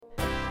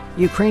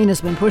Ukraine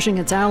has been pushing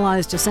its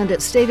allies to send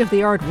its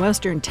state-of-the-art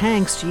Western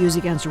tanks to use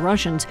against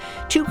Russians.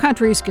 Two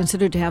countries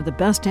considered to have the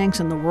best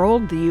tanks in the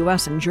world, the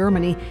U.S. and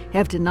Germany,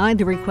 have denied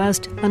the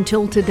request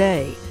until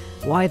today.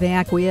 Why they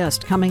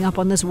acquiesced, coming up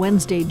on this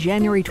Wednesday,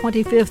 January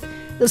 25th.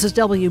 This is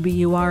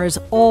WBUR's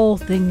All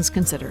Things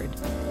Considered.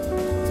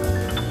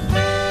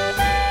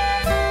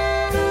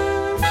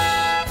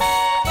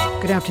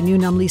 Good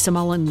afternoon, I'm Lisa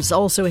Mullins.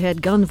 Also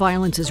ahead, gun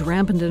violence is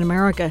rampant in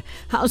America.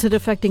 How's it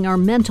affecting our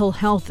mental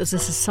health as a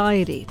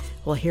society?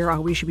 We'll hear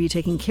how we should be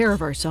taking care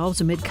of ourselves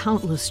amid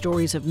countless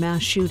stories of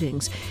mass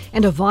shootings.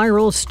 And a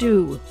viral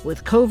stew.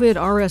 With COVID,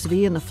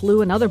 RSV, and the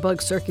flu and other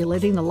bugs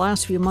circulating, the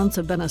last few months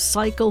have been a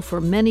cycle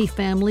for many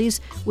families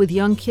with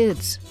young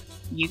kids.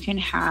 You can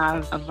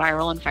have a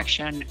viral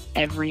infection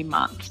every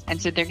month. And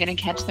so they're going to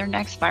catch their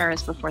next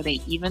virus before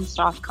they even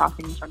stop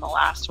coughing from the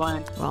last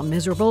one. While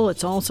miserable,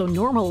 it's also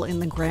normal in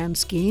the grand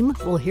scheme.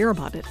 We'll hear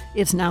about it.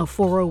 It's now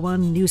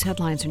 4:01. News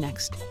headlines are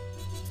next.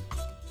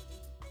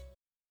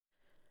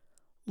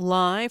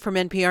 Live from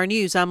NPR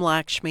News, I'm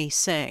Lakshmi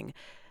Singh.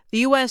 The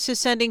U.S. is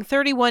sending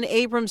 31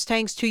 Abrams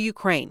tanks to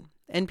Ukraine.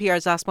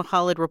 NPR's Asma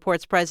Khalid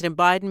reports President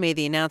Biden made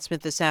the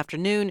announcement this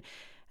afternoon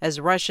as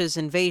Russia's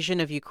invasion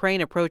of Ukraine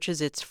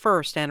approaches its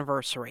first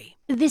anniversary.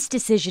 This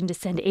decision to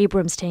send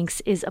Abrams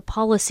tanks is a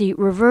policy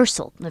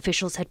reversal.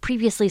 Officials had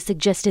previously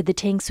suggested the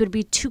tanks would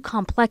be too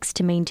complex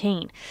to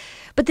maintain.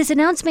 But this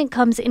announcement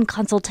comes in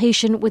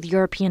consultation with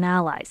European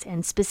allies,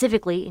 and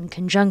specifically in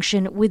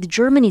conjunction with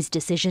Germany's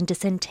decision to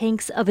send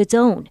tanks of its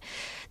own.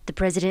 The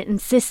president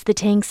insists the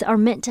tanks are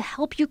meant to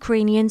help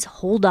Ukrainians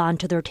hold on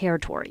to their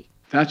territory.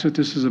 That's what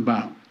this is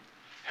about,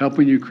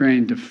 helping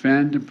Ukraine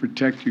defend and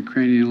protect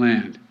Ukrainian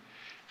land.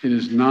 It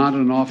is not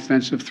an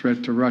offensive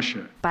threat to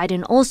Russia.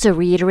 Biden also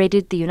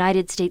reiterated the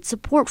United States'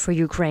 support for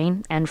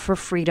Ukraine and for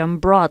freedom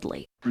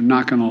broadly. We're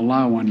not going to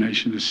allow one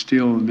nation to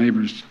steal a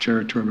neighbor's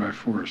territory by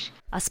force.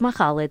 Asma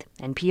Khalid,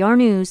 NPR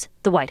News,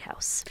 the White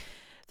House.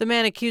 The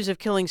man accused of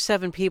killing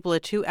 7 people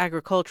at 2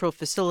 agricultural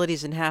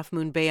facilities in Half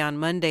Moon Bay on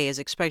Monday is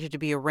expected to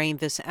be arraigned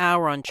this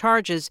hour on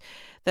charges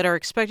that are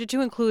expected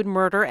to include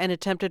murder and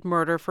attempted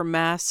murder for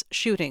mass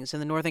shootings in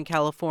the Northern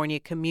California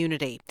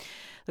community.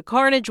 The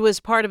carnage was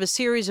part of a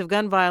series of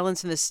gun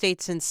violence in the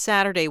state since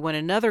Saturday when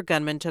another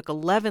gunman took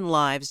 11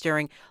 lives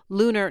during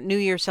Lunar New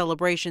Year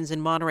celebrations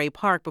in Monterey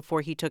Park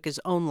before he took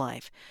his own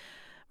life.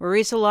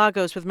 Marisa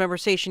Lagos with member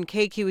station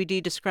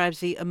KQED describes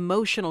the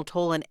emotional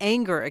toll and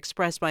anger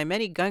expressed by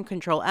many gun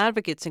control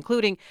advocates,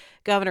 including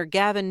Governor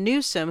Gavin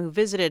Newsom, who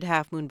visited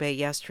Half Moon Bay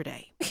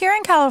yesterday. Here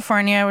in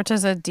California, which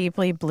is a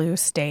deeply blue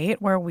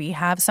state where we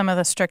have some of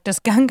the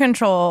strictest gun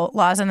control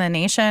laws in the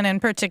nation,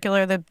 in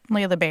particular the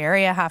Bay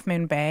Area, Half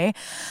Moon Bay,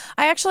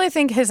 I actually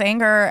think his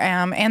anger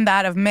and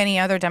that of many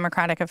other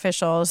Democratic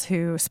officials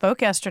who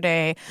spoke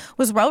yesterday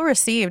was well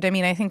received. I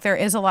mean, I think there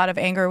is a lot of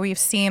anger. We've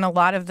seen a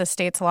lot of the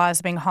state's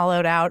laws being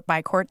hollowed out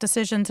by court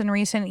decisions in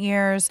recent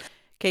years.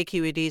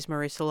 KQED's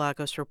Marisa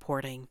Lagos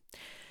reporting.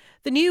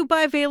 The new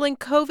bivalent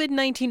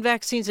COVID-19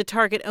 vaccines that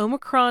target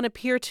Omicron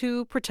appear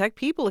to protect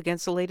people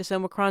against the latest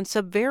Omicron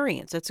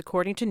subvariants. That's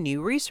according to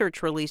new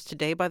research released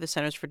today by the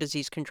Centers for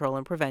Disease Control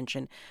and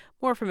Prevention.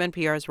 More from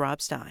NPR's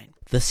Rob Stein.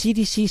 The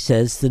CDC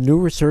says the new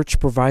research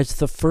provides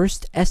the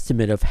first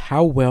estimate of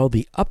how well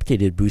the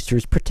updated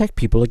boosters protect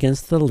people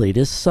against the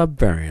latest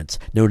subvariants,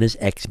 known as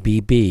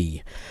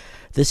XBB.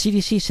 The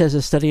CDC says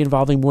a study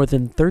involving more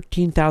than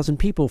 13,000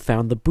 people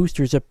found the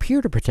boosters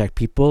appear to protect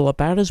people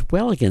about as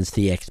well against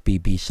the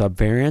XBB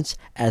subvariants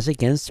as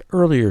against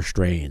earlier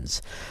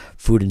strains.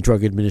 Food and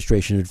Drug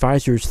Administration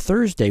advisors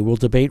Thursday will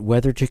debate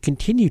whether to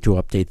continue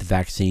to update the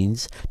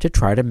vaccines to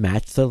try to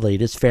match the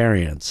latest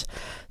variants.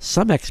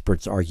 Some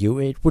experts argue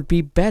it would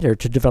be better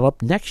to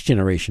develop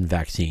next-generation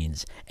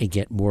vaccines and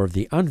get more of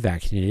the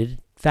unvaccinated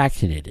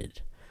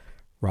vaccinated.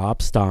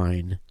 Rob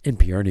Stein,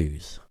 NPR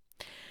News.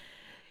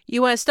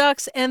 U.S.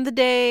 stocks end the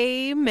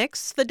day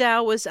mixed. The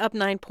Dow was up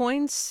 9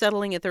 points,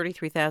 settling at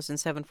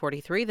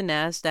 33,743. The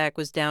Nasdaq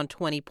was down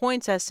 20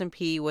 points.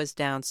 S&P was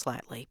down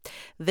slightly.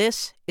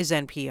 This is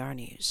NPR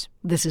News.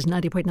 This is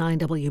 90.9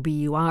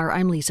 WBUR.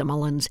 I'm Lisa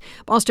Mullins.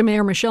 Boston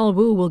Mayor Michelle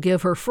Wu will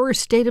give her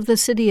first State of the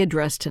City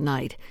address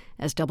tonight.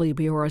 As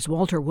WBUR's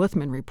Walter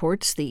Wuthman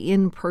reports, the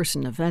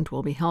in-person event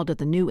will be held at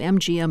the new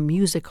MGM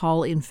Music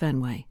Hall in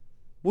Fenway.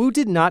 Wu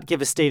did not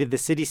give a State of the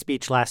City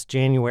speech last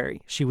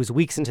January. She was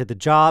weeks into the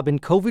job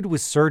and COVID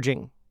was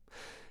surging.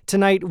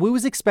 Tonight, Wu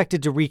is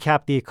expected to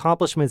recap the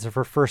accomplishments of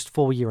her first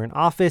full year in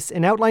office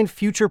and outline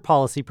future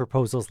policy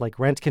proposals like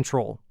rent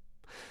control.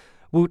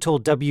 Wu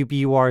told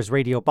WBUR's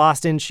Radio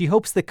Boston she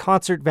hopes the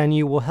concert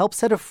venue will help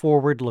set a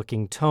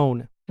forward-looking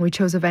tone. We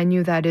chose a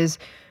venue that is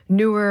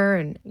newer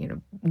and,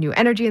 new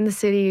energy in the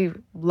city,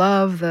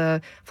 love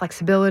the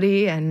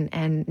flexibility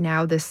and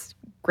now this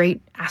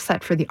great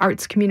asset for the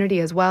arts community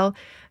as well.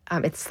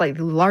 It's slightly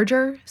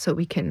larger, so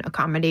we can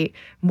accommodate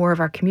more of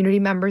our community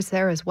members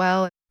there as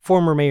well.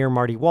 Former Mayor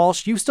Marty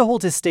Walsh used to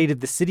hold his State of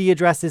the City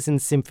addresses in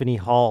Symphony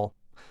Hall.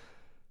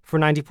 For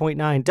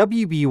 90.9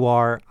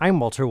 WBUR, I'm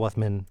Walter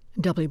Wuthman.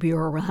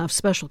 WBUR will have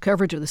special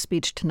coverage of the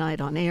speech tonight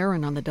on air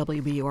and on the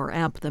WBUR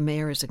app. The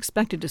mayor is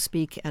expected to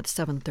speak at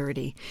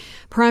 7:30.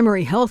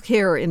 Primary health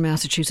care in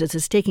Massachusetts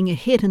is taking a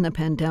hit in the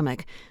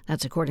pandemic.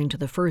 That's according to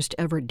the first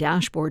ever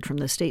dashboard from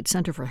the State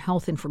Center for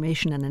Health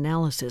Information and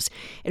Analysis.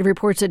 It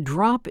reports a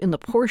drop in the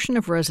portion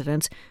of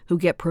residents who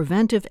get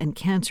preventive and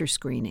cancer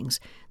screenings.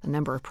 The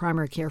number of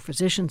primary care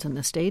physicians in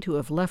the state who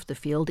have left the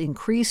field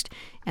increased,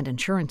 and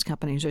insurance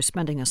companies are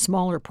spending a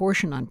smaller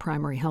portion on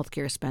primary health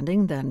care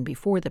spending than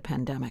before the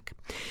pandemic.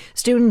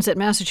 Students at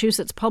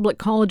Massachusetts public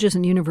colleges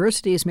and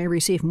universities may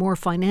receive more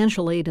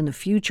financial aid in the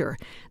future.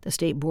 The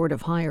State Board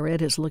of Higher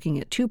Ed is looking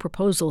at two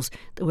proposals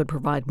that would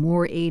provide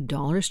more aid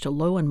dollars to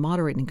low and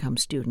moderate income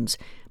students.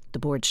 The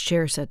board's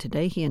chair said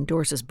today he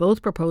endorses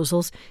both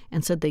proposals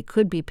and said they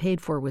could be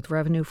paid for with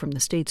revenue from the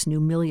state's new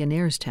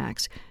millionaire's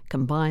tax.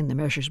 Combined, the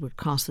measures would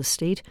cost the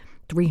state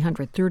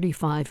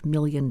 $335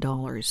 million.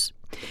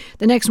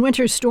 The next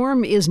winter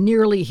storm is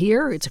nearly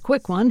here. It's a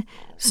quick one.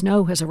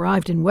 Snow has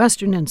arrived in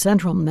western and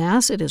central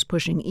Mass. It is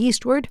pushing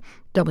eastward.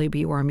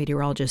 WBUR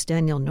meteorologist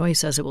Danielle Noy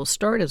says it will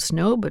start as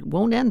snow but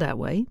won't end that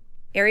way.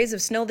 Areas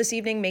of snow this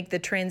evening make the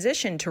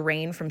transition to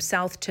rain from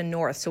south to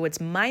north, so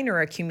it's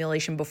minor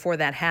accumulation before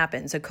that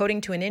happens. A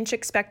coating to an inch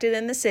expected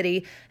in the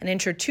city, an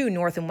inch or two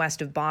north and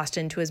west of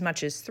Boston, to as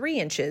much as 3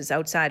 inches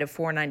outside of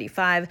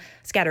 495,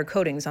 scattered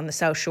coatings on the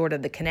south shore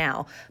of the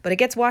canal. But it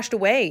gets washed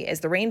away as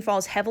the rain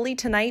falls heavily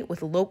tonight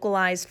with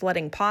localized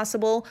flooding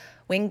possible.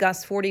 Wind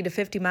gusts 40 to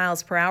 50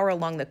 miles per hour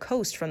along the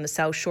coast from the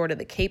south shore to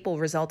the Cape will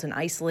result in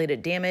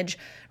isolated damage.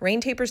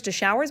 Rain tapers to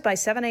showers by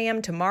 7 a.m.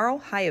 tomorrow,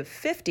 high of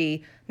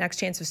 50. Next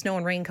chance of snow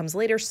and rain comes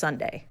later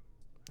Sunday.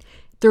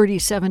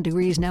 37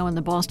 degrees now in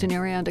the Boston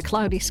area under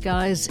cloudy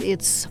skies.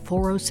 It's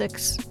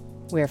 4:06.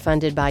 We're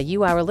funded by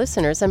you, our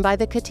listeners, and by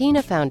the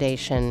Katina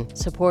Foundation,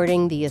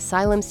 supporting the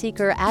Asylum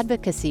Seeker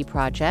Advocacy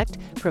Project,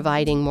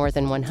 providing more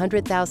than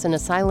 100,000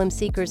 asylum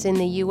seekers in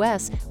the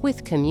U.S.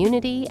 with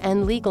community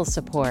and legal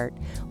support.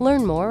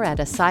 Learn more at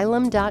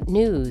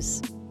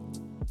asylum.news.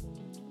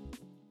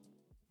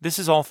 This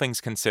is All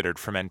Things Considered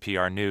from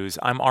NPR News.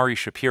 I'm Ari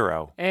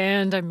Shapiro.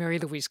 And I'm Mary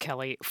Louise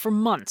Kelly. For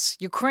months,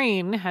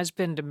 Ukraine has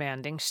been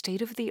demanding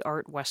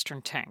state-of-the-art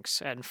Western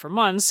tanks, and for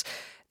months,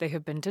 they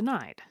have been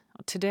denied.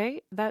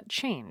 Today, that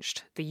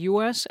changed. The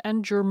U.S.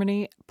 and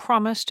Germany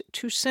promised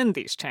to send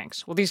these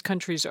tanks. These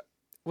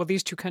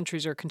two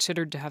countries are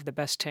considered to have the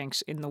best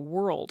tanks in the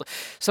world.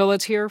 So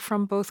let's hear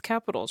from both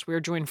capitals. We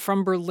are joined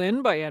from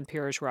Berlin by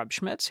NPR's Rob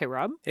Schmitz. Hey,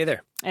 Rob. Hey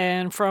there.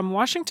 And from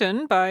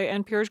Washington by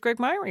NPR's Greg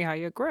Myrie.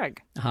 Hiya,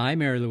 Greg. Hi,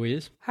 Mary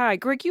Louise. Hi,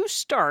 Greg, you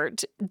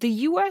start. The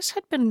U.S.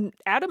 had been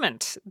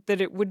adamant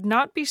that it would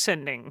not be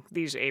sending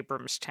these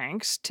Abrams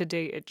tanks.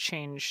 Today it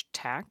changed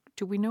tack.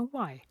 Do we know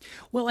why?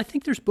 Well, I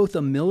think there's both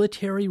a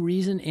military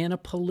reason and a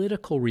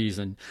political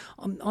reason.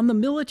 On the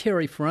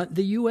military front,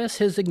 the U.S.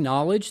 has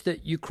acknowledged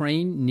that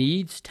Ukraine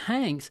needs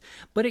tanks,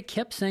 but it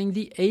kept saying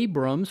the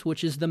Abrams,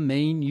 which is the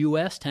main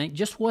U.S. tank,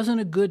 just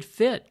wasn't a good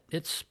fit.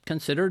 It's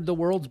considered the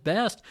world's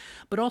best,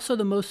 but also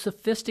the most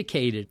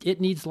sophisticated. It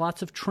needs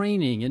lots of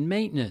training and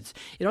maintenance.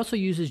 It also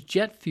uses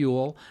jet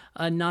fuel,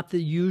 not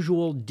the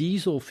usual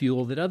diesel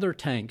fuel that other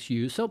tanks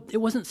use. So it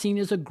wasn't seen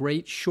as a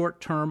great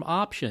short-term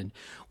option,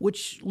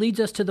 which leads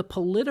us to the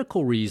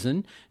political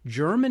reason.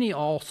 Germany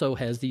also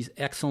has these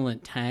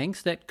excellent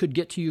tanks that could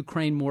get to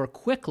Ukraine more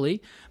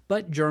quickly,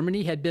 but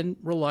Germany had been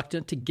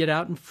reluctant to get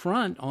out in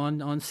front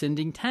on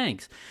sending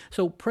tanks.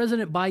 So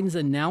President Biden's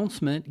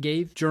announcement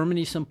gave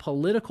Germany some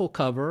political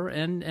cover,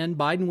 and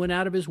Biden went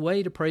out of his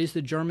way to praise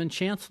the German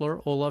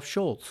Chancellor, Olaf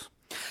Scholz.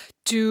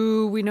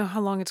 Do we know how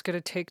long it's going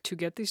to take to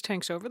get these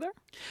tanks over there?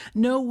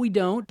 No, we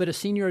don't, but a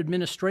senior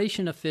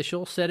administration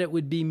official said it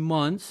would be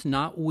months,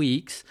 not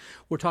weeks.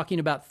 We're talking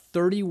about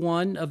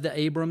 31 of the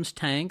Abrams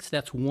tanks.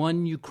 That's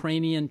one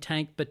Ukrainian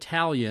tank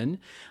battalion.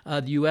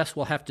 The U.S.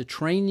 will have to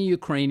train the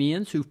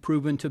Ukrainians, who've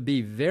proven to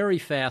be very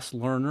fast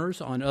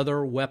learners on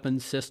other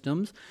weapons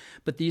systems.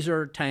 But these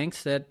are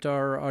tanks that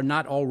are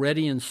not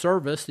already in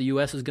service. The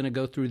U.S. is going to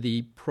go through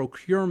the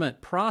procurement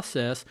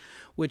process,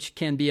 which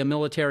can be a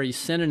military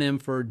synonym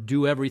for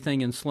do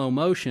everything in slow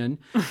motion.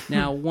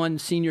 Now, one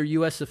senior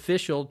U.S.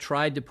 official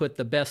tried to put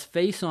the best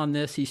face on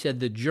this. He said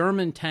the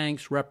German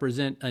tanks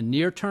represent a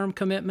near-term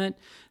commitment.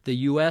 The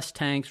U.S.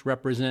 tanks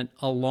represent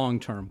a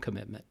long-term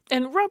commitment.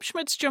 And Rob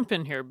Schmitz, jump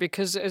in here,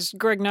 because as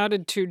Greg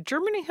nodded to,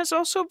 Germany has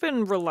also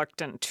been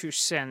reluctant to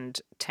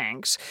send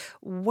tanks.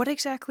 What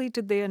exactly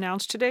did they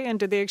announce today, and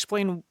did they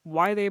explain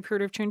why they appear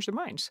to have changed their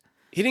minds?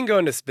 He didn't go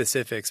into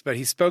specifics, but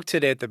he spoke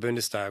today at the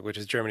Bundestag, which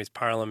is Germany's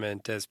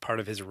parliament, as part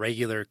of his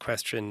regular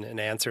question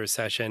and answer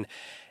session.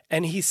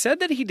 And he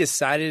said that he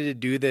decided to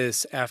do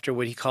this after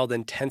what he called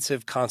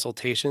intensive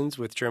consultations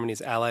with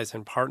Germany's allies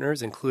and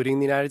partners, including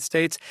the United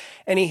States.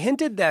 And he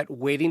hinted that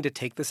waiting to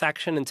take this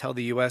action until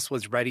the U.S.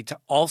 was ready to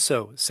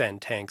also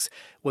send tanks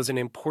was an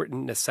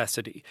important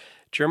necessity.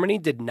 Germany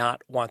did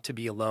not want to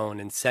be alone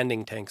in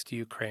sending tanks to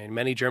Ukraine.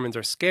 Many Germans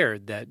are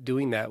scared that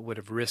doing that would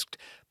have risked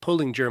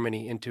pulling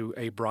Germany into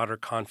a broader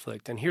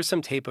conflict. And here's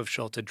some tape of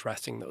Scholz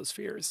addressing those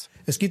fears.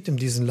 Es gibt in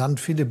diesem Land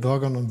viele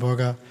Bürgerinnen und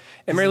Bürger.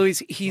 And Mary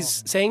Louise,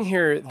 he's saying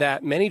here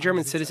that many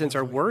German citizens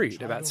are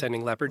worried about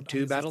sending Leopard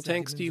 2 battle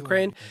tanks to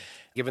Ukraine,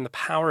 given the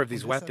power of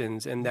these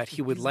weapons, and that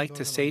he would like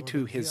to say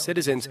to his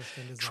citizens,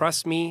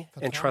 trust me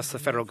and trust the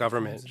federal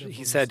government.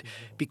 He said,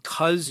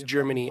 because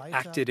Germany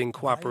acted in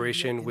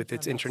cooperation with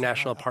its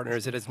international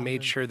partners, it has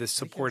made sure this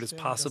support is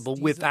possible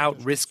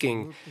without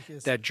risking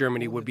that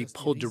Germany would be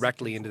pulled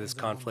directly into this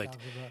conflict.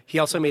 He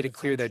also made it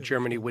clear that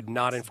Germany would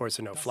not enforce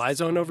a no-fly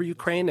zone over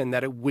Ukraine and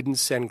that it wouldn't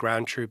send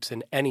ground troops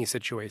in any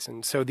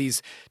situation. So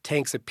these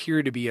tanks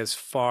appear to be as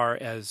far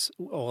as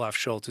Olaf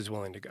Scholz is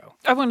willing to go.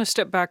 I want to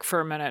step back for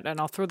a minute, and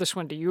I'll throw this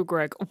one to you,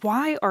 Greg.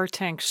 Why are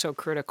tanks so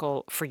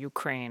critical for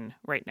Ukraine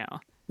right now?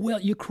 Well,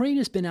 Ukraine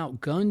has been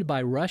outgunned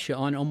by Russia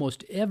on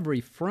almost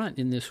every front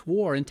in this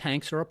war, and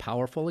tanks are a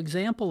powerful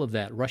example of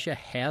that. Russia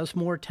has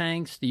more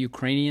tanks. The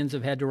Ukrainians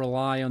have had to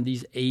rely on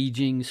these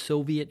aging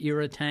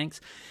Soviet-era tanks.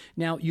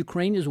 Now,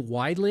 Ukraine is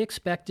widely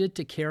expected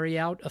to carry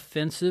out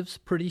offensives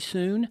pretty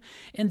soon,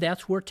 and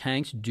that's where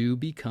tanks do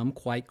become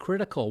quite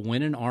critical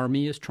when an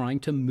army is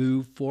trying to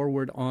move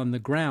forward on the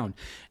ground.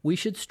 We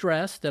should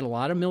stress that a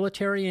lot of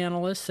military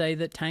analysts say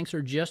that tanks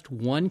are just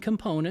one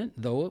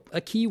component, though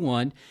a key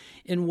one,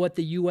 in what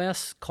the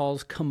U.S.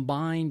 calls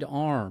combined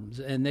arms.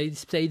 And they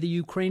say the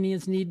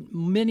Ukrainians need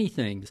many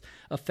things: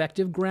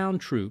 effective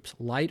ground troops,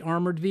 light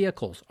armored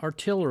vehicles,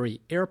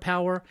 artillery, air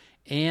power,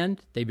 and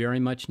they very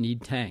much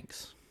need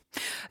tanks.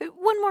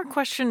 One more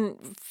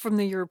question from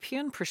the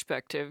European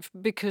perspective,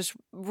 because,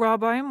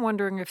 Rob, I am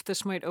wondering if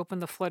this might open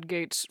the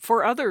floodgates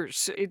for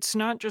others. It's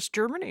not just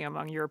Germany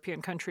among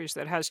European countries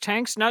that has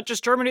tanks, not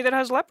just Germany that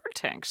has Leopard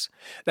tanks.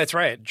 That's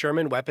right.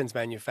 German weapons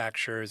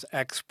manufacturers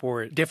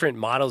export different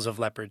models of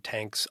Leopard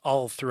tanks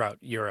all throughout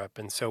Europe.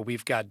 And so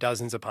we've got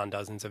dozens upon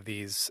dozens of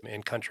these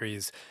in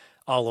countries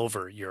all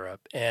over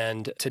Europe.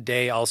 And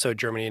today also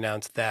Germany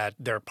announced that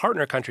their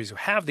partner countries who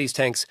have these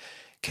tanks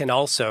can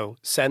also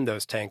send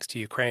those tanks to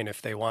Ukraine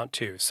if they want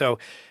to. So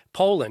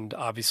Poland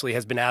obviously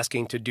has been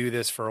asking to do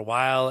this for a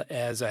while,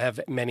 as have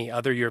many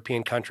other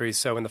European countries.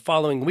 So in the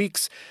following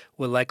weeks,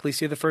 we'll likely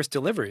see the first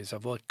deliveries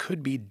of what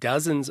could be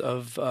dozens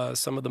of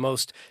some of the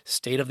most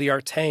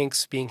state-of-the-art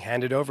tanks being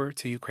handed over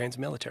to Ukraine's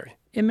military.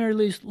 And Mary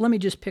Louise, let me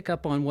just pick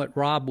up on what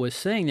Rob was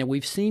saying, that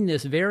we've seen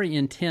this very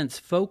intense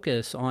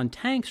focus on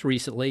tanks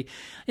recently.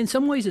 In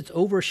some ways, it's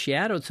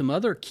overshadowed some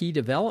other key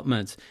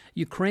developments.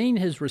 Ukraine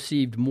has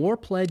received more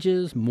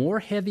pledges, more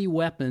heavy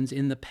weapons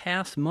in the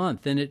past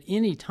month than at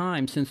any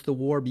time since the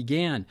war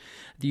began.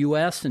 The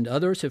U.S. and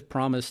others have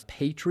promised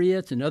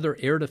Patriots and other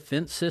air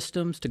defense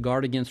systems to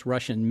guard against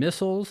Russian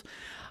missiles.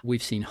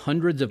 We've seen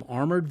hundreds of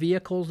armored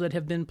vehicles that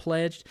have been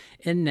pledged,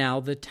 and now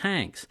the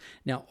tanks.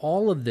 Now,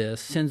 all of this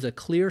sends a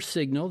clear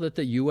signal that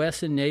the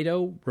U.S. and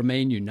NATO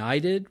remain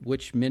united,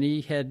 which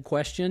many had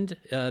questioned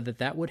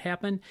that would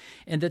happen,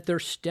 and that they're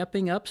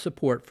stepping up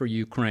support for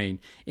Ukraine.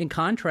 In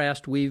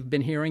contrast, we've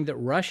been hearing that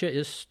Russia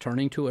is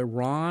turning to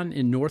Iran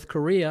and North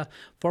Korea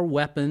for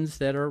weapons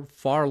that are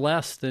far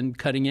less than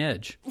cutting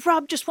edge.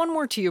 Rob, just one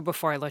more to you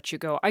before I let you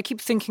go. I keep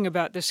thinking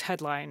about this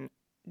headline: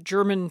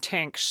 German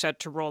tanks set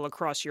to roll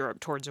across Europe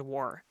towards a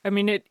war. I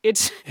mean,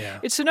 it's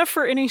enough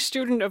for any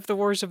student of the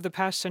wars of the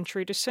past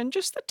century to send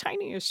just the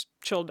tiniest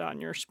chill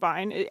down your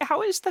spine.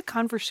 How is the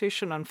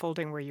conversation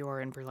unfolding where you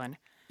are in Berlin?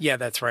 Yeah,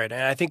 that's right.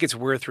 And I think it's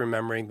worth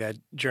remembering that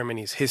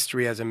Germany's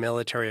history as a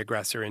military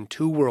aggressor in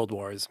 2 world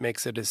wars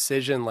makes a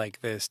decision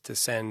like this to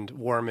send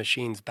war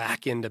machines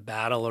back into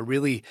battle a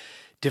really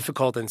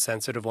difficult and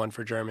sensitive one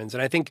for Germans.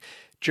 And I think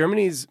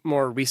Germany's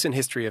more recent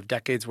history of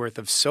decades worth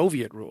of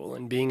Soviet rule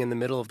and being in the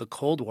middle of the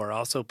Cold War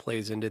also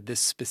plays into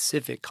this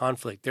specific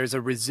conflict. There's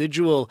a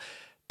residual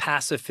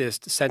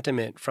pacifist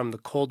sentiment from the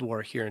Cold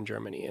War here in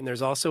Germany. And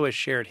there's also a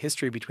shared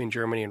history between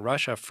Germany and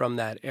Russia from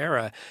that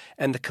era.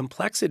 And the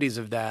complexities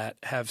of that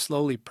have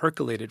slowly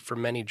percolated for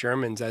many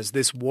Germans as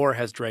this war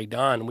has dragged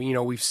on.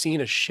 We've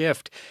seen a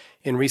shift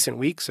in recent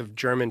weeks of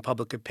German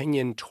public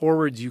opinion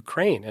towards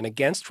Ukraine and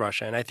against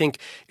Russia. And I think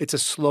it's a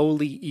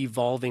slowly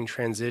evolving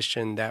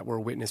transition that we're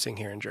witnessing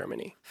here in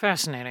Germany.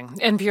 Fascinating.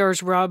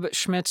 NPR's Rob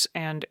Schmitz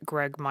and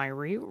Greg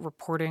Myrie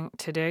reporting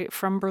today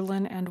from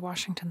Berlin and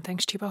Washington.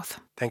 Thanks to you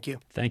both. Thank you.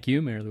 Thank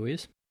you, Mary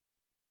Louise.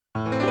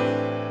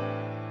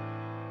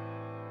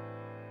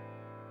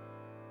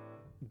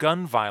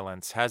 Gun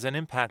violence has an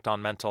impact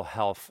on mental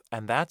health,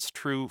 and that's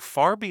true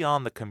far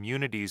beyond the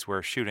communities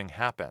where shooting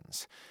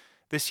happens.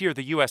 This year,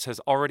 the U.S. has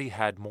already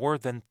had more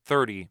than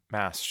 30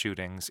 mass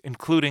shootings,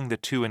 including the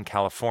 2 in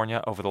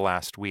California over the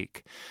last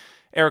week.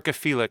 Erica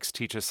Felix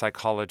teaches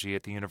psychology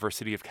at the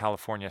University of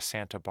California,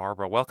 Santa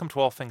Barbara. Welcome to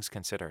All Things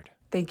Considered.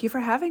 Thank you for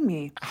having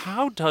me.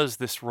 How does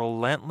this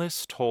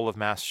relentless toll of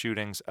mass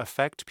shootings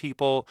affect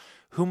people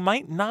who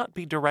might not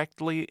be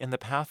directly in the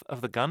path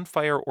of the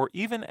gunfire or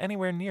even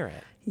anywhere near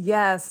it?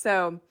 Yeah,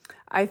 so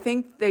I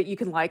think that you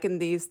can liken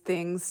these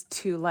things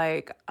to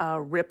like a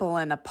ripple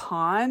in a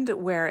pond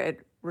where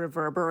it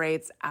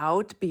reverberates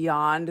out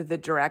beyond the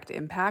direct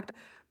impact.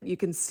 You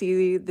can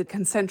see the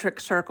concentric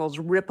circles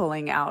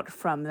rippling out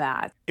from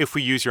that. If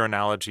we use your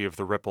analogy of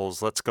the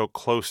ripples, let's go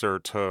closer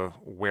to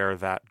where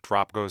that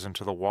drop goes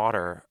into the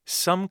water.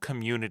 Some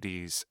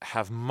communities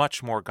have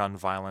much more gun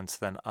violence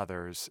than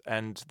others,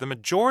 and the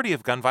majority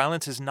of gun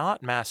violence is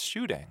not mass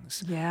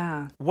shootings.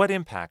 Yeah. What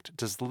impact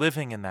does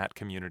living in that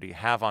community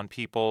have on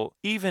people,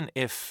 even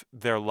if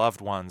their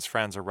loved ones,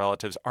 friends, or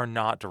relatives are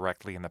not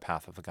directly in the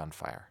path of the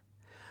gunfire?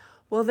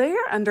 Well, they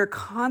are under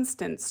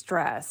constant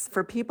stress.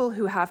 For people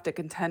who have to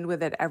contend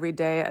with it every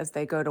day as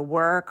they go to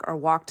work or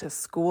walk to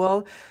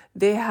school,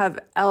 they have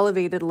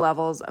elevated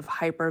levels of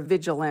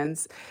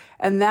hypervigilance,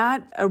 and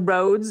that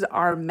erodes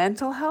our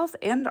mental health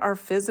and our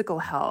physical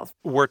health.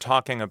 We're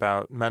talking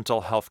about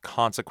mental health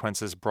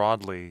consequences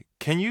broadly.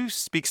 Can you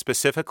speak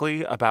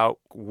specifically about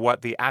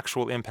what the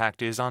actual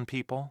impact is on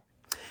people?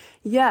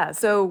 Yeah,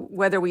 so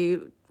whether we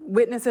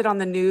witness it on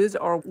the news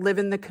or live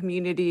in the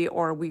community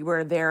or we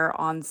were there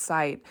on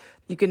site,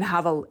 you can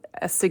have a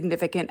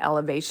significant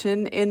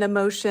elevation in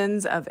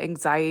emotions of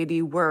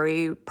anxiety,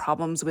 worry,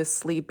 problems with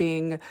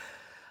sleeping.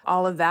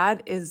 All of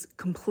that is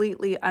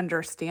completely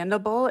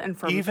understandable. And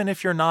even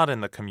if you're not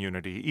in the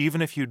community,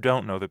 even if you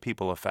don't know the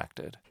people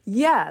affected.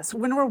 Yes,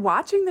 when we're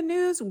watching the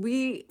news,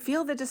 we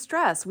feel the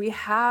distress. We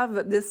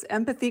have this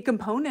empathy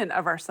component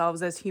of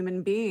ourselves as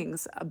human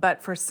beings.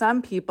 But for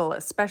some people,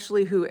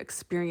 especially who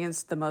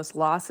experience the most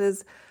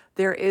losses,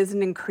 there is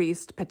an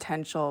increased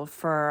potential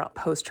for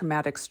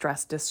post-traumatic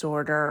stress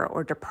disorder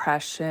or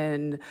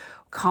depression,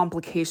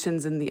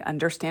 complications in the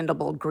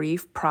understandable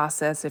grief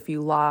process if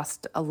you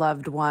lost a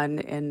loved one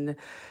in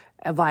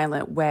a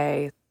violent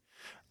way.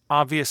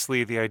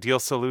 Obviously, the ideal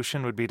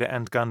solution would be to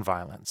end gun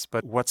violence,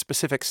 but what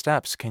specific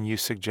steps can you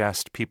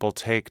suggest people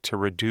take to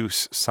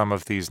reduce some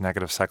of these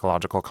negative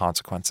psychological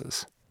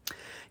consequences?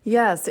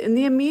 Yes, in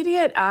the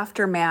immediate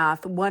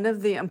aftermath, one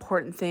of the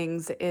important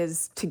things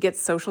is to get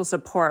social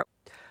support.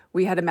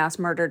 We had a mass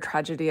murder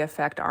tragedy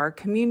affect our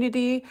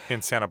community.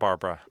 In Santa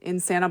Barbara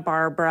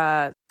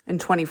in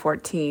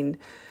 2014.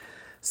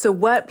 So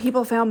what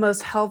people found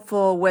most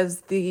helpful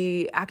was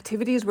the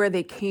activities where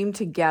they came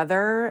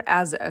together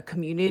as a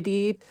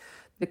community.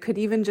 It could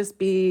even just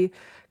be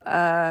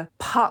a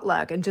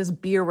potluck and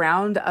just be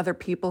around other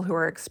people who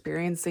are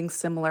experiencing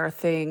similar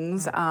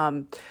things.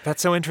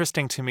 That's so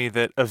interesting to me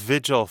that a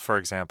vigil, for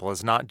example,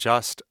 is not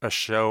just a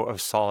show of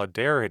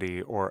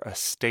solidarity or a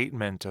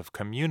statement of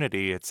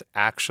community. It's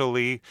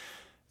actually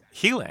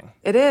healing.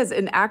 It is.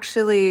 And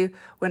actually,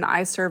 when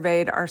I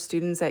surveyed our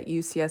students at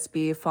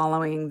UCSB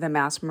following the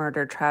mass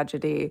murder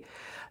tragedy,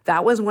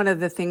 that was one of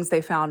the things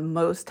they found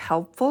most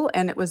helpful,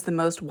 and it was the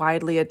most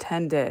widely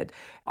attended.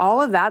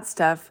 All of that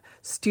stuff,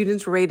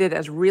 students rated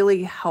as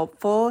really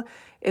helpful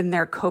in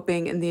their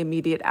coping in the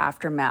immediate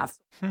aftermath.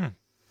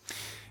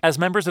 As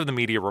members of the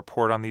media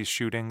report on these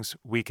shootings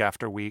week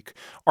after week,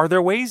 are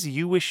there ways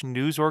you wish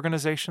news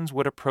organizations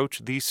would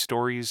approach these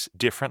stories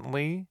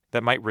differently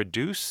that might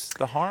reduce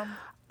the harm?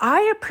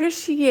 I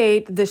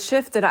appreciate the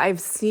shift that I've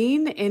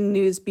seen in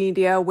news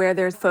media where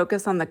there's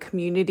focus on the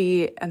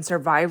community and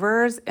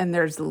survivors and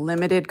there's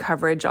limited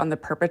coverage on the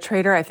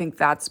perpetrator. I think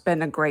that's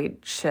been a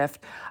great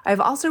shift. I've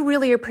also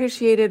really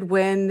appreciated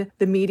when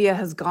the media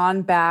has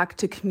gone back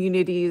to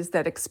communities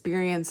that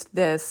experienced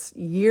this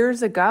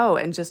years ago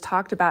and just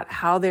talked about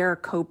how they're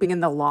coping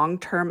in the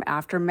long-term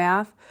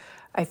aftermath.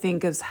 I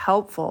think is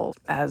helpful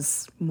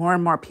as more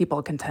and more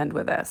people contend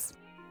with this.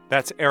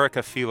 That's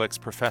Erica Felix,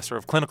 professor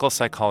of clinical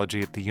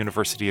psychology at the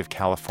University of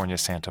California,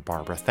 Santa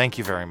Barbara. Thank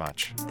you very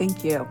much.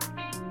 Thank you.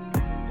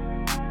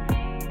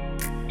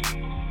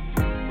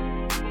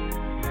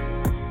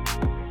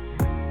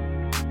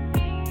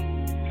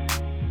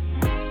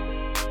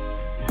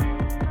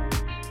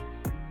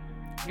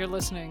 You're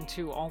listening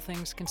to All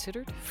Things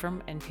Considered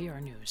from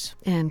NPR News.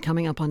 And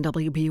coming up on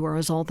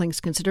WBUR's All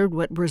Things Considered,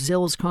 what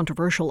Brazil's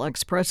controversial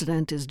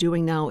ex-president is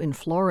doing now in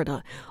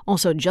Florida.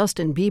 Also,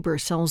 Justin Bieber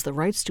sells the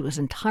rights to his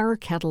entire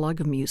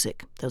catalog of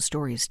music. Those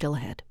stories still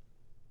ahead.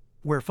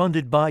 We're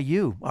funded by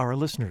you, our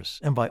listeners,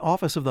 and by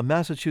Office of the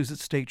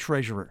Massachusetts State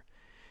Treasurer.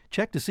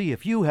 Check to see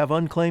if you have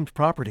unclaimed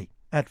property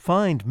at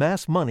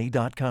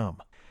findmassmoney.com.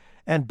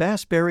 And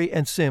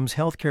Bassberry & Sims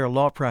Healthcare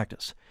Law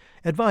Practice,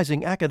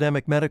 advising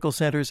academic medical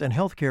centers and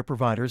healthcare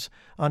providers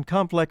on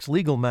complex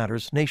legal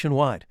matters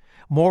nationwide.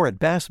 More at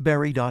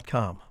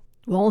bassberry.com.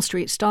 Wall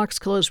Street stocks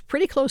closed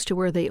pretty close to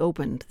where they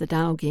opened. The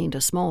Dow gained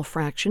a small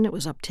fraction. It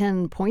was up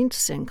 10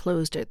 points and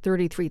closed at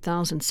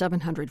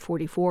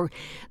 33,744.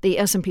 The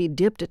S&P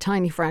dipped a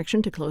tiny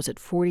fraction to close at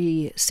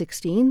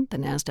 4016. The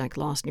Nasdaq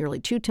lost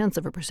nearly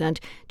 0.2%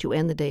 to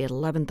end the day at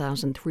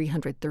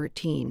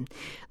 11,313.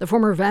 The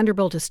former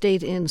Vanderbilt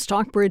estate in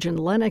Stockbridge and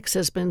Lenox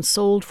has been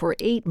sold for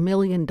 $8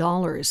 million.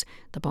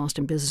 The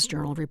Boston Business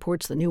Journal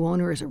reports the new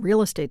owner is a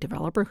real estate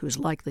developer who's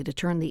likely to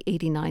turn the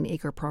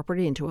 89-acre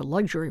property into a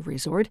luxury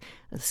resort.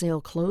 The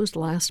sale closed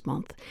last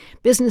month.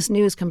 Business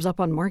News comes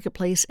up on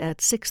Marketplace at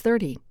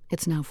 6:30.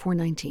 It's now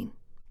 4:19.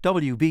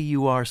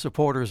 WBUR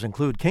supporters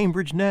include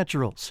Cambridge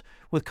Naturals,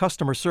 with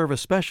customer service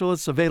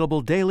specialists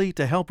available daily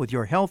to help with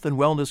your health and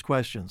wellness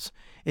questions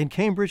in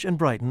Cambridge and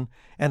Brighton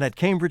and at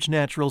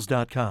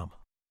cambridgenaturals.com.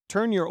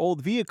 Turn your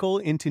old vehicle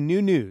into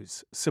new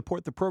news.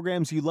 Support the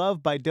programs you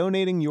love by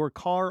donating your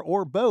car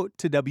or boat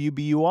to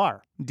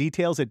WBUR.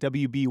 Details at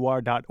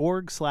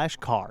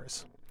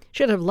wbur.org/cars.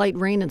 Should have light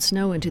rain and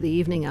snow into the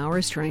evening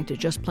hours, turning to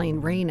just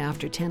plain rain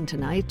after 10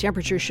 tonight.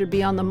 Temperatures should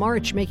be on the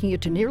march, making it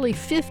to nearly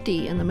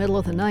 50 in the middle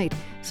of the night.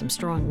 Some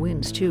strong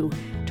winds, too.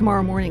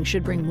 Tomorrow morning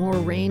should bring more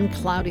rain,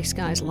 cloudy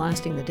skies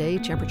lasting the day.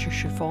 Temperatures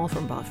should fall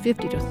from about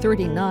 50 to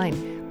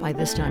 39 by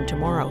this time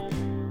tomorrow.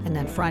 And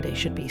then Friday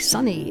should be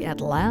sunny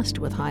at last,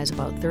 with highs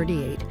about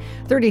 38.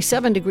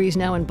 37 degrees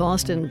now in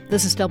Boston.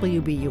 This is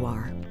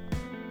WBUR.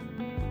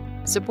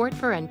 Support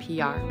for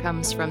NPR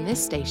comes from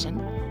this station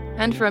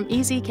and from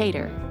Easy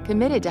Cater,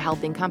 committed to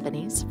helping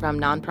companies, from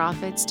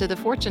nonprofits to the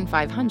Fortune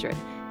 500,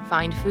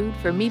 find food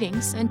for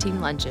meetings and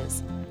team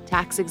lunches.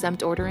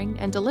 Tax-exempt ordering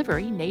and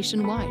delivery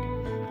nationwide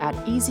at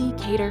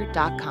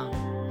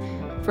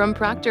easycater.com. From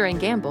Procter &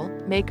 Gamble,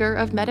 maker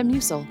of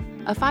Metamucil,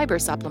 a fiber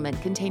supplement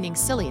containing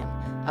psyllium,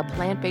 a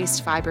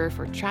plant-based fiber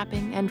for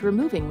trapping and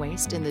removing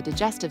waste in the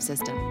digestive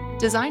system,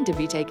 designed to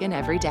be taken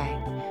every day.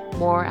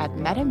 More at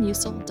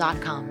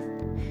metamucil.com.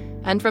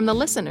 And from the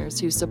listeners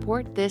who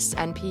support this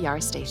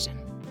NPR station.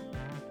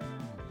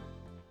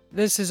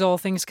 This is All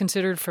Things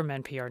Considered from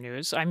NPR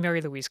News. I'm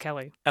Mary Louise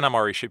Kelly. And I'm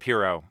Ari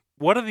Shapiro.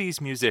 What do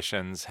these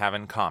musicians have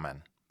in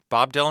common?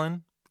 Bob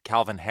Dylan,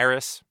 Calvin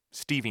Harris,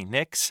 Stevie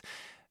Nicks.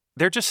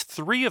 They're just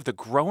three of the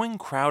growing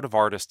crowd of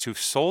artists who've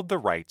sold the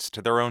rights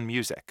to their own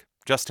music.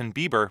 Justin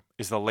Bieber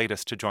is the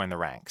latest to join the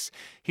ranks.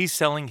 He's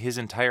selling his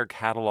entire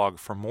catalog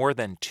for more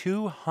than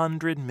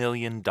 $200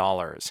 million.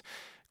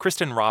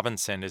 Kristen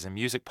Robinson is a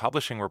music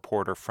publishing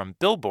reporter from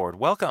Billboard.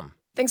 Welcome.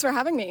 Thanks for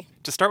having me.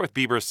 To start with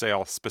Bieber's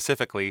sale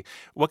specifically,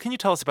 what can you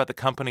tell us about the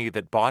company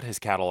that bought his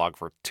catalog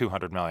for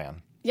 $200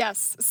 million?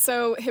 Yes,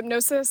 so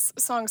Hypnosis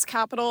Songs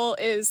Capital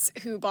is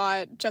who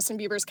bought Justin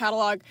Bieber's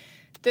catalog.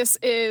 This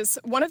is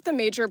one of the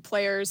major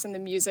players in the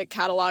music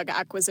catalog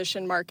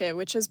acquisition market,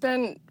 which has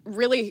been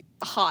really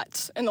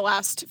hot in the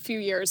last few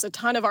years. A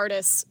ton of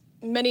artists,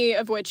 many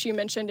of which you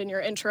mentioned in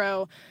your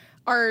intro,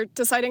 are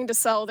deciding to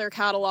sell their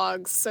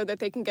catalogs so that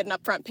they can get an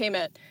upfront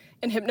payment.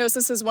 And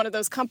Hypnosis is one of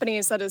those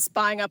companies that is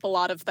buying up a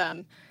lot of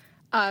them.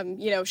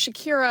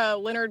 Shakira,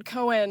 Leonard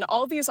Cohen,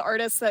 all these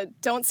artists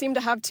that don't seem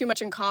to have too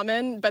much in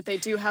common, but they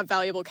do have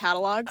valuable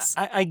catalogs.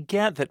 I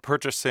get that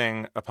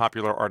purchasing a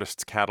popular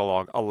artist's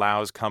catalog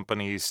allows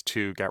companies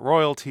to get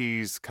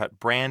royalties, cut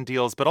brand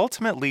deals, but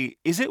ultimately,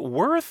 is it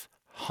worth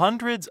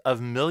hundreds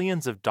of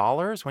millions of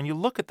dollars? When you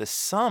look at the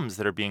sums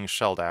that are being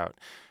shelled out,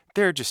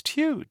 they're just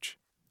huge.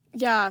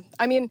 Yeah,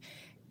 I mean,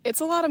 it's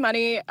a lot of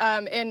money,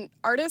 and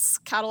artists'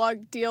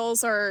 catalog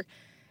deals are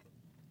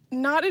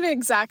not an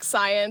exact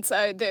science.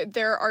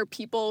 There are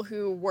people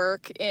who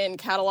work in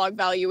catalog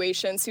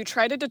valuations who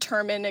try to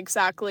determine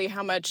exactly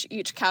how much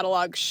each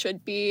catalog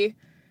should be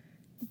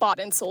bought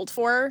and sold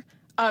for,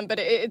 but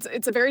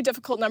it's a very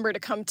difficult number to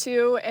come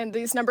to, and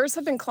these numbers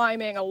have been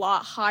climbing a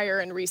lot higher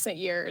in recent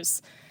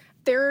years.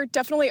 There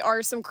definitely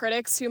are some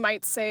critics who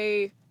might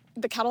say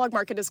the catalog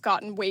market has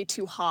gotten way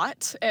too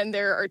hot and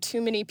there are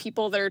too many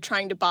people that are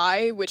trying to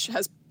buy, which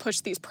has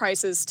pushed these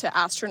prices to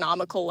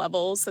astronomical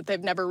levels that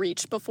they've never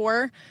reached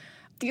before.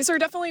 These are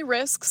definitely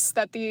risks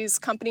that these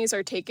companies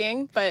are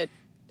taking, but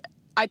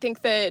I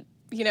think that,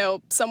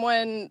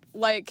 someone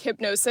like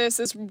Hypnosis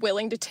is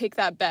willing to take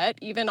that bet,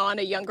 even on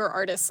a younger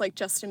artist like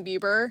Justin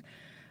Bieber.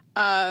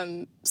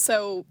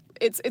 So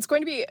it's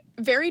going to be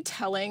very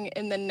telling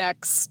in the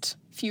next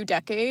few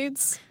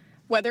decades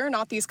whether or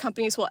not these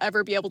companies will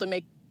ever be able to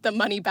make the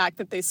money back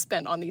that they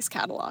spent on these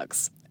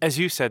catalogs. As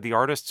you said, the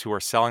artists who are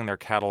selling their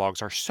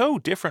catalogs are so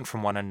different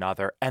from one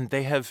another, and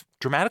they have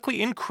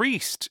dramatically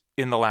increased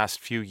in the last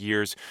few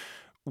years.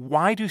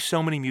 Why do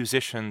so many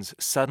musicians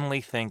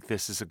suddenly think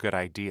this is a good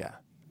idea?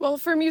 Well,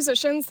 for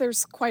musicians,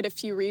 there's quite a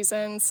few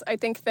reasons. I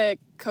think that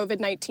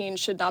COVID-19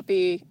 should not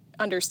be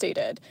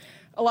understated.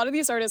 A lot of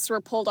these artists were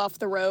pulled off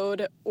the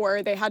road,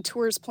 or they had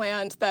tours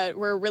planned that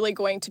were really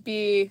going to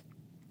be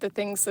the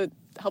things that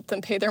helped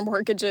them pay their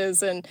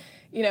mortgages and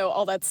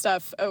all that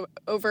stuff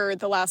over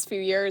the last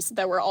few years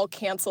that were all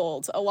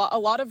canceled. A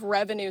lot of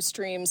revenue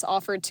streams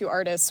offered to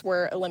artists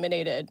were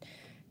eliminated.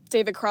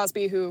 David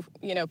Crosby, who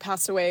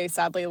passed away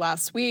sadly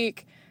last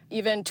week,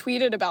 even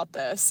tweeted about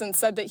this and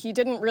said that he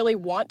didn't really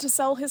want to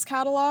sell his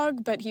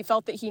catalog, but he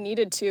felt that he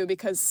needed to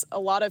because a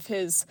lot of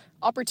his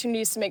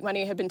opportunities to make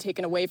money had been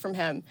taken away from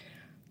him.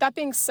 That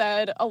being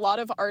said, a lot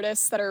of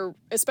artists that are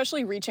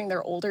especially reaching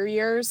their older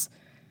years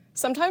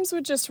sometimes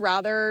would just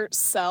rather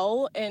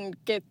sell and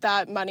get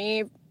that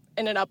money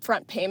in an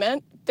upfront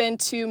payment than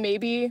to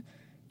maybe,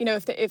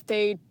 if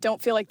they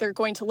don't feel like they're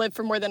going to live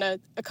for more than a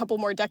couple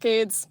more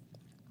decades,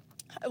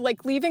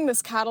 like leaving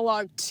this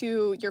catalog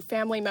to your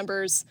family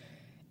members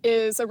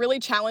is a really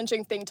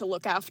challenging thing to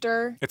look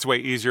after. It's way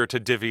easier to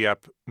divvy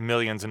up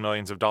millions and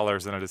millions of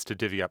dollars than it is to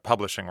divvy up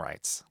publishing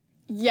rights.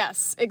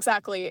 Yes,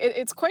 exactly.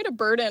 It's quite a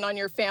burden on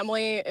your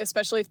family,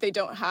 especially if they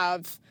don't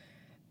have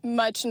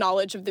much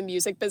knowledge of the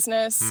music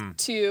business,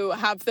 to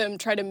have them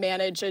try to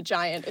manage a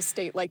giant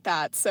estate like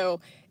that. So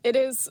it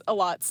is a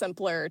lot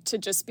simpler to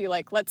just be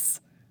like,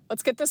 let's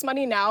get this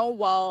money now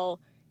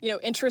while,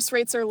 interest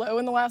rates are low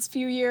in the last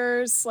few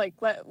years. Like,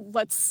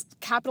 let's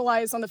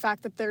capitalize on the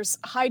fact that there's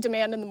high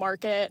demand in the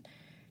market,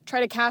 try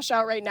to cash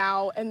out right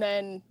now, and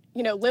then,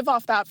 live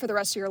off that for the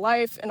rest of your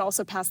life and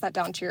also pass that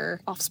down to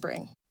your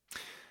offspring.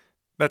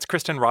 That's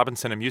Kristen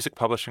Robinson, a music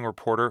publishing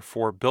reporter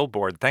for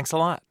Billboard. Thanks a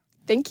lot.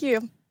 Thank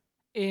you.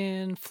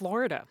 In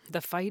Florida,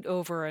 the fight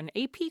over an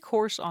AP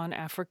course on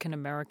African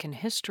American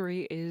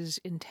history is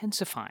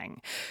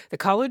intensifying. The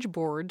College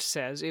Board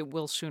says it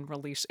will soon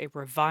release a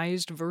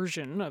revised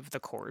version of the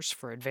course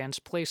for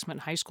advanced placement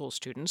high school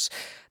students.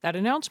 That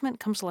announcement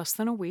comes less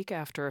than a week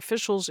after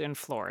officials in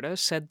Florida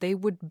said they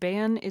would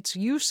ban its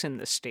use in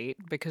the state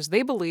because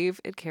they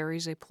believe it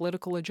carries a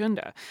political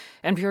agenda.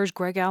 NPR's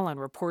Greg Allen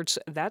reports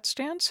that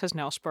stance has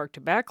now sparked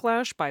a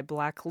backlash by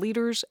Black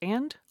leaders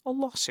and a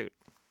lawsuit.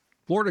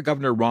 Florida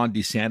Governor Ron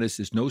DeSantis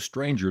is no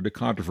stranger to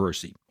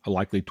controversy. A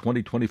likely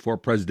 2024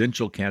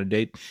 presidential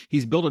candidate,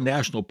 he's built a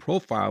national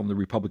profile in the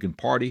Republican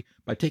Party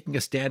by taking a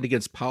stand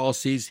against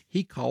policies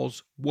he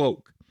calls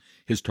woke.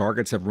 His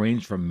targets have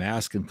ranged from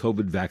mask and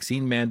COVID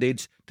vaccine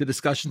mandates to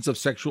discussions of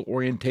sexual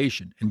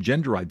orientation and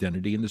gender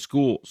identity in the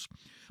schools.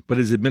 But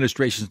his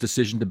administration's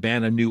decision to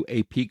ban a new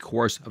AP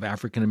course of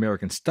African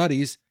American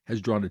studies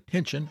has drawn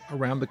attention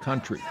around the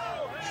country.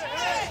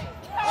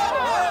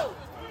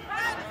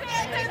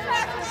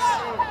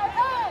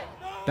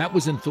 That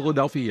was in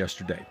Philadelphia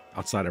yesterday,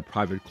 outside a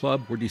private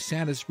club where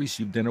DeSantis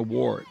received an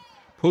award.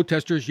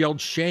 Protesters yelled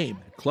shame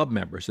at club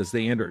members as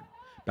they entered.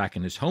 Back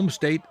in his home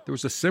state, there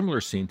was a similar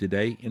scene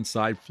today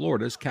inside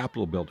Florida's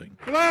Capitol building.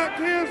 Black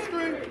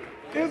history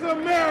is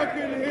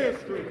American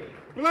history.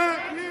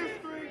 Black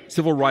history.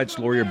 Civil rights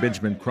lawyer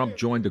Benjamin Crump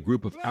joined a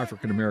group of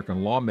African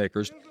American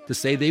lawmakers to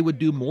say they would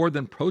do more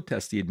than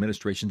protest the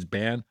administration's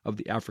ban of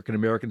the African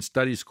American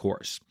Studies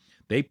course.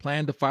 They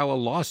plan to file a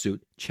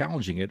lawsuit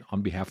challenging it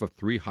on behalf of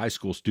 3 high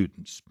school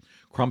students.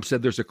 Crump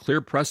said there's a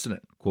clear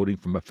precedent, quoting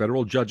from a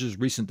federal judge's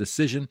recent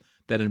decision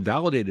that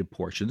invalidated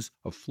portions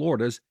of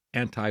Florida's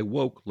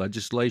anti-woke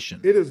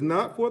legislation. It is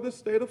not for the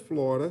state of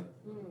Florida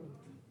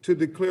to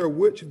declare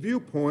which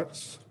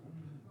viewpoints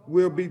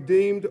will be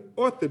deemed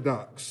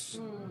orthodox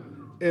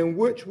and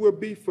which will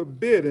be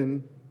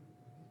forbidden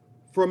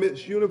from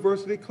its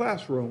university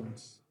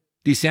classrooms.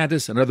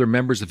 DeSantis and other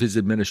members of his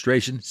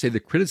administration say the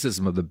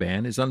criticism of the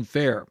ban is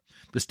unfair.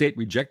 The state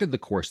rejected the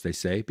course, they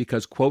say,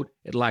 because, quote,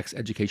 it lacks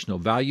educational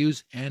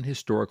values and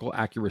historical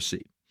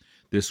accuracy.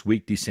 This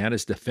week,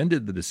 DeSantis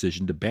defended the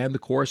decision to ban the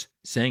course,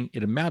 saying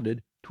it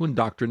amounted to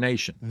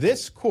indoctrination.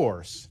 This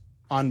course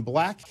on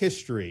Black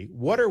history,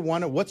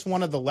 what's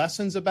one of the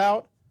lessons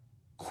about?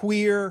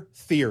 Queer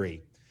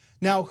theory.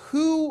 Now,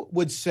 who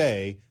would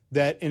say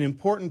that an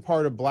important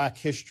part of Black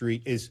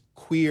history is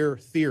queer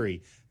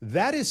theory?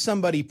 That is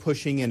somebody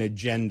pushing an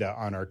agenda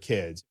on our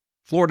kids.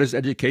 Florida's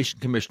education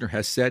commissioner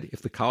has said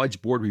if the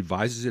College Board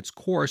revises its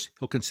course,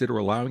 he'll consider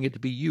allowing it to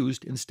be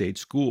used in state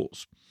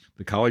schools.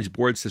 The College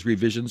Board says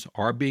revisions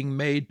are being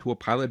made to a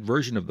pilot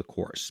version of the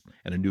course,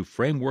 and a new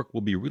framework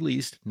will be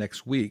released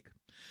next week.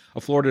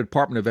 A Florida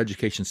Department of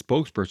Education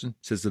spokesperson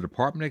says the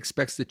department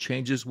expects the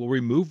changes will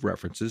remove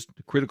references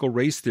to critical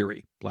race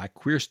theory, Black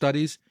queer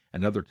studies,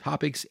 and other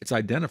topics it's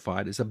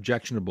identified as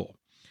objectionable.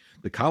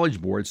 The College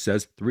Board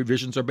says the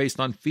revisions are based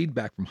on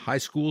feedback from high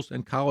schools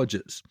and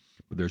colleges,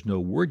 but there's no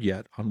word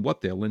yet on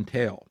what they'll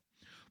entail.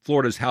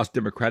 Florida's House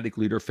Democratic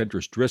leader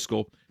Fentrice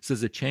Driscoll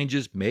says the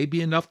changes may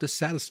be enough to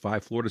satisfy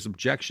Florida's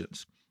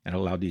objections and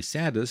allow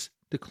DeSantis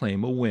to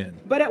claim a win.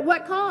 But at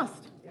what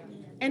cost?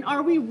 And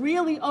are we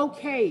really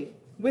okay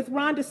with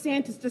Ron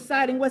DeSantis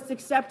deciding what's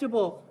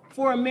acceptable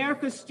for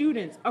America's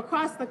students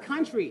across the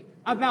country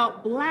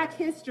about Black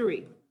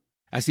history?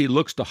 As he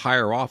looks to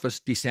higher office,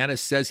 DeSantis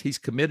says he's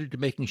committed to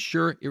making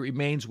sure it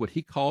remains what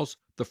he calls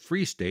the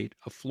free state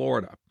of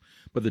Florida.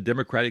 But the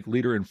Democratic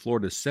leader in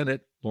Florida's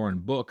Senate, Lauren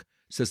Book,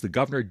 says the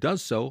governor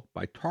does so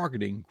by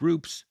targeting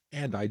groups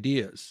and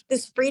ideas.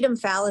 This freedom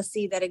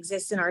fallacy that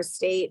exists in our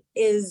state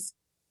is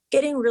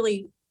getting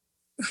really,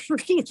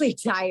 really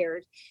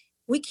tired.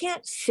 We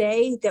can't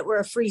say that we're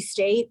a free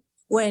state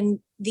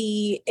when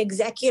the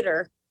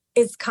executor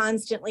is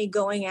constantly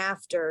going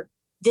after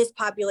this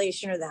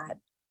population or that.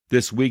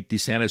 This week,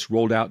 DeSantis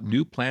rolled out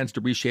new plans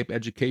to reshape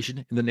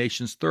education in the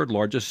nation's third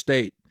largest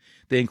state.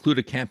 They include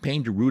a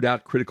campaign to root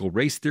out critical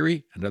race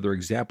theory and other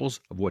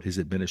examples of what his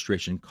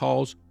administration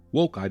calls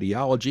woke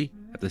ideology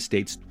at the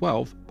state's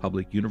 12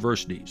 public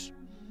universities.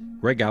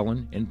 Greg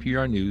Allen,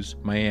 NPR News,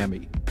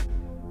 Miami.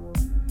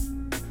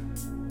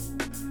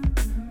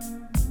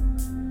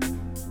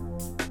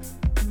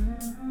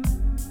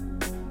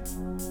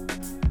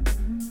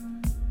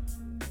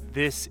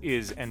 This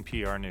is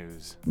NPR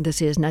News.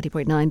 This is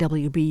 90.9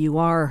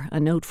 WBUR. A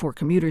note for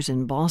commuters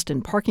in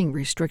Boston. Parking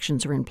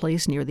restrictions are in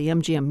place near the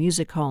MGM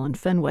Music Hall in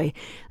Fenway.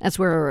 That's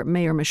where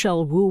Mayor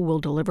Michelle Wu will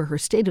deliver her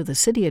State of the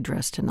City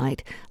address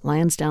tonight.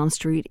 Lansdowne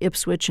Street,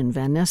 Ipswich, and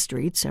Van Ness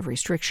Streets have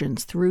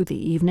restrictions through the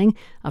evening.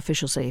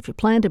 Officials say if you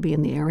plan to be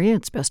in the area,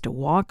 it's best to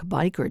walk,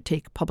 bike, or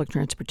take public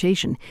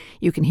transportation.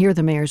 You can hear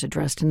the mayor's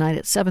address tonight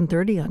at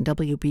 7:30 on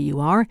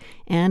WBUR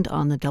and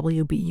on the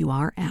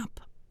WBUR app.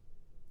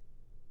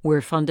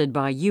 We're funded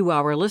by you,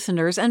 our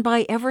listeners, and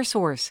by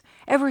Eversource.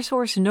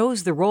 Eversource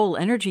knows the role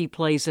energy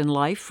plays in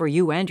life for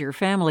you and your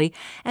family,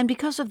 and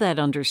because of that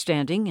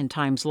understanding in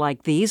times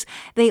like these,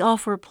 they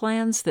offer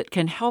plans that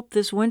can help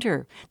this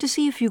winter. To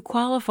see if you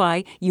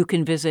qualify, you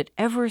can visit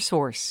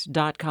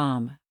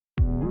eversource.com.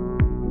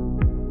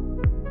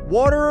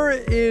 Water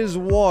is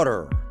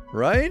water,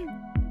 right?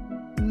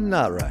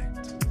 Not right.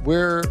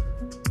 We're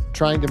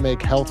trying to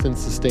make health and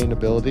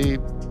sustainability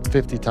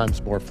 50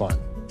 times more fun.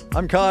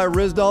 I'm Kai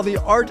Rizdal. The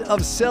art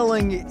of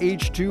selling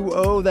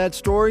H2O, that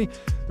story.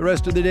 The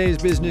rest of the day's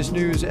business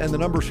news and the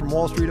numbers from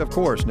Wall Street, of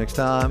course, next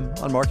time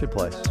on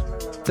Marketplace.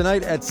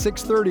 Tonight at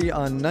 6:30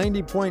 on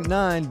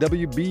 90.9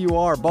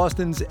 WBUR,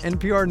 Boston's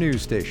NPR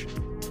news station.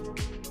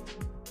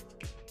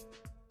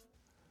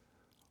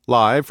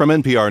 Live from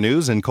NPR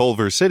News in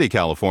Culver City,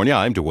 California,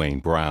 I'm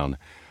Dwayne Brown.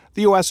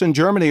 The U.S. and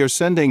Germany are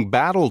sending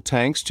battle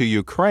tanks to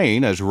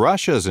Ukraine as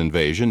Russia's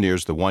invasion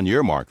nears the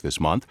one-year mark this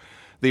month.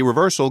 The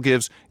reversal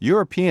gives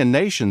European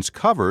nations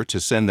cover to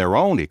send their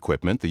own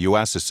equipment. The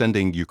U.S. is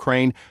sending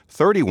Ukraine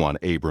 31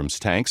 Abrams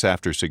tanks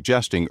after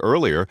suggesting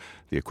earlier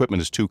the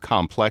equipment is too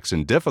complex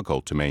and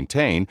difficult to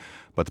maintain.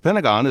 But the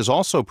Pentagon is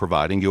also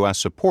providing U.S.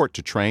 support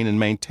to train and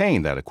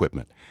maintain that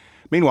equipment.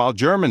 Meanwhile,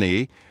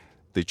 Germany,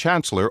 the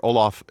Chancellor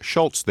Olaf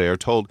Scholz there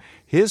told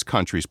his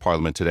country's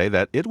parliament today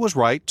that it was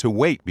right to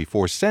wait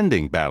before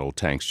sending battle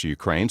tanks to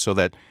Ukraine so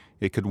that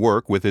it could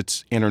work with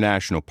its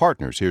international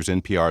partners. Here's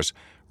NPR's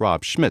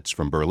Rob Schmitz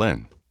from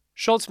Berlin.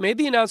 Scholz made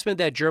the announcement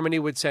that Germany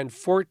would send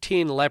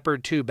 14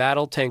 Leopard 2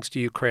 battle tanks to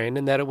Ukraine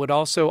and that it would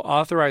also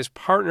authorize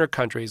partner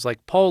countries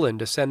like Poland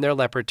to send their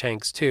Leopard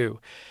tanks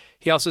too.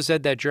 He also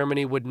said that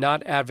Germany would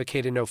not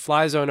advocate a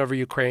no-fly zone over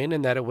Ukraine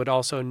and that it would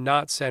also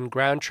not send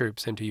ground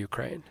troops into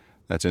Ukraine.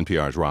 That's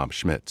NPR's Rob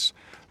Schmitz.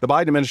 The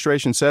Biden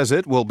administration says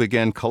it will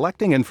begin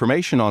collecting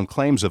information on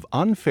claims of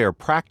unfair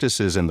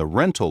practices in the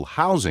rental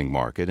housing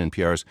market.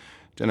 NPR's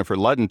Jennifer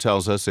Ludden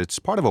tells us it's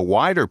part of a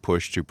wider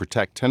push to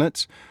protect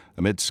tenants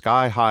amid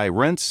sky-high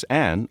rents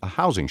and a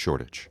housing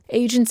shortage.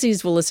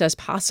 Agencies will assess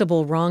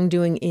possible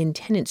wrongdoing in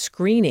tenant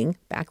screening.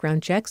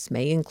 Background checks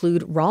may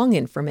include wrong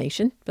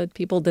information, but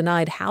people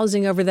denied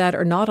housing over that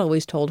are not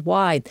always told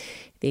why.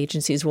 The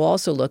agencies will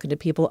also look into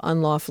people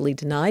unlawfully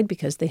denied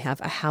because they have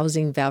a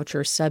housing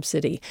voucher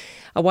subsidy.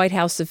 A White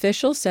House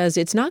official says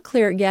it's not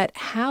clear yet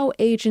how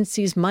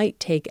agencies might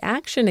take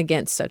action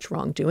against such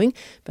wrongdoing,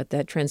 but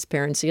that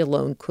transparency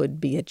alone could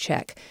be a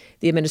check.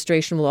 The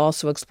administration will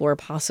also explore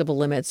possible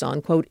limits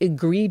on, quote,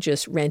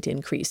 egregious rent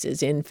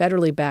increases in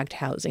federally backed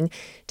housing.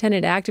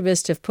 Tenant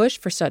activists have pushed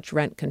for such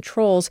rent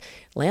controls.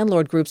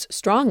 Landlord groups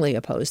strongly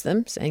oppose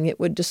them, saying it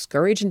would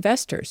discourage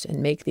investors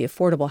and make the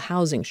affordable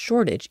housing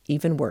shortage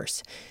even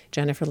worse.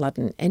 Jennifer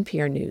Ludden,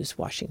 NPR News,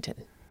 Washington.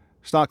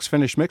 Stocks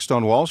finished mixed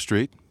on Wall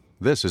Street.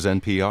 This is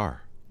NPR.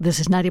 This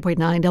is 90.9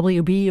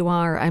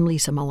 WBUR. I'm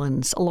Lisa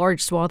Mullins. A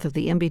large swath of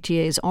the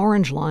MBTA's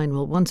Orange Line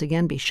will once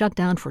again be shut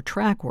down for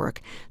track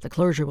work. The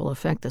closure will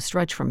affect the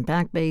stretch from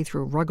Back Bay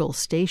through Ruggles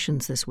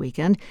stations this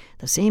weekend.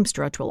 The same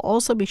stretch will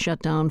also be shut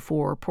down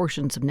for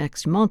portions of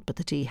next month, but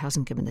the T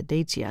hasn't given the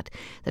dates yet.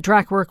 The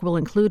track work will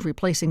include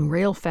replacing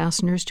rail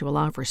fasteners to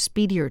allow for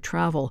speedier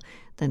travel.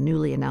 The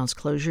newly announced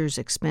closures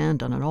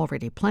expand on an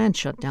already planned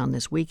shutdown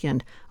this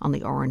weekend on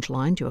the Orange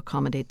Line to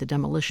accommodate the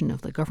demolition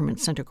of the government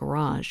center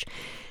garage.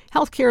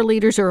 Healthcare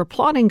leaders are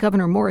applauding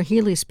Governor Maura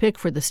Healey's pick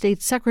for the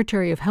state's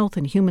Secretary of Health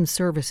and Human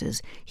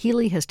Services.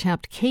 Healey has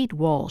tapped Kate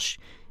Walsh.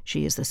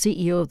 She is the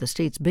CEO of the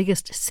state's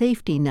biggest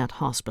safety net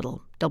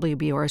hospital.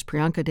 WBUR's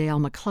Priyanka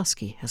Dayal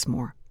McCluskey has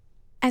more.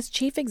 As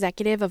chief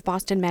executive of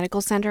Boston Medical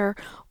Center,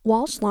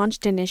 Walsh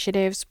launched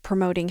initiatives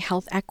promoting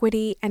health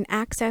equity and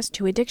access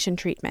to addiction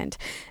treatment.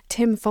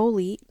 Tim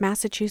Foley,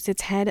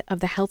 Massachusetts head of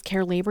the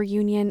Healthcare Labor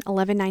Union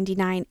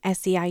 1199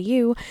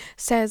 SEIU,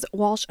 says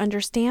Walsh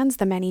understands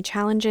the many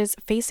challenges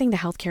facing the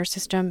healthcare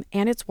system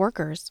and its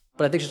workers.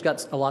 But I think she's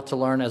got a lot to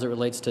learn as it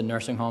relates to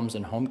nursing homes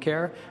and home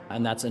care,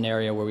 and that's an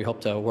area where we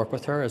hope to work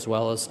with her, as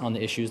well as on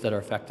the issues that are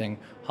affecting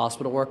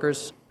hospital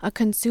workers. A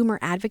consumer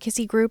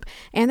advocacy group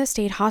and the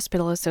State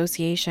Hospital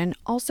Association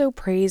also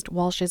praised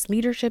Walsh's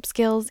leadership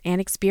skills and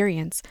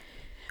experience.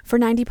 For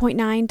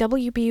 90.9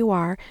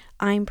 WBUR,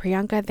 I'm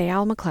Priyanka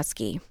Dayal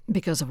McCluskey.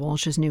 Because of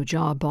Walsh's new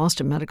job,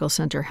 Boston Medical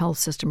Center Health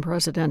System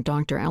President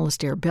Dr.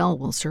 Alastair Bell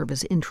will serve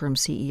as interim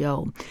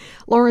CEO.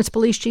 Lawrence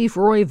Police Chief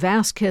Roy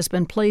Vask has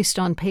been placed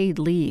on paid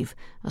leave.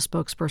 A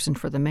spokesperson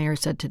for the mayor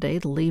said today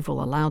the leave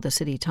will allow the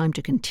city time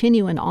to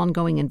continue an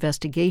ongoing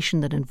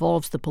investigation that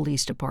involves the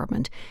police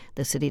department.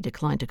 The city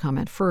declined to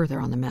comment further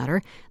on the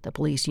matter. The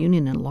police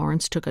union in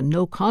Lawrence took a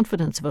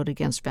no-confidence vote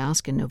against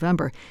Vask in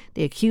November.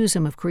 They accuse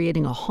him of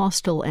creating a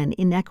hostile and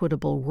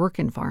inequitable work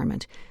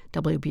environment.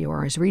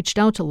 WBUR has reached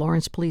out to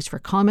Lawrence Police for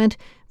comment.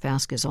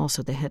 Vask is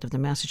also the head of the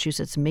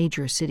Massachusetts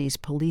Major Cities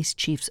Police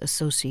Chiefs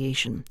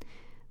Association.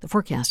 The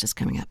forecast is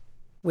coming up.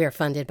 We're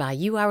funded by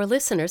you, our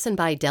listeners, and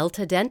by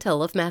Delta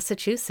Dental of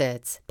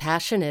Massachusetts,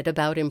 passionate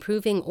about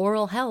improving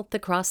oral health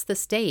across the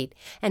state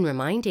and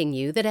reminding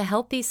you that a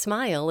healthy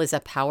smile is a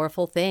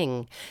powerful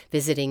thing.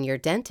 Visiting your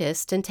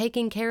dentist and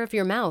taking care of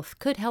your mouth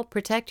could help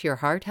protect your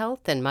heart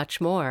health and much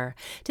more.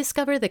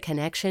 Discover the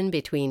connection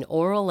between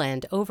oral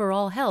and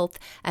overall health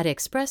at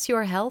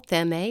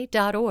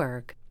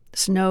expressyourhealthma.org.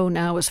 Snow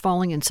now is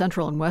falling in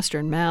central and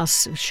western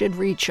Mass. Should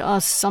reach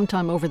us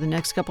sometime over the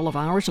next couple of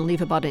hours and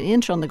leave about an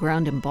inch on the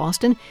ground in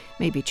Boston,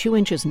 maybe 2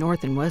 inches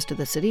north and west of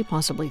the city,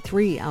 possibly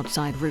 3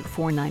 outside Route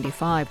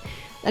 495.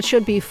 That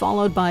should be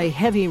followed by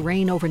heavy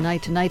rain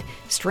overnight tonight.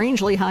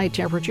 Strangely high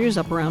temperatures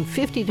up around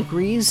 50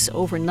 degrees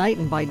overnight,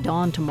 and by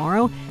dawn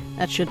tomorrow,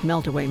 that should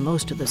melt away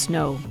most of the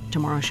snow.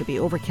 Tomorrow should be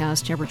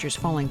overcast, temperatures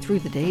falling through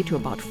the day to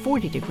about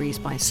 40 degrees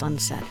by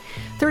sunset.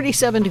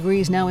 37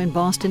 degrees now in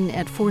Boston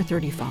at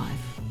 4:35.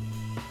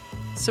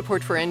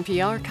 Support for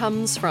NPR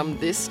comes from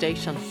this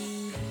station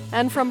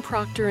and from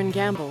Procter &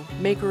 Gamble,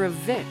 maker of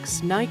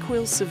Vicks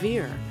NyQuil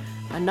Severe,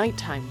 a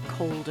nighttime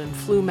cold and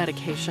flu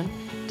medication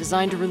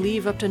designed to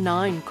relieve up to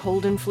 9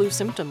 cold and flu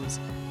symptoms.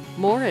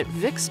 More at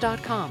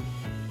Vicks.com.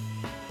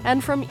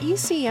 And from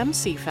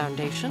ECMC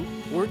Foundation,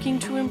 working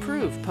to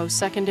improve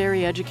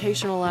post-secondary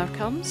educational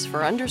outcomes for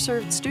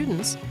underserved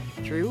students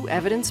through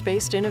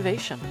evidence-based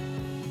innovation.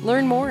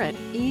 Learn more at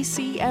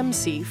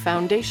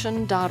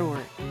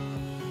ecmcfoundation.org.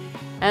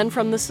 And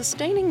from the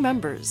sustaining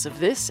members of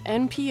this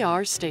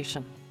NPR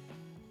station.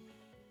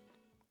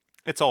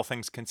 It's All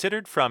Things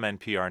Considered from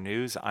NPR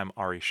News. I'm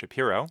Ari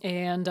Shapiro.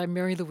 And I'm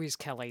Mary Louise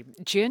Kelly.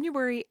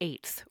 January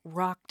 8th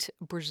rocked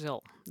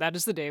Brazil. That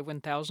is the day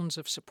when thousands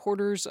of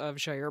supporters of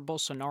Jair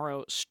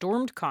Bolsonaro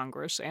stormed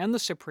Congress and the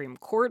Supreme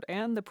Court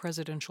and the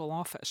presidential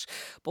office.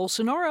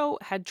 Bolsonaro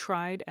had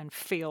tried and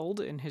failed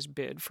in his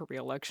bid for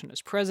re-election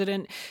as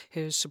president.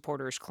 His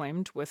supporters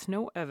claimed, with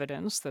no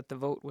evidence, that the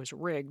vote was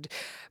rigged.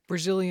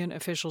 Brazilian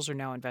officials are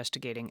now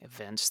investigating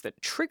events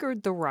that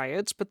triggered the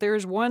riots, but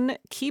there's one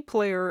key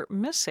player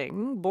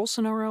missing: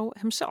 Bolsonaro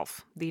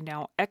himself. The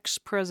now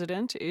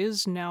ex-president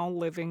is now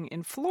living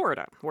in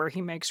Florida, where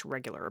he makes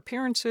regular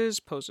appearances,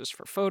 poses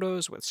for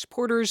photos with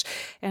supporters,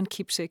 and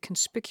keeps a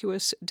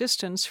conspicuous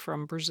distance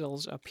from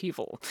Brazil's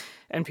upheaval.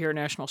 NPR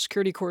national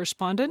security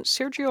correspondent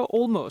Sergio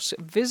Olmos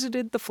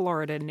visited the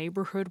Florida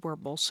neighborhood where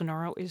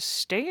Bolsonaro is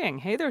staying.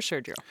 Hey there,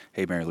 Sergio.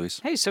 Hey, Mary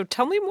Louise. Hey, so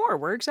tell me more.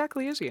 Where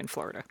exactly is he in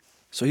Florida?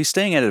 So he's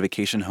staying at a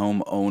vacation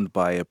home owned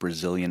by a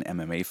Brazilian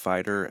MMA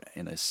fighter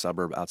in a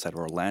suburb outside of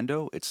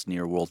Orlando. It's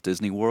near Walt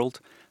Disney World.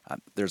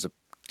 There's a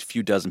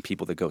few dozen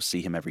people that go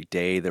see him every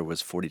day. There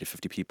was 40 to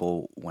 50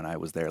 people when I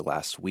was there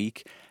last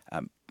week.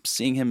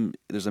 Seeing him,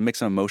 there's a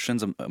mix of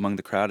emotions among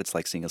the crowd. It's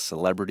like seeing a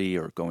celebrity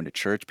or going to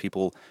church.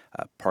 People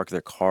park their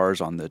cars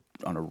on a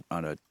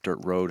dirt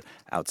road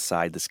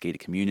outside this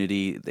gated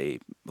community. A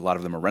lot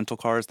of them are rental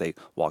cars. They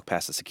walk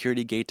past the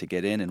security gate to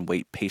get in and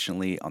wait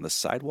patiently on the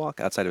sidewalk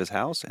outside of his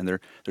house. And they're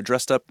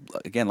dressed up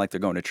again like they're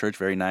going to church.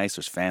 Very nice.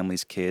 There's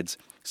families, kids.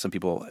 Some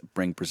people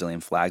bring Brazilian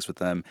flags with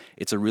them.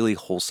 It's a really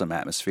wholesome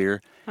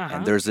atmosphere.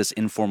 And there's this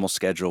informal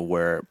schedule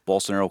where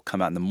Bolsonaro will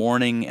come out in the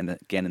morning and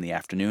again in the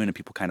afternoon, and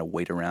people kind of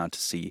wait around to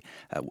see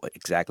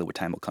exactly what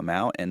time he'll come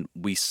out. And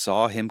we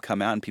saw him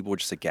come out, and people were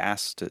just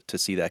aghast to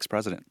see the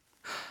ex-president.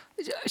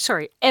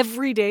 Sorry,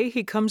 every day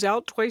he comes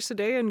out twice a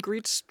day and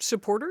greets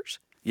supporters?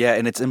 Yeah,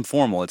 and it's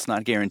informal. It's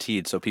not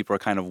guaranteed. So people are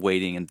kind of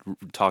waiting and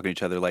talking to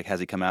each other like,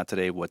 has he come out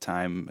today? What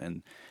time?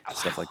 And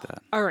stuff like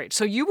that. All right.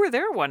 So you were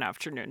there one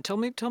afternoon. Tell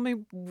me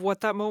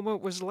what that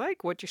moment was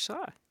like, what you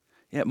saw.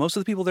 Yeah, most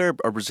of the people there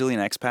are Brazilian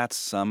expats.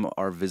 Some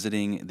are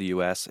visiting the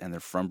U.S. and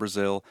they're from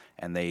Brazil,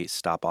 and they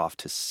stop off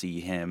to see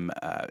him.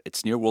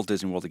 It's near Walt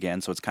Disney World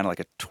again, so it's kind of like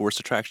a tourist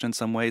attraction in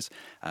some ways.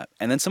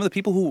 And then some of the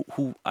people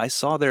who I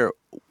saw there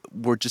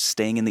were just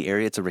staying in the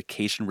area. It's a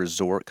vacation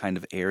resort kind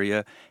of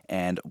area,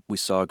 and we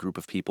saw a group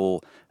of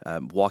people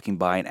walking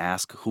by and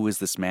ask, who is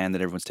this man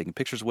that everyone's taking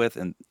pictures with?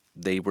 And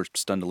they were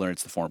stunned to learn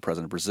it's the former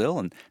president of Brazil,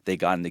 and they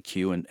got in the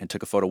queue and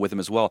took a photo with him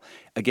as well.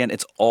 Again,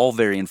 it's all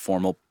very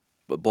informal.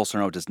 But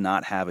Bolsonaro does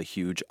not have a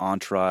huge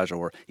entourage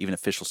or even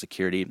official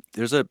security.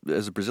 There's a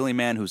Brazilian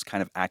man who's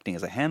kind of acting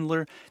as a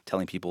handler,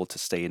 telling people to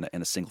stay in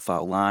a single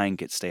file line,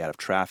 stay out of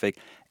traffic.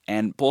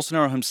 And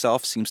Bolsonaro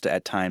himself seems to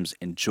at times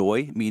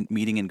enjoy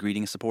meeting and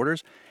greeting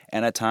supporters.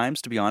 And at times,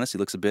 to be honest, he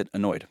looks a bit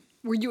annoyed.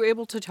 Were you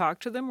able to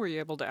talk to them? Were you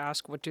able to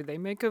ask what do they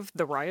make of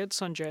the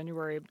riots on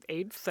January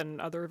 8th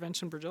and other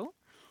events in Brazil?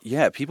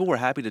 Yeah, people were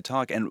happy to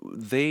talk, and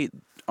they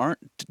aren't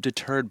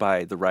deterred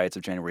by the riots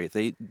of January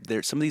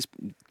 8th. Some of these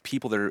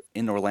people that are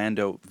in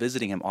Orlando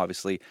visiting him,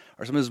 obviously,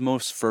 are some of his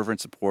most fervent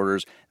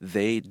supporters.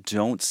 They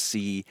don't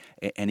see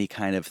any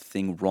kind of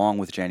thing wrong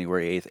with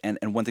January 8th.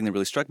 And one thing that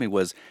really struck me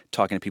was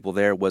talking to people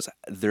there was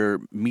their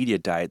media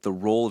diet, the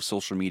role of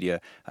social media.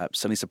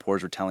 Some of these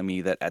supporters were telling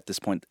me that at this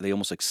point, they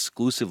almost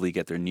exclusively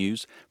get their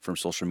news from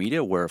social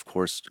media, where, of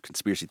course,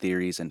 conspiracy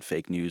theories and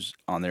fake news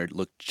on there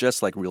look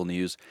just like real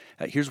news.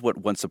 Here's what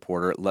one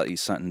supporter, Letty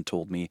Sutton,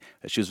 told me.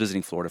 She was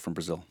visiting Florida from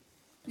Brazil.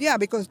 Yeah,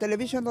 because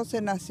television don't say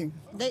nothing.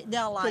 They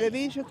are lying.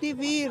 Television,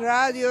 TV,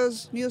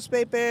 radios,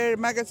 newspaper,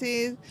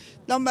 magazines,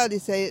 nobody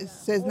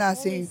says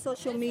nothing.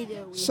 Social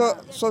media.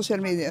 Social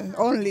media,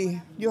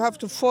 only. You have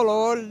to follow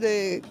all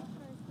the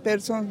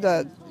persons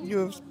that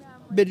you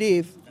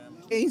believe.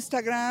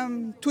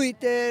 Instagram,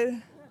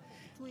 Twitter,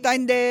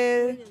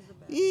 Tinder,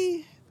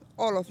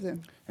 all of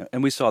them.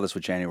 And we saw this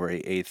with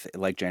January 8th,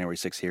 like January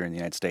 6th here in the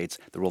United States,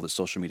 the role that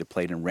social media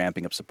played in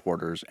ramping up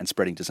supporters and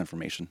spreading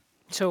disinformation.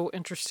 So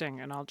interesting,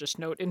 and I'll just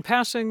note in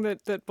passing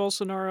that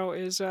Bolsonaro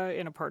is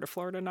in a part of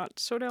Florida not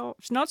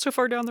so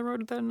far down the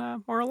road than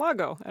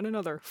Mar-a-Lago and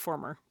another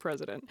former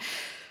president.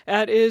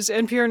 That is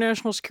NPR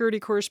national security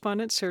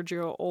correspondent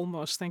Sergio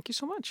Olmos. Thank you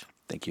so much.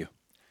 Thank you.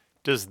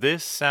 Does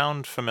this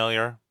sound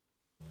familiar?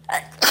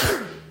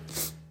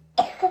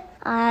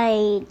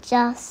 I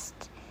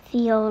just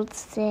feel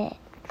sick.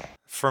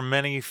 For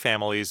many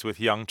families with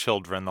young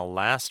children, the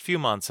last few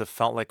months have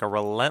felt like a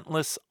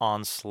relentless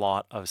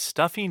onslaught of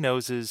stuffy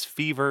noses,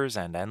 fevers,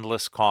 and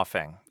endless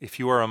coughing. If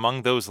you are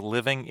among those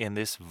living in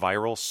this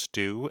viral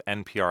stew,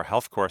 NPR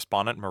health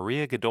correspondent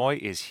Maria Godoy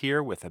is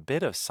here with a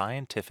bit of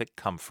scientific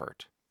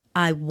comfort.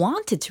 I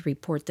wanted to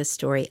report this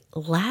story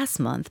last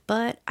month,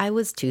 but I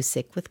was too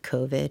sick with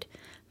COVID.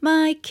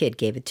 My kid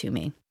gave it to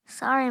me.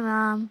 Sorry,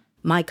 Mom.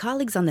 My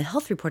colleagues on the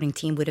health reporting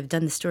team would have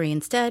done the story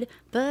instead,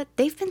 but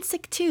they've been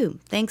sick too,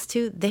 thanks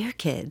to their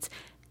kids.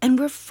 And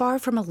we're far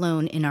from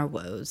alone in our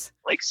woes.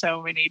 Like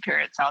so many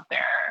parents out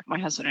there, my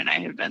husband and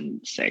I have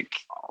been sick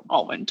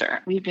all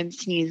winter. We've been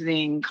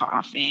sneezing,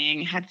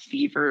 coughing, had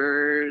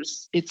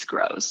fevers. It's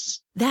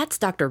gross. That's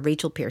Dr.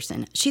 Rachel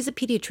Pearson. She's a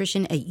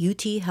pediatrician at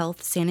UT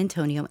Health San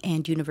Antonio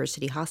and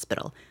University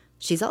Hospital.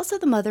 She's also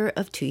the mother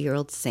of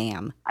 2-year-old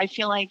Sam. I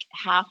feel like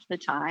half the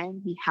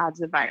time he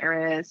has a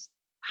virus,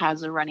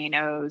 has a runny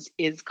nose,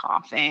 is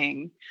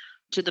coughing,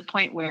 to the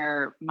point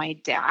where my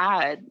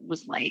dad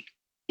was like,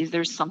 is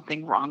there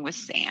something wrong with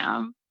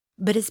Sam?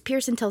 But as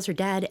Pearson tells her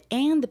dad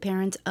and the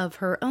parents of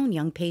her own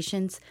young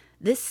patients,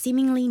 this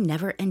seemingly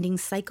never-ending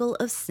cycle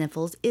of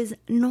sniffles is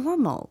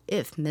normal,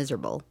 if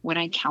miserable. When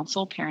I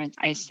counsel parents,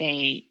 I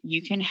say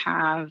you can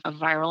have a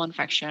viral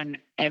infection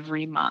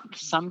every month.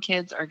 Some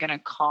kids are going to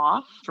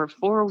cough for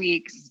 4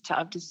 weeks to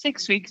up to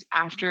 6 weeks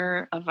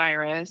after a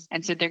virus.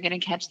 And so they're going to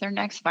catch their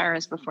next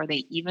virus before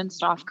they even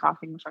stop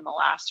coughing from the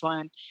last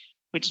one,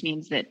 which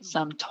means that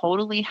some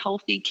totally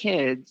healthy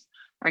kids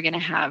are going to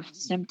have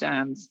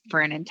symptoms for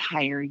an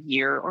entire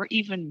year or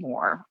even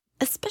more.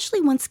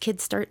 Especially once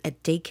kids start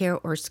at daycare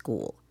or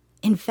school.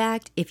 In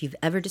fact, if you've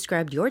ever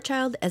described your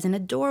child as an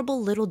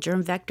adorable little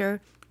germ vector,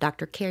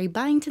 Dr. Carrie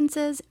Byington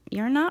says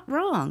you're not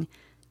wrong.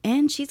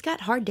 And she's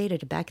got hard data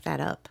to back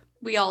that up.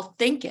 We all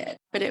think it,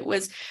 but it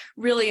was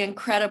really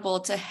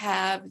incredible to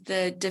have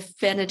the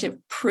definitive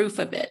proof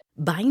of it.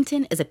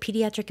 Byington is a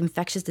pediatric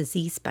infectious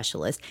disease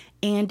specialist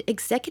and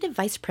executive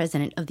vice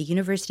president of the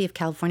University of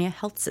California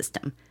Health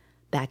System.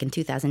 Back in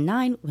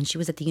 2009, when she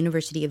was at the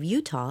University of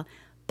Utah,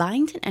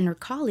 Byington and her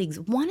colleagues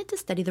wanted to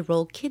study the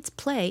role kids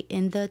play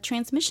in the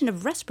transmission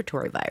of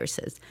respiratory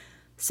viruses.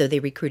 So they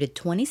recruited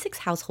 26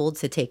 households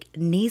to take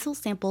nasal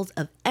samples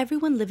of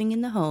everyone living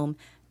in the home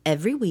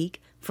every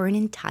week for an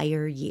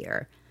entire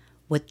year.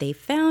 What they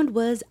found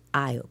was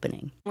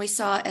eye-opening. We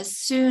saw as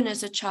soon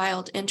as a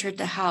child entered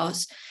the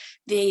house,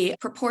 the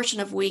proportion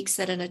of weeks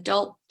that an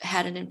adult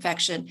had an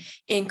infection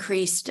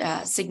increased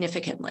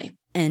significantly.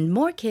 And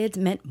more kids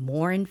meant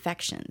more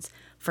infections.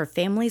 For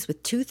families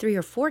with 2, 3,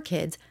 or 4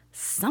 kids,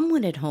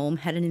 someone at home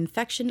had an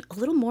infection a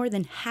little more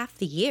than half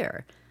the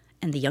year.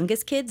 And the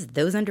youngest kids,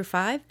 those under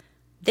 5,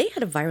 they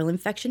had a viral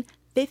infection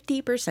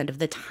 50% of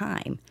the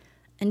time.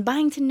 And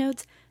Byington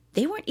notes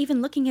they weren't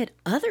even looking at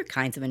other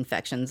kinds of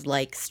infections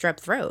like strep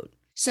throat.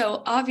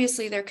 So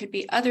obviously there could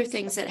be other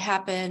things that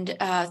happened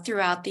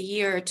throughout the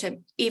year to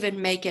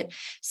even make it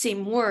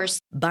seem worse.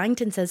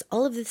 Byington says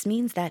all of this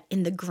means that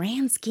in the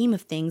grand scheme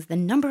of things, the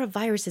number of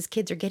viruses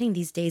kids are getting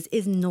these days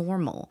is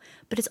normal,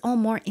 but it's all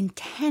more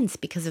intense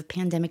because of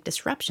pandemic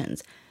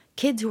disruptions.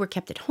 Kids who were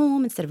kept at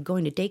home instead of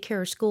going to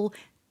daycare or school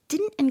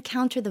didn't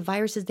encounter the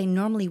viruses they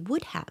normally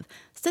would have,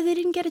 so they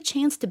didn't get a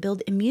chance to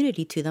build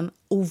immunity to them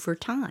over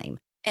time.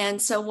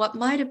 And so what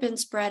might have been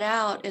spread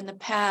out in the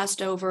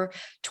past over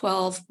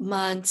 12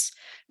 months,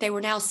 they were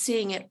now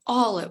seeing it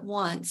all at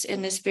once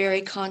in this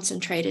very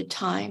concentrated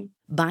time.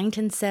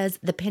 Byington says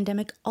the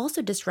pandemic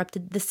also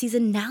disrupted the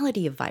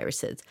seasonality of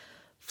viruses.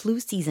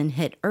 Flu season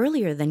hit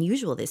earlier than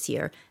usual this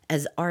year,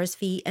 as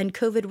RSV and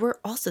COVID were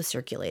also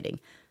circulating.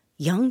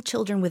 Young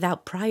children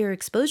without prior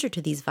exposure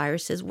to these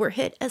viruses were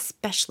hit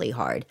especially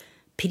hard.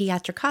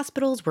 Pediatric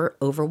hospitals were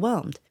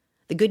overwhelmed.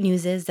 The good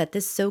news is that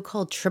this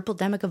so-called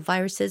triple-demic of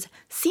viruses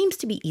seems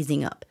to be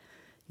easing up.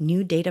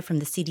 New data from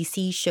the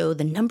CDC show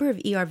the number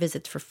of ER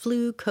visits for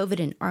flu,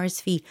 COVID, and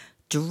RSV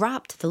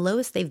dropped to the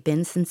lowest they've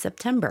been since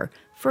September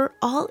for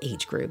all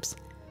age groups.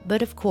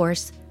 But of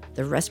course,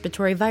 the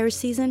respiratory virus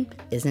season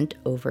isn't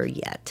over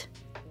yet.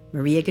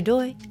 Maria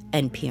Godoy,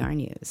 NPR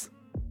News.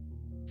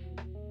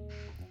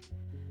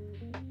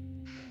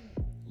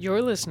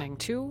 You're listening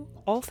to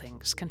All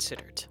Things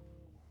Considered.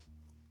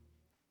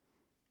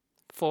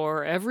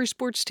 For every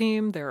sports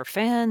team, there are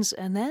fans,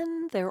 and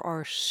then there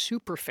are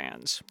super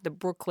fans. The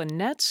Brooklyn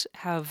Nets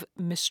have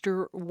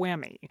Mr.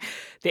 Whammy.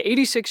 The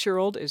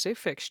 86-year-old is a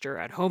fixture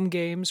at home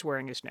games,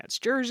 wearing his Nets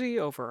jersey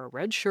over a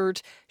red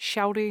shirt,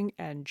 shouting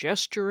and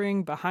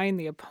gesturing behind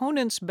the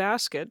opponent's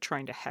basket,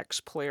 trying to hex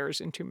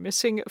players into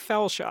missing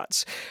foul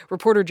shots.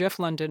 Reporter Jeff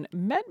London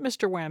met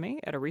Mr. Whammy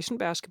at a recent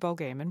basketball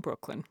game in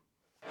Brooklyn.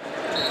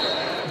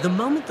 The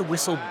moment the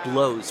whistle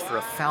blows for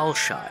a foul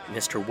shot,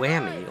 Mr.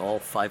 Whammy, all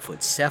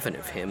 5'7"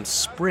 of him,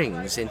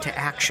 springs into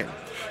action.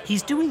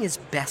 He's doing his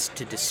best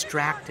to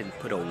distract and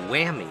put a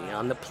whammy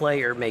on the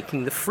player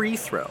making the free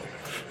throw.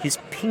 His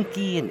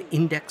pinky and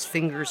index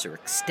fingers are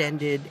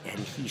extended, and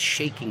he's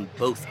shaking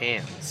both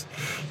hands.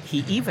 He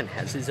even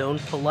has his own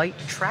polite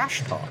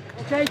trash talk.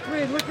 Okay,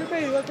 three, look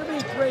at me,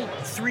 three.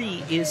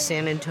 Three is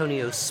San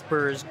Antonio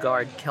Spurs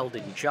guard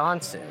Keldon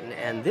Johnson,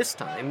 and this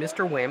time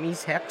Mr.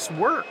 Whammy's hex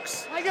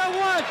works. I got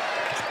one!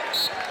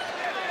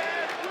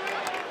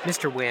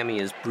 Mr.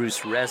 Whammy is Bruce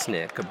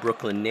Resnick, a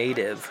Brooklyn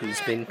native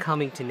who's been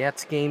coming to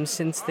Nets games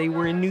since they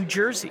were in New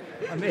Jersey.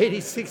 I'm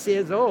 86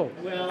 years old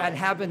and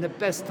having the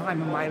best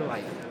time of my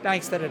life,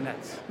 thanks to the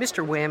Nets.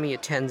 Mr. Whammy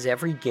attends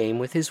every game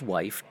with his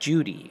wife,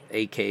 Judy,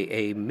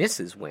 a.k.a.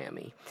 Mrs.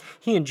 Whammy.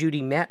 He and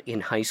Judy met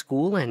in high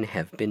school and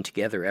have been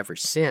together ever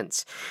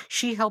since.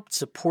 She helped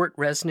support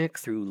Resnick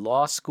through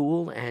law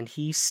school, and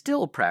he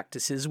still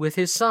practices with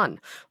his son.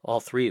 All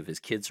three of his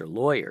kids are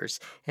lawyers,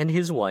 and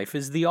his wife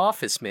is the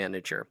office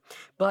manager.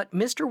 But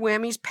Mr.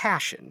 Whammy's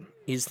passion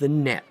is the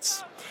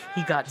Nets.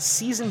 He got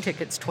season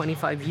tickets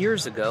 25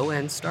 years ago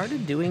and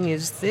started doing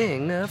his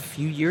thing a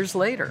few years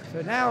later.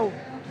 So now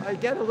I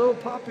get a little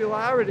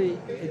popularity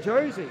in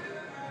Jersey,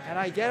 and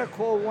I get a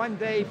call one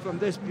day from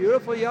this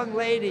beautiful young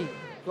lady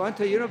going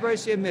to the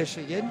University of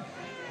Michigan,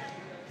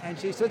 and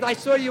she said, I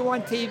saw you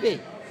on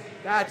TV.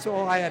 That's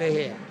all I had to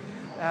hear.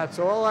 That's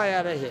all I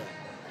had to hear.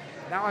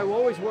 Now I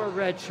always wore a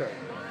red shirt.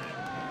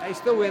 I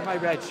still wear my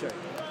red shirt.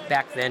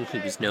 Back then, he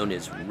was known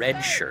as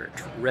Red Shirt.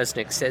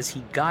 Resnick says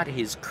he got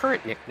his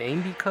current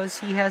nickname because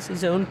he has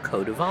his own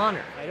code of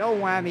honor. I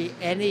don't whammy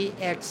any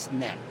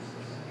ex-Net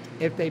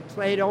if they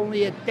played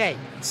only a day.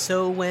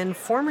 So when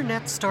former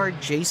Nets star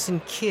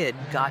Jason Kidd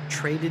got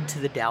traded to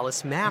the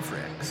Dallas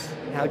Mavericks...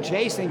 Now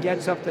Jason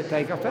gets up to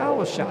take a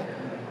foul shot,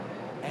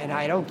 and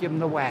I don't give him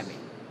the whammy.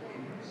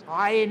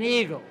 Iron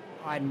Eagle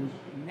on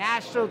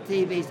national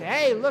TV say,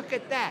 hey, look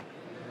at that.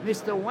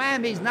 Mr.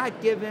 Whammy's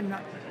not giving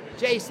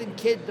Jason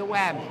Kidd the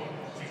whammy.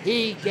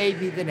 He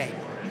gave me the name,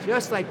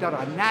 just like that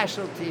on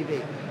national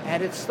TV,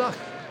 and it stuck.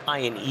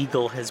 Ian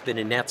Eagle has been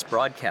a Nets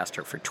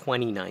broadcaster for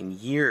 29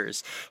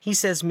 years. He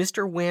says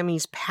Mr.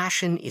 Whammy's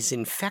passion is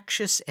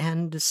infectious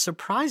and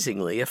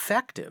surprisingly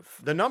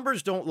effective. The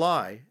numbers don't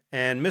lie,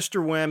 and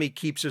Mr. Whammy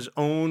keeps his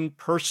own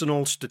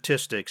personal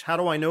statistics. How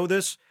do I know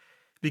this?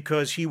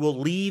 Because he will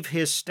leave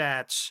his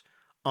stats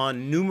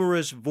on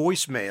numerous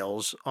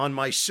voicemails on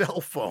my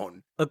cell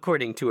phone.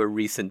 According to a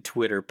recent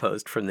Twitter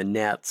post from the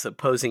Nets,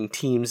 opposing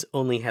teams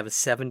only have a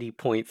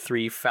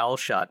 70.3 foul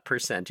shot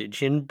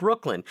percentage in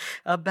Brooklyn,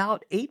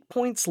 about 8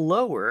 points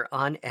lower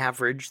on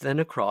average than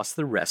across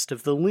the rest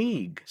of the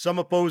league. Some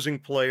opposing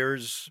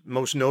players,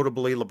 most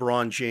notably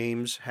LeBron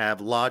James, have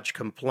lodged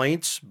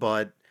complaints,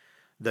 but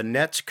the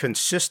Nets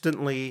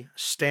consistently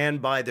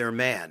stand by their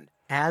man.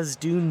 As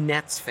do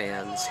Nets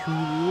fans who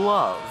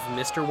love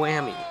Mr.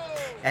 Whammy.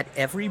 At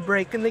every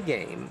break in the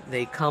game,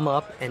 they come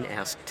up and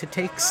ask to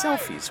take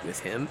selfies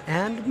with him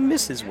and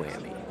Mrs.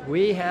 Whammy.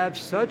 We have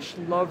such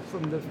love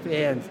from the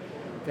fans.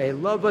 They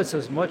love us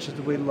as much as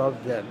we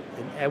love them,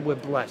 and we're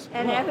blessed.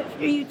 And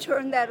after you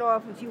turn that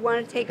off, if you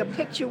want to take a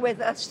picture with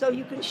us so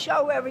you can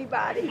show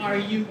everybody. Are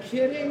you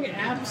kidding?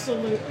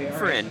 Absolutely.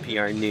 For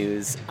NPR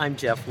News, I'm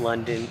Jeff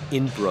London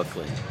in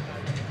Brooklyn.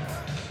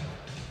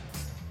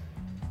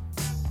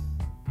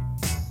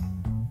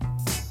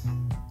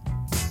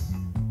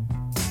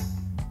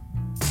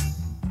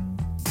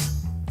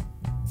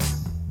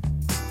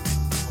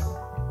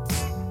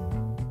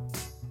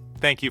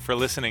 Thank you for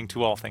listening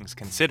to All Things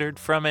Considered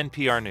from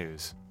NPR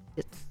News.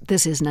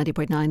 This is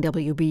 90.9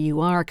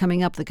 WBUR.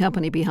 Coming up, the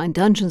company behind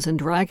Dungeons &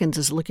 Dragons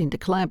is looking to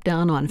clamp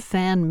down on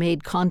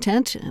fan-made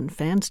content, and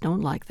fans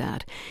don't like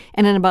that.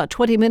 And in about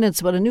 20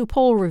 minutes, what a new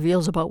poll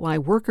reveals about why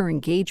worker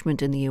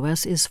engagement in the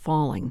U.S. is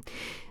falling.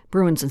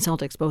 Bruins and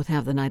Celtics both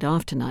have the night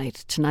off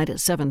tonight. Tonight at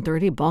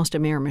 7:30,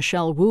 Boston Mayor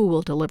Michelle Wu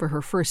will deliver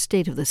her first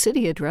State of the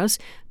City address,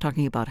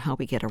 talking about how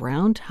we get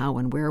around, how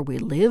and where we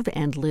live,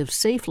 and live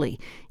safely.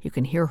 You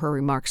can hear her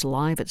remarks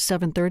live at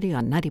 7:30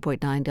 on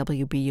 90.9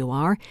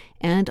 WBUR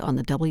and on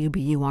the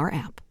WBUR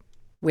app.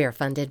 We're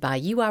funded by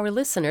you, our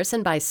listeners,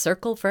 and by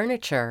Circle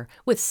Furniture,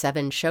 with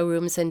 7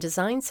 showrooms and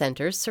design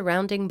centers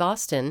surrounding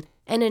Boston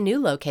and a new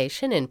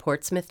location in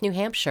Portsmouth, New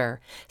Hampshire.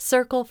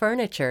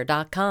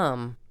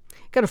 CircleFurniture.com.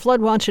 Got a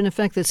flood watch in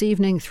effect this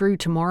evening through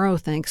tomorrow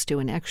thanks to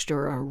an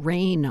extra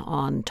rain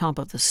on top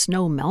of the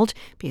snow melt.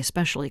 Be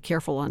especially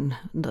careful on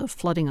the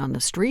flooding on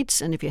the streets.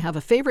 And if you have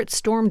a favorite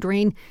storm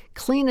drain,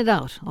 clean it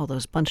out. All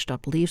those bunched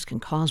up leaves can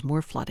cause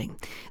more flooding.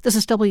 This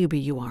is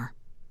WBUR.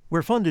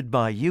 We're funded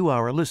by you,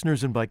 our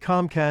listeners, and by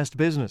Comcast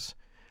Business,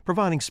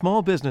 providing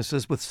small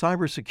businesses with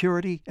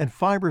cybersecurity and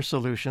fiber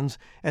solutions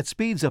at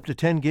speeds up to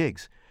 10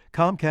 gigs.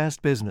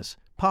 Comcast Business,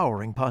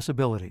 powering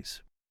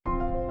possibilities.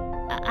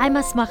 I'm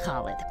Asma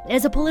Khalid.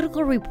 As a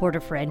political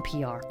reporter for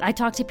NPR, I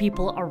talk to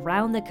people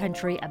around the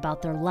country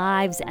about their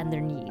lives and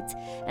their needs.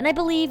 And I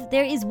believe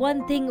there is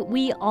one thing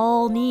we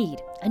all need: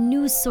 a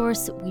news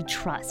source we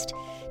trust.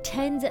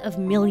 Tens of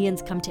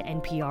millions come to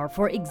NPR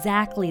for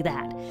exactly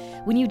that.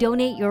 When you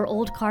donate your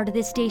old car to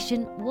this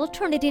station, we'll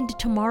turn it into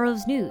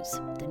tomorrow's news,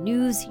 the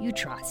news you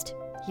trust.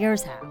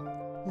 Here's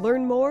how.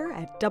 Learn more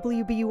at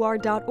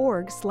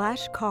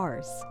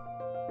wbur.org/cars.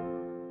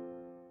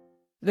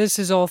 This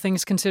is All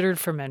Things Considered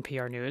from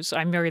NPR News.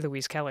 I'm Mary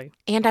Louise Kelly.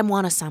 And I'm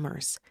Juana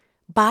Summers.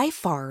 By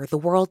far, the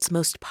world's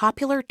most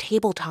popular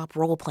tabletop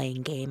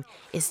role-playing game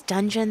is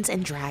Dungeons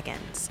 &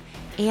 Dragons.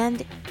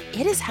 And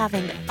it is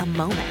having a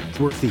moment.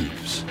 We're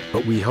thieves,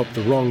 but we help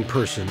the wrong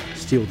person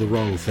steal the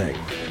wrong thing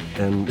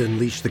and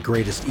unleash the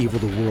greatest evil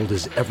the world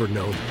has ever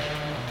known.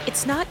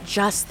 It's not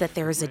just that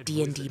there's a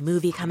D&D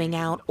movie coming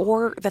out,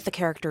 or that the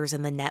characters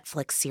in the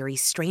Netflix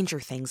series Stranger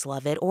Things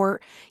love it,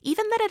 or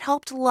even that it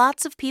helped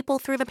lots of people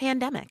through the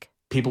pandemic.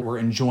 People were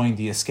enjoying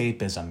the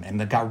escapism and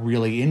that got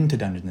really into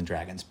Dungeons &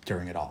 Dragons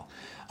during it all,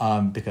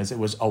 because it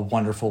was a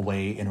wonderful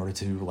way in order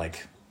to,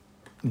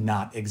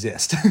 not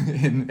exist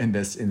in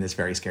this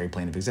very scary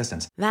plane of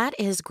existence. That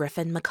is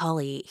Griffin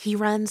McCulley. He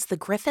runs the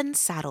Griffin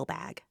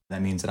Saddlebag.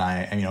 That means that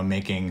I am,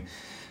 making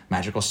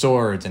magical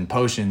swords and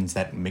potions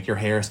that make your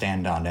hair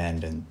stand on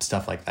end and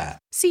stuff like that.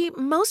 See,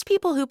 most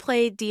people who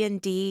play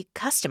D&D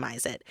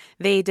customize it.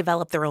 They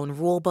develop their own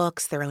rule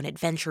books, their own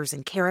adventures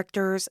and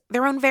characters,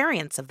 their own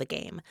variants of the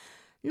game.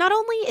 Not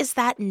only is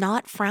that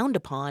not frowned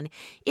upon,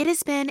 it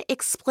has been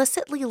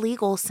explicitly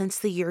legal since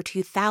the year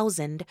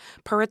 2000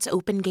 per its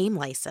open game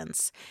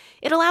license.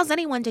 It allows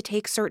anyone to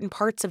take certain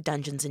parts of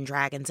Dungeons &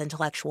 Dragons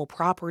intellectual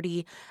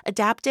property,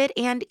 adapt it,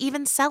 and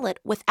even sell it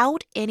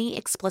without any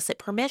explicit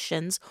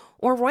permissions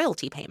or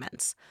royalty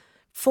payments.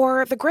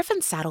 For the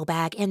Griffin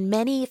Saddlebag and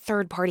many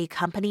third-party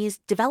companies,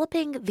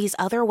 developing these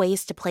other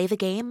ways to play the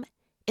game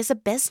is a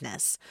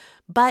business.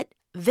 But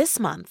this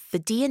month, the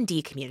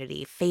D&D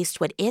community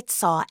faced what it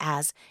saw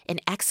as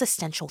an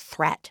existential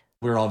threat.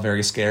 We're all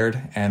very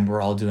scared, and we're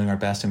all doing our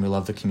best, and we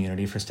love the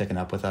community for sticking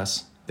up with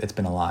us. It's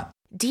been a lot.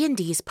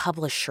 D&D's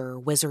publisher,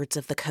 Wizards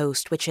of the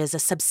Coast, which is a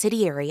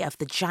subsidiary of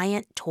the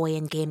giant toy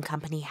and game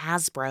company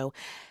Hasbro,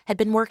 had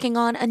been working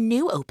on a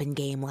new open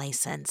game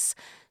license.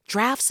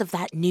 Drafts of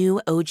that new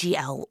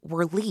OGL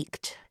were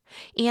leaked.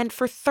 And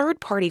for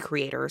third-party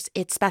creators,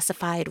 it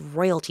specified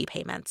royalty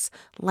payments,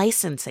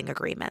 licensing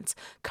agreements,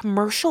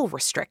 commercial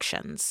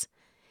restrictions.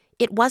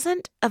 It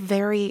wasn't a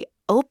very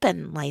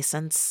open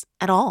license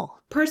at all.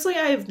 Personally,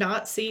 I have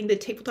not seen the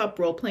tabletop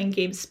role-playing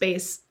game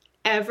space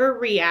ever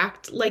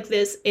react like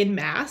this en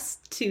masse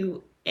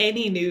to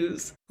any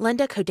news.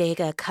 Linda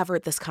Codega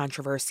covered this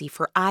controversy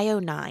for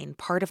IO9,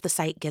 part of the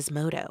site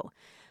Gizmodo.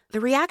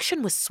 The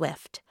reaction was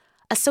swift.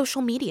 A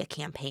social media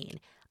campaign,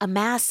 a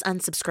mass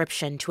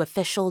unsubscription to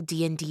official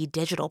D&D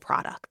digital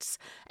products,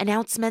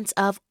 announcements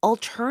of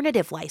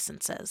alternative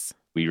licenses.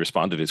 We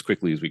responded as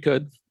quickly as we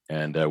could,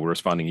 and we're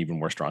responding even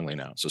more strongly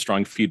now. So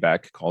strong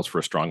feedback calls for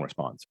a strong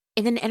response.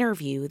 In an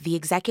interview, the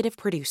executive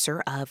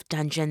producer of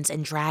Dungeons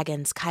 &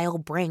 Dragons, Kyle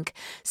Brink,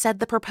 said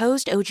the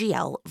proposed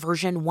OGL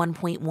version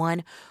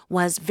 1.1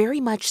 was very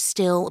much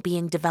still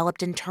being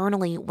developed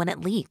internally when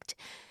it leaked.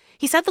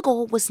 He said the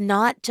goal was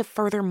not to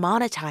further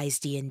monetize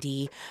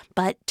D&D,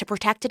 but to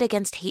protect it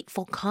against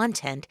hateful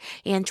content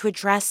and to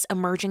address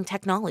emerging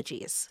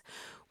technologies.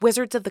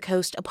 Wizards of the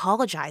Coast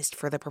apologized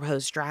for the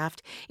proposed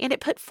draft, and it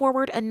put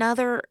forward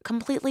another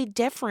completely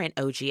different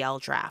OGL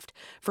draft,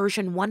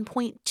 version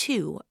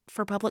 1.2,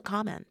 for public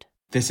comment.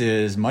 This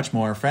is much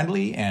more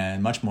friendly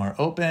and much more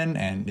open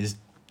and is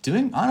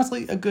doing,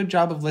 honestly, a good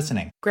job of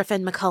listening.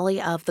 Griffin McCulley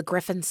of the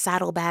Griffin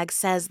Saddlebag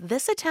says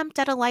this attempt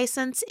at a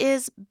license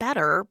is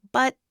better,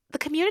 but the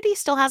community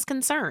still has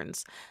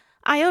concerns.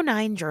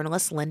 IO9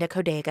 journalist Linda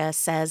Codega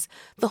says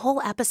the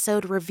whole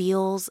episode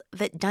reveals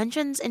that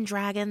Dungeons &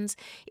 Dragons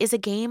is a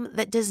game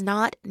that does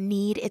not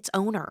need its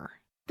owner.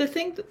 The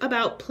thing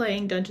about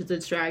playing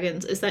Dungeons &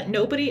 Dragons is that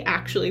nobody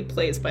actually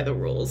plays by the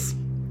rules.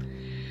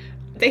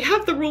 they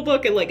have the rule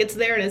book and like it's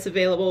there and it's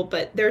available,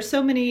 but there are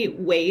so many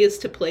ways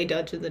to play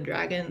Dungeons and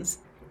Dragons.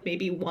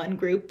 Maybe one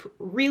group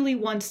really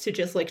wants to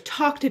just like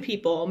talk to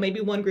people. Maybe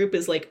one group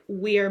is like,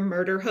 we are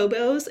murder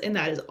hobos and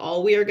that is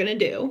all we are going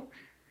to do.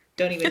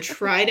 Don't even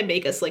try to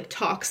make us like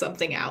talk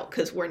something out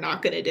because we're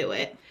not going to do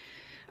it.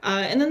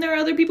 And then there are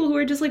other people who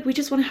are just like, we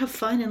just want to have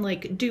fun and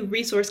like do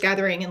resource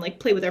gathering and like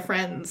play with our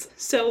friends.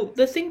 So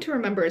the thing to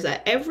remember is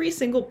that every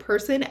single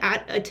person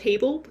at a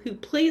table who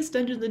plays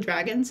Dungeons and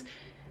Dragons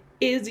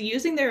is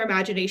using their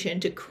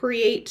imagination to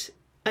create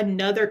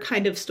another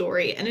kind of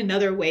story and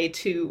another way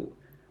to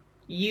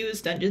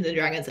use Dungeons and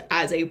Dragons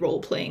as a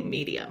role-playing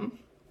medium.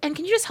 And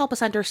can you just help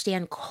us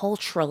understand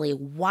culturally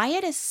why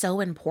it is so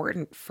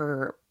important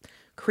for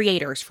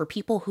creators, for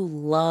people who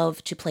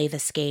love to play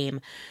this game,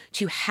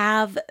 to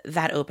have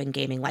that open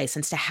gaming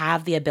license, to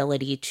have the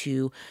ability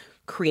to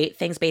create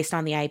things based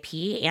on the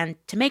IP and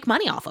to make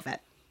money off of it?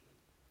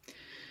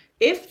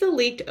 If the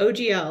leaked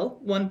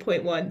OGL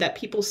 1.1 that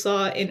people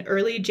saw in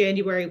early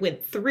January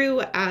went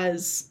through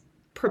as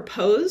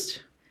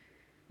proposed,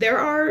 there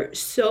are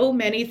so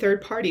many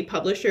third-party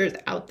publishers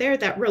out there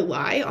that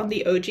rely on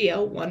the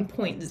OGL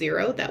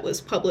 1.0 that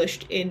was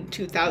published in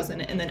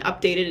 2000 and then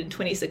updated in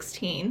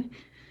 2016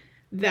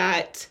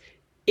 that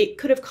it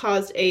could have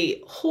caused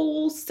a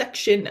whole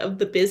section of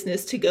the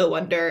business to go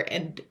under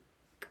and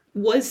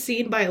was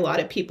seen by a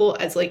lot of people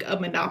as like a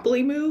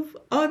monopoly move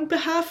on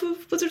behalf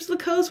of Wizards of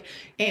the Coast.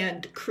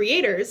 And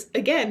creators,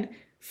 again,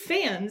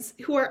 fans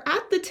who are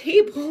at the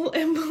table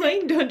and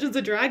playing Dungeons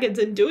and Dragons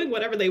and doing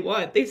whatever they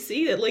want, they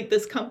see that like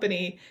this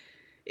company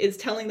is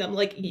telling them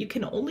like, you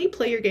can only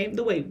play your game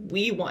the way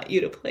we want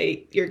you to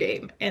play your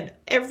game. And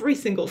every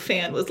single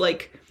fan was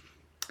like,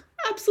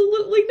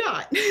 absolutely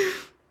not.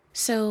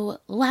 So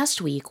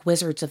last week,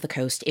 Wizards of the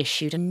Coast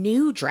issued a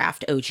new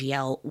draft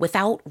OGL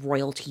without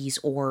royalties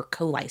or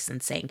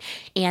co-licensing,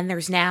 and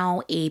there's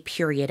now a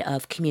period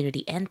of community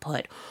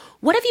input.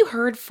 What have you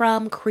heard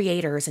from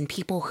creators and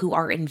people who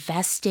are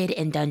invested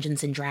in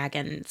Dungeons and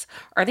Dragons?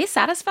 Are they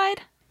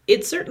satisfied?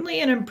 It's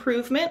certainly an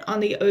improvement on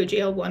the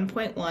OGL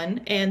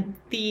 1.1, and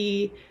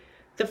the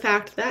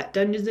fact that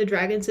Dungeons and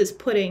Dragons is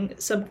putting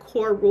some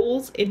core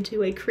rules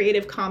into a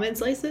Creative Commons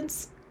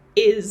license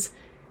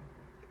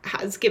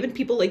has given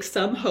people like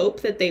some hope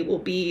that they will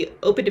be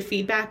open to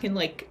feedback and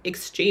like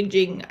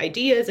exchanging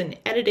ideas and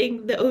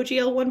editing the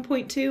OGL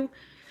 1.2.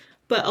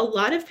 But a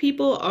lot of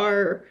people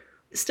are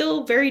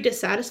still very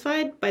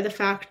dissatisfied by the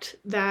fact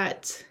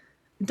that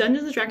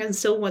Dungeons & Dragons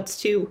still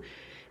wants to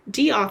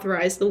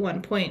deauthorize the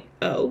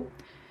 1.0.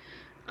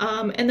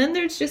 And then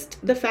there's just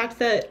the fact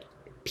that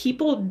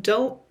people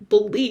don't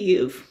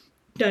believe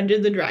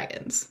Dungeons &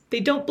 Dragons. They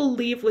don't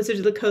believe Wizards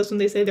of the Coast when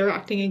they say they're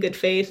acting in good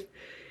faith.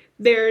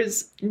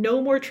 There's no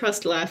more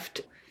trust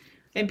left,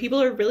 and people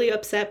are really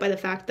upset by the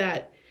fact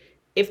that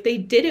if they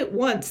did it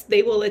once,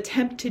 they will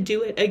attempt to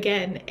do it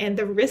again, and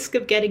the risk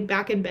of getting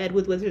back in bed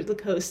with Wizards of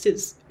the Coast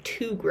is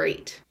too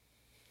great.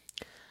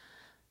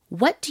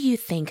 What do you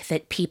think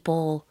that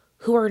people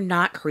who are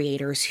not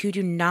creators, who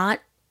do not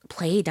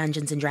play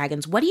Dungeons and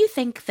Dragons, what do you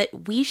think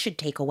that we should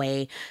take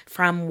away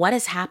from what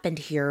has happened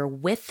here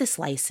with this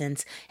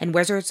license and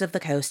Wizards of the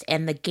Coast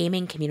and the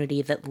gaming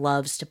community that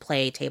loves to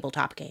play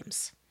tabletop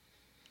games?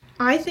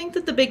 I think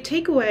that the big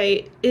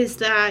takeaway is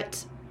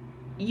that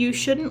you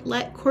shouldn't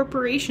let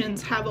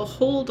corporations have a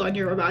hold on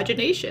your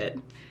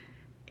imagination.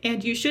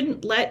 And you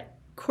shouldn't let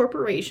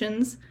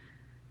corporations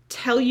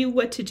tell you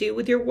what to do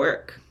with your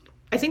work.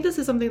 I think this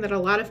is something that a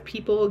lot of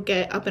people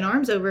get up in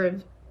arms over,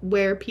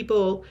 where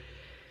people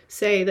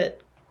say that,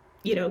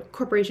 you know,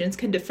 corporations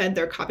can defend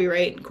their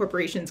copyright and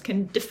corporations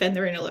can defend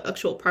their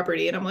intellectual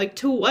property. And I'm like,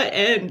 to what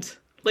end?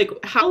 Like,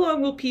 how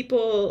long will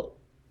people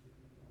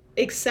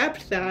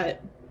accept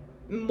that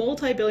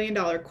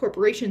multi-billion-dollar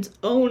corporations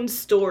own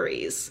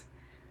stories,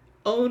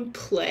 own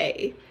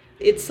play?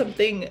 It's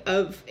something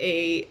of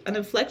an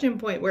inflection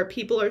point where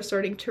people are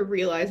starting to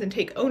realize and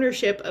take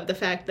ownership of the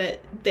fact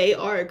that they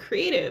are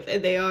creative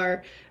and they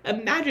are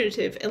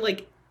imaginative, and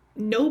like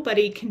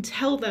nobody can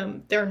tell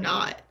them they're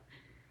not.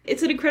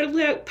 It's an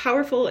incredibly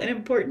powerful and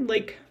important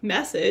like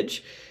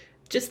message,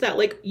 just that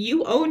like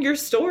you own your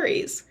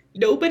stories.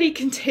 Nobody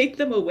can take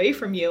them away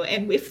from you,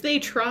 and if they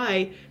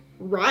try,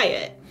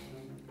 riot.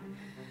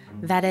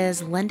 That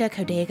is Linda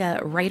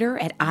Codega, writer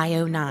at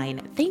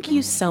IO9. Thank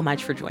you so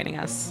much for joining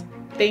us.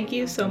 Thank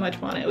you so much,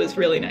 Juana. It was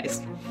really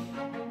nice.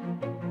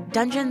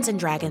 Dungeons &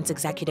 Dragons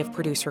executive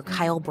producer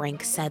Kyle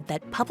Brink said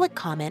that public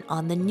comment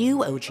on the new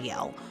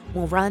OGL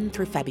will run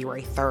through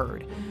February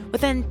 3rd.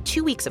 Within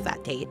 2 weeks of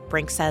that date,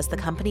 Brink says the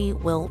company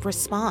will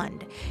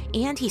respond,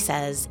 and he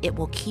says it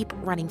will keep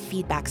running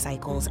feedback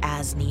cycles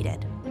as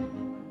needed.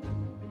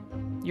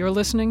 You're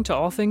listening to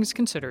All Things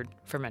Considered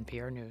from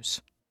NPR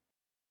News.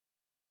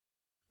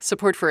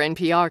 Support for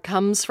NPR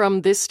comes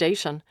from this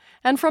station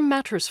and from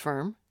Mattress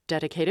Firm,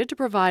 dedicated to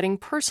providing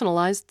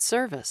personalized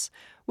service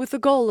with the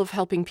goal of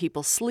helping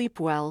people sleep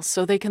well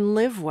so they can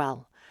live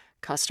well.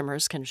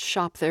 Customers can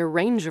shop their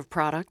range of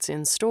products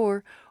in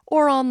store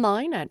or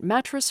online at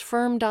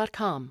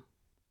mattressfirm.com.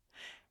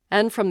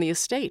 and from the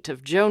estate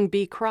of Joan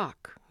B. Kroc,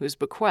 whose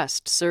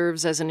bequest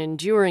serves as an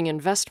enduring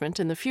investment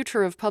in the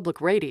future of public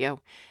radio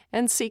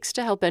and seeks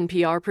to help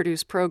NPR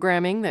produce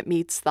programming that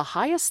meets the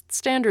highest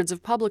standards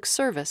of public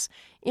service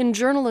in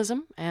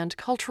journalism and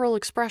cultural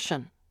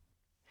expression.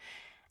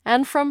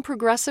 And from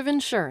Progressive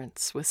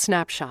Insurance with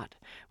Snapshot,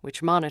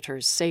 which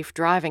monitors safe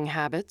driving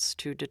habits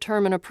to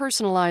determine a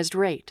personalized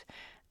rate,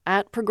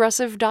 at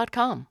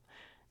progressive.com.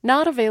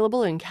 Not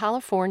available in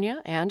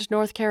California and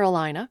North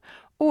Carolina,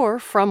 or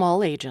from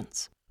all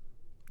agents.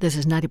 This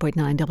is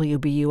 90.9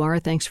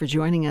 WBUR. Thanks for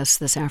joining us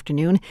this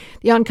afternoon.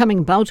 The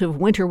oncoming bout of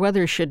winter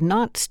weather should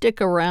not stick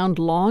around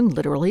long,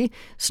 literally.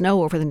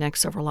 Snow over the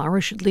next several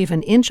hours should leave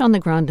an inch on the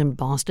ground in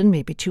Boston,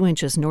 maybe 2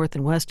 inches north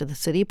and west of the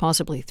city,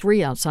 possibly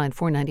 3 outside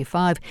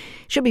 495.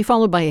 Should be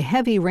followed by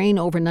heavy rain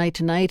overnight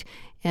tonight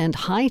and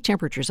high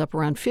temperatures up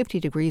around 50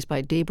 degrees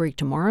by daybreak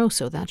tomorrow,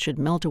 so that should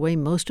melt away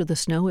most of the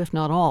snow, if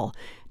not all.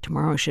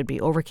 Tomorrow should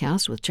be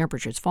overcast with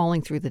temperatures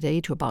falling through the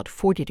day to about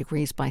 40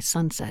 degrees by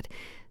sunset.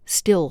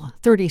 Still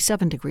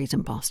 37 degrees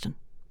in Boston.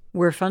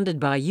 We're funded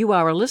by you,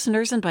 our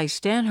listeners, and by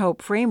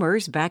Stanhope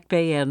Framers, Back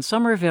Bay and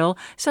Somerville,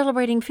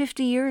 celebrating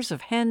 50 years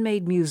of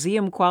handmade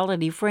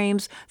museum-quality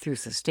frames through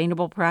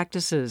sustainable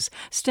practices.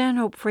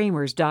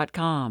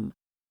 StanhopeFramers.com.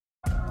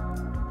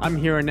 I'm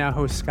here and now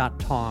host Scott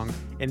Tong,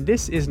 and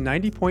this is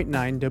 90.9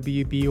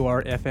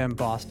 WBUR FM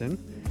Boston,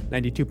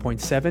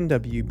 92.7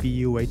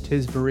 WBUA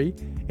Tisbury,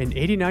 and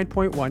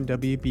 89.1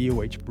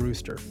 WBUH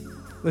Brewster.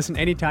 Listen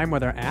anytime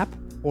with our app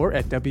or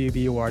at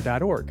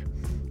WBUR.org.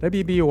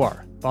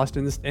 WBUR,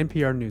 Boston's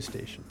NPR news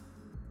station.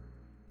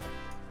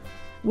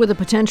 With the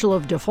potential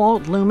of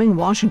default looming,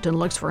 Washington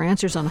looks for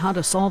answers on how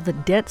to solve the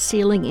debt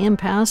ceiling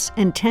impasse,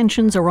 and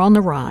tensions are on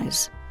the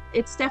rise.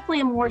 It's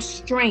definitely a more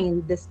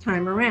strained this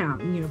time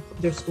around.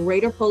 There's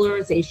greater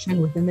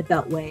polarization within the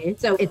Beltway,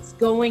 so it's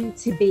going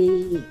to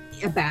be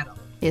a battle.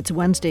 It's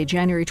Wednesday,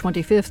 January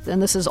 25th,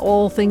 and this is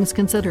All Things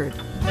Considered.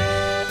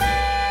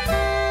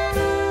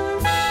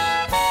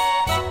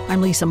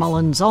 I'm Lisa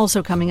Mullins.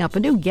 Also coming up, a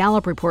new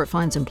Gallup report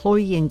finds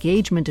employee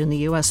engagement in the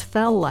U.S.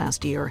 fell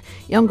last year.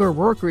 Younger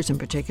workers in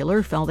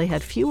particular felt they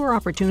had fewer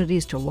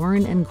opportunities to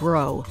learn and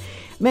grow.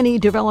 Many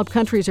developed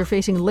countries are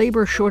facing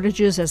labor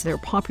shortages as their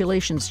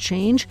populations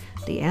change.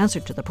 The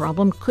answer to the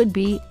problem could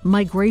be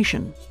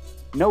migration.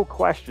 No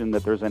question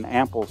that there's an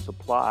ample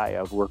supply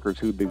of workers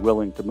who'd be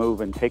willing to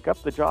move and take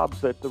up the jobs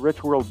that the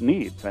rich world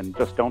needs and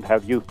just don't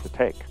have youth to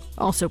take.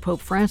 Also, Pope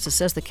Francis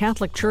says the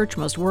Catholic Church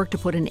must work to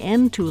put an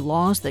end to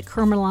laws that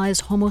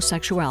criminalize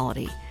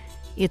homosexuality.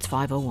 It's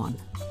 5:01.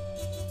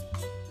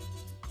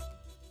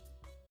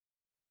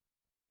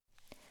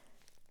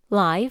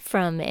 Live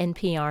from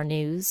NPR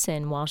News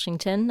in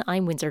Washington,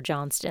 I'm Windsor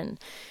Johnston.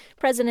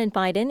 President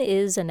Biden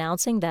is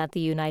announcing that the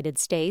United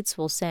States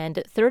will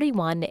send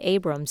 31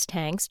 Abrams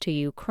tanks to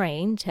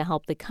Ukraine to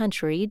help the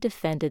country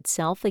defend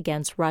itself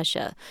against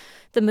Russia.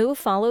 The move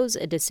follows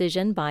a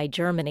decision by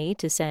Germany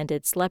to send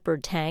its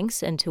Leopard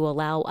tanks and to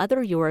allow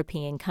other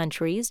European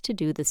countries to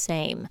do the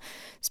same.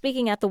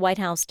 Speaking at the White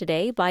House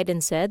today,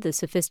 Biden said the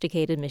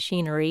sophisticated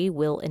machinery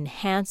will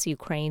enhance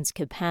Ukraine's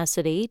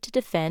capacity to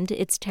defend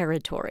its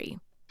territory.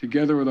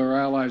 Together with our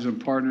allies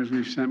and partners,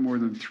 we've sent more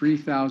than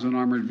 3,000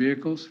 armored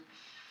vehicles,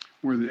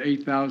 more than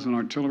 8,000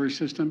 artillery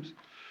systems,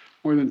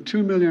 more than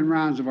 2 million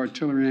rounds of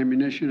artillery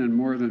ammunition, and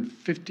more than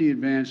 50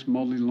 advanced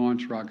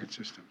multi-launch rocket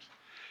systems,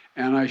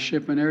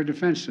 anti-ship and air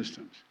defense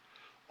systems,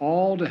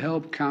 all to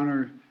help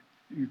counter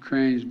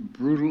Ukraine's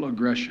brutal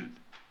aggression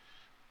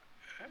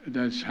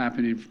that's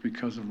happening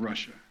because of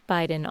Russia.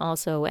 Biden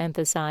also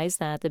emphasized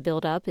that the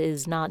buildup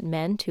is not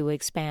meant to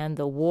expand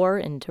the war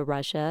into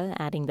Russia,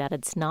 adding that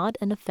it's not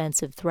an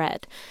offensive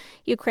threat.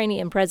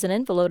 Ukrainian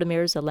President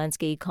Volodymyr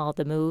Zelensky called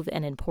the move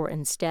an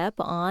important step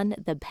on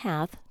the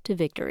path to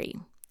victory.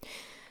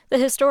 The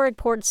historic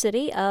port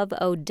city of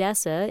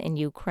Odessa in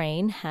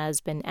Ukraine has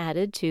been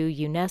added to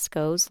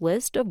UNESCO's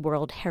list of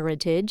World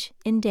Heritage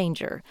in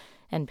danger.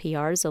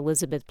 NPR's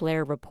Elizabeth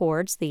Blair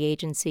reports the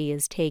agency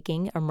is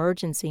taking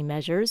emergency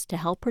measures to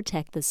help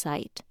protect the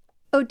site.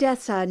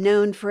 Odessa,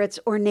 known for its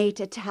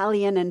ornate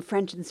Italian and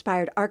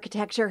French-inspired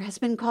architecture, has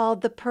been called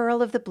the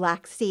Pearl of the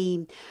Black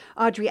Sea.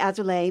 Audrey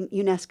Azoulay,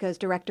 UNESCO's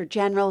Director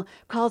General,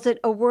 calls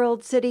it a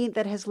world city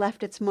that has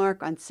left its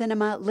mark on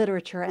cinema,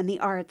 literature, and the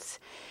arts.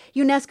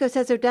 UNESCO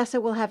says Odessa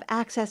will have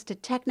access to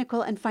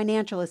technical and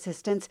financial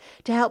assistance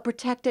to help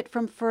protect it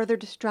from further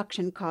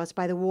destruction caused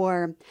by the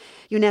war.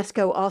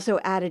 UNESCO also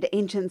added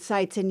ancient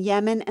sites in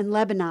Yemen and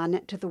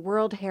Lebanon to the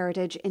World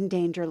Heritage in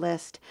Danger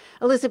list.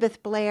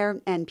 Elizabeth Blair,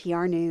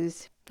 NPR News.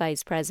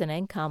 Vice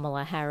President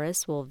Kamala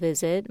Harris will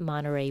visit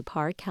Monterey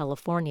Park,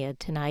 California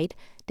tonight,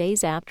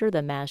 days after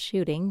the mass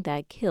shooting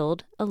that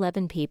killed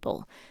 11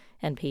 people.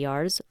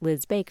 NPR's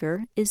Liz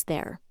Baker is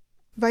there.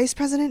 Vice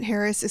President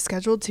Harris is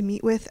scheduled to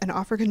meet with and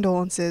offer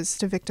condolences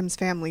to victims'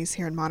 families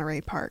here in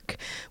Monterey Park,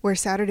 where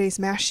Saturday's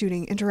mass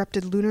shooting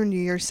interrupted Lunar New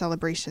Year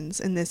celebrations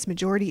in this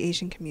majority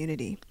Asian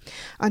community.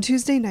 On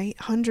Tuesday night,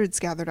 hundreds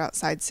gathered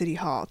outside City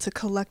Hall to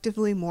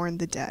collectively mourn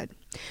the dead.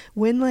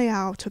 Wen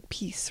Liao took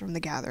peace from the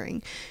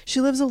gathering.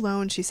 She lives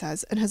alone, she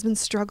says, and has been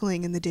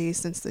struggling in the days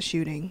since the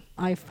shooting.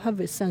 I have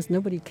a sense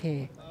nobody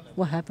cares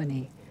what's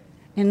happening.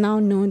 And now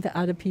knowing that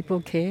other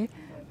people care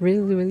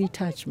really, really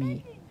touched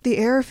me. The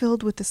air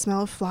filled with the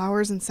smell of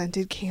flowers and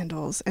scented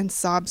candles and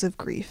sobs of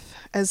grief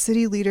as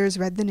city leaders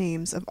read the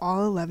names of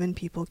all 11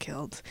 people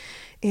killed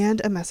and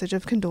a message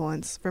of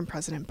condolence from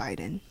President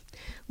Biden.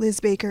 Liz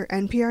Baker,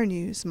 NPR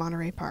News,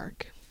 Monterey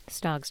Park.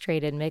 Stocks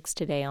traded mixed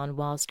today on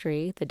Wall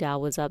Street. The Dow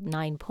was up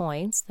 9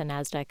 points. The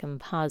Nasdaq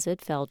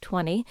Composite fell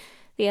 20.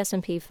 The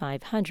S&P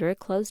 500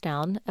 closed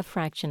down a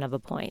fraction of a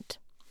point.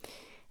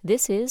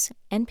 This is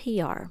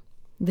NPR.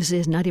 This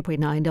is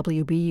 90.9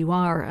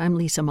 WBUR. I'm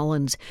Lisa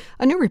Mullins.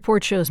 A new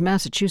report shows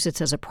Massachusetts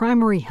has a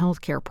primary health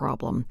care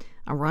problem.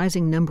 A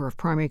rising number of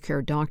primary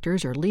care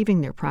doctors are leaving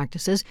their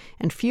practices,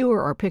 and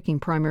fewer are picking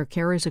primary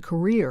care as a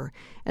career.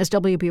 As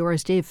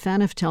WBUR's Dave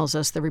Phaneuf tells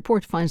us, the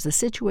report finds the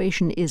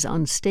situation is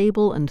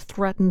unstable and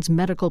threatens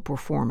medical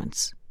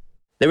performance.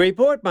 The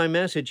report by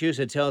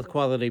Massachusetts Health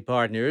Quality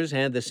Partners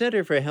and the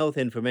Center for Health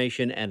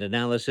Information and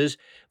Analysis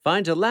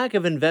finds a lack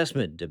of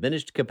investment,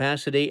 diminished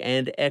capacity,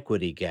 and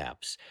equity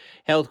gaps.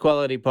 Health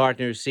Quality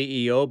Partners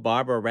CEO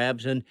Barbara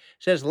Rabson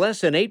says less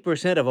than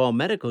 8% of all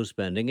medical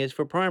spending is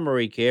for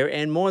primary care,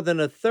 and more than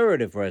a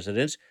third of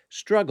residents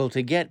struggle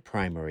to get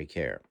primary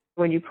care.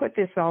 When you put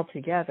this all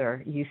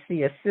together, you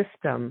see a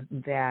system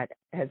that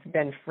has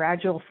been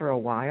fragile for a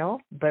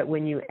while, but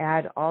when you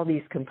add all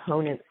these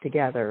components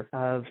together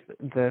of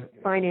the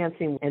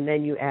financing and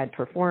then you add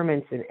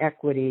performance and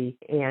equity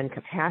and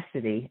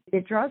capacity,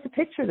 it draws a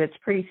picture that's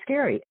pretty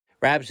scary.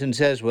 Rabson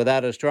says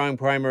without a strong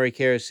primary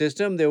care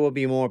system, there will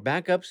be more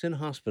backups in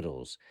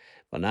hospitals.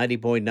 For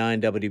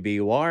 90.9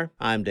 WBUR,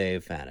 I'm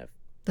Dave Phaneuf.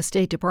 The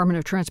State Department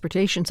of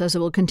Transportation says it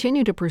will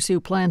continue to pursue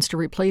plans to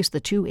replace the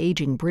two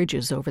aging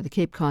bridges over the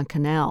Cape Cod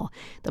Canal.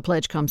 The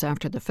pledge comes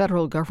after the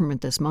federal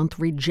government this month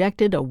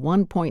rejected a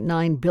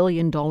 $1.9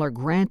 billion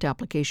grant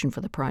application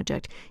for the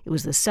project. It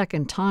was the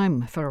second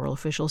time federal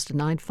officials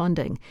denied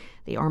funding.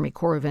 The Army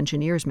Corps of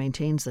Engineers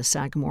maintains the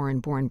Sagamore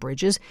and Bourne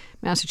bridges.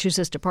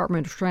 Massachusetts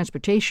Department of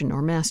Transportation,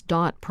 or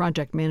MassDOT,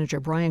 project manager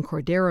Brian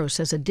Cordero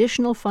says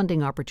additional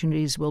funding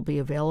opportunities will be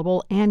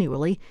available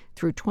annually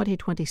through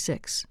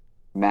 2026.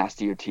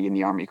 MassDOT and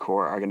the Army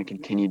Corps are going to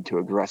continue to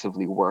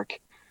aggressively work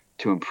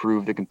to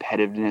improve the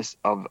competitiveness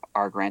of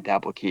our grant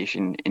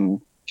application in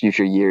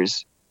future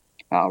years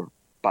by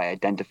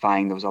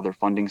identifying those other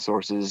funding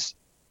sources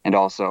and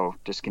also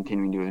just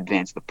continuing to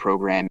advance the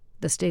program.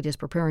 The state is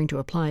preparing to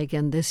apply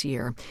again this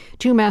year.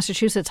 2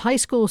 Massachusetts high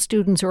school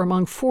students are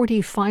among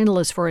 40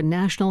 finalists for a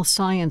National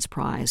Science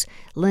Prize.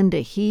 Linda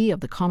He of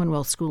the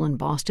Commonwealth School in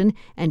Boston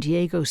and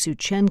Diego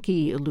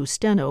Suchenki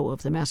Lusteno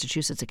of the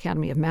Massachusetts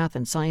Academy of Math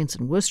and Science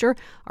in Worcester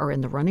are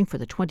in the running for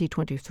the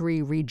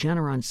 2023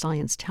 Regeneron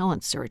Science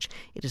Talent Search.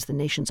 It is the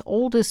nation's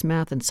oldest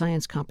math and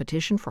science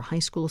competition for high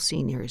school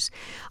seniors.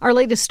 Our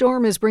latest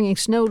storm is bringing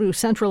snow to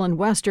central and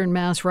western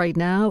Mass right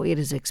now. It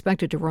is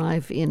expected to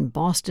arrive in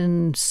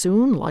Boston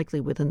soon, likely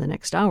within the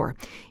next hour.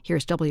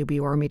 Here's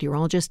WBUR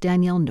meteorologist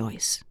Danielle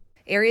Noyce.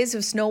 Areas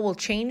of snow will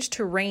change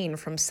to rain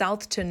from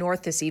south to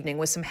north this evening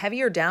with some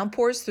heavier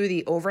downpours through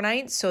the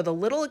overnight. So the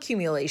little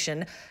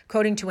accumulation,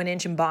 coating to an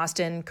inch in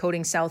Boston,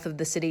 coating south of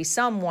the city,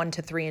 some 1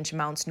 to 3 inch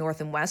amounts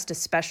north and west,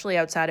 especially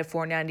outside of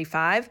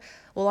 495.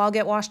 Will all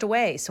get washed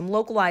away. Some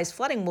localized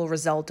flooding will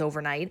result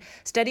overnight.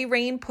 Steady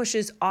rain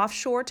pushes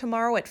offshore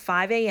tomorrow at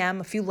 5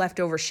 a.m. A few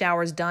leftover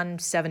showers done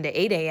 7 to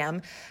 8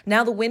 a.m.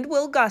 Now the wind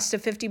will gust to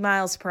 50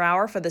 miles per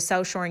hour for the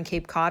South Shore and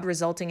Cape Cod,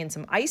 resulting in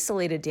some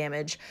isolated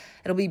damage.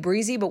 It'll be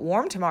breezy but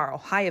warm tomorrow,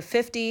 high of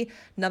 50.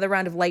 Another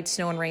round of light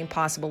snow and rain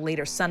possible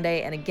later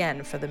Sunday and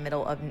again for the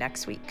middle of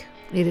next week.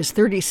 It is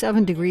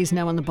 37 degrees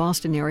now in the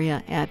Boston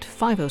area at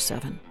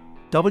 5:07.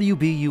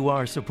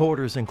 WBUR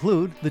supporters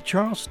include the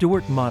Charles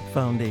Stewart Mott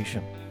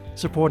Foundation,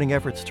 supporting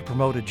efforts to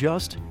promote a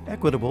just,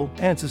 equitable,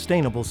 and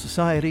sustainable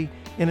society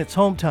in its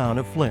hometown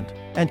of Flint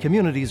and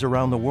communities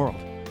around the world.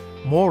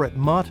 More at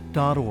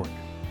mott.org.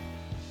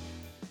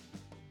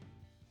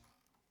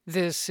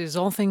 This is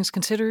All Things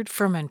Considered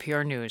from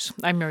NPR News.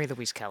 I'm Mary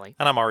Louise Kelly.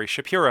 And I'm Ari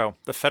Shapiro.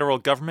 The federal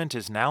government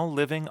is now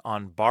living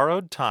on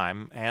borrowed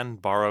time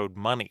and borrowed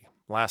money.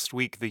 Last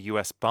week, the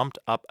U.S. bumped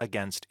up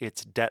against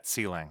its debt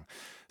ceiling.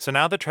 So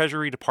now the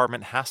Treasury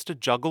Department has to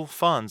juggle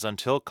funds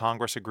until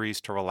Congress agrees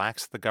to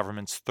relax the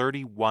government's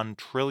 $31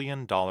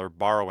 trillion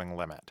borrowing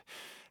limit.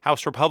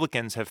 House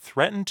Republicans have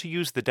threatened to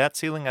use the debt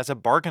ceiling as a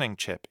bargaining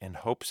chip in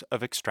hopes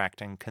of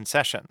extracting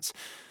concessions.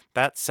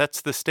 That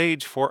sets the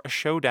stage for a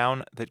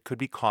showdown that could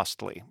be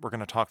costly. We're going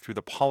to talk through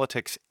the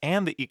politics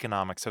and the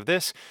economics of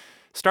this,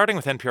 starting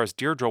with NPR's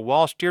Deirdre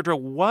Walsh. Deirdre,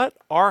 what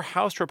are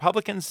House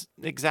Republicans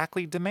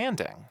exactly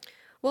demanding?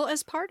 Well,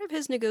 as part of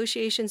his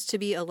negotiations to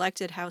be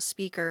elected House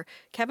Speaker,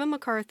 Kevin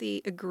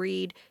McCarthy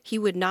agreed he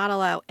would not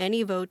allow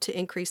any vote to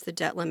increase the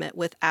debt limit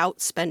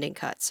without spending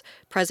cuts.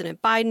 President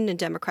Biden and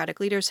Democratic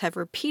leaders have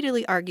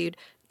repeatedly argued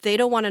They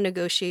don't want to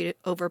negotiate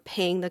over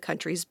paying the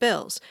country's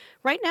bills.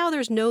 Right now,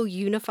 there's no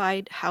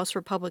unified House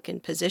Republican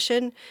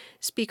position.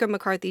 Speaker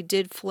McCarthy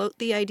did float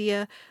the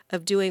idea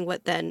of doing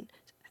what then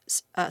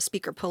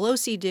Speaker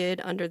Pelosi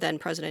did under then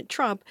President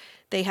Trump.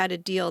 They had a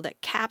deal that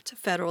capped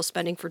federal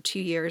spending for 2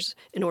 years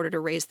in order to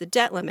raise the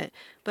debt limit.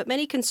 But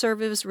many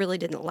conservatives really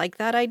didn't like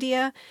that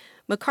idea.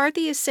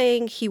 McCarthy is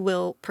saying he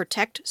will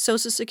protect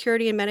Social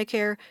Security and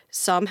Medicare.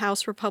 Some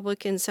House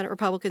Republicans, Senate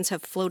Republicans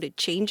have floated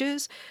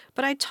changes.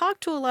 But I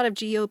talked to a lot of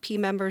GOP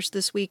members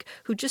this week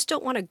who just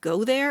don't want to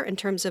go there in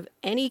terms of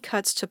any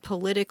cuts to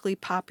politically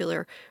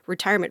popular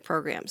retirement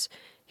programs.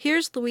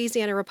 Here's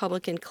Louisiana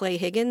Republican Clay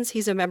Higgins.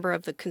 He's a member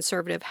of the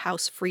conservative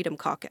House Freedom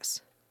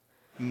Caucus.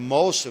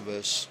 Most of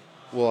us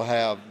will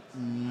have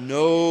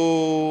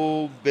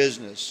no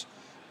business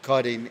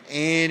cutting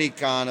any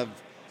kind of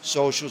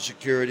Social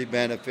Security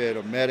benefit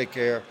or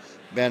Medicare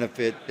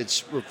benefit.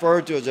 It's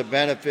referred to as a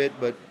benefit,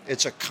 but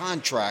it's a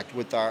contract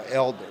with our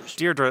elders.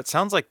 Deirdre, it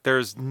sounds like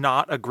there's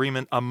not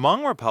agreement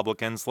among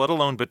Republicans, let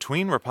alone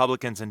between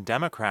Republicans and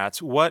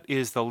Democrats. What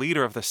is the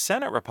leader of the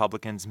Senate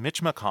Republicans,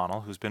 Mitch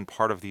McConnell, who's been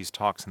part of these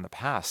talks in the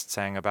past,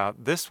 saying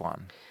about this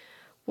one?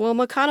 Well,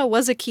 McConnell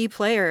was a key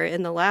player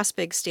in the last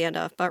big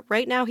standoff, but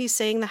right now he's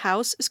saying the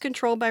House is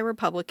controlled by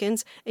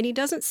Republicans, and he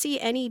doesn't see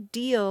any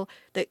deal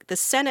that the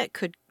Senate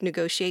could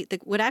negotiate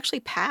that would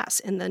actually pass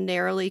in the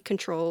narrowly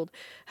controlled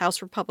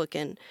House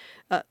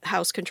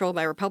controlled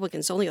by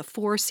Republicans, only a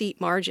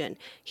 4-seat margin.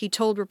 He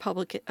told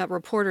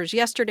reporters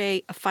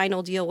yesterday a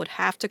final deal would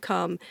have to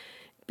come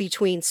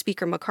between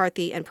Speaker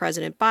McCarthy and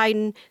President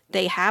Biden.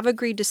 They have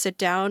agreed to sit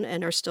down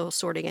and are still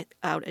sorting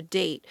out a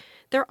date.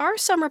 There are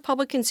some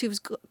Republicans who've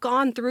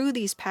gone through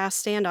these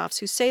past standoffs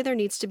who say there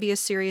needs to be a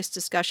serious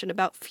discussion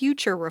about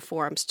future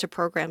reforms to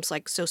programs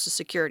like Social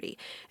Security.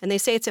 And they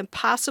say it's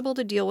impossible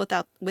to deal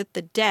with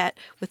the debt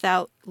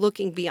without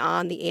looking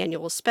beyond the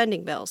annual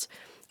spending bills.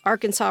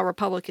 Arkansas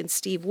Republican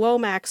Steve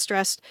Womack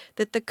stressed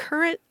that the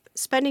current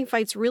spending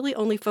fights really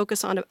only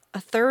focus on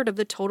a third of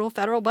the total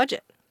federal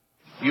budget.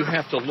 You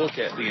have to look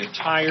at the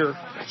entire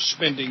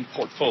spending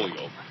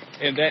portfolio.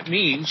 And that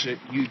means that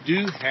you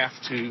do have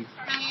to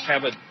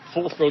have a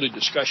full-throated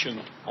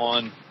discussion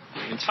on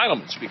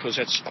entitlements because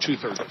that's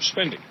 2/3 of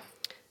spending.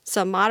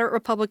 Some moderate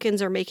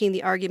Republicans are making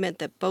the argument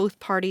that both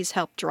parties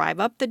help drive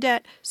up the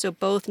debt, so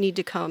both need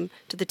to come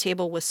to the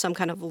table with some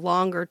kind of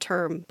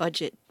longer-term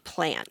budget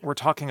plan. We're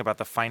talking about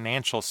the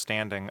financial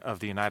standing of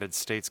the United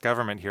States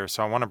government here,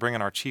 so I want to bring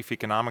in our chief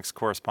economics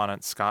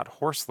correspondent, Scott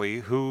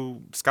Horsley,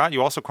 who, Scott,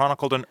 you also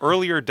chronicled an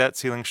earlier debt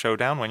ceiling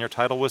showdown when your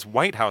title was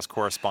White House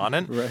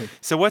correspondent. Right.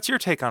 So what's your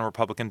take on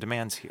Republican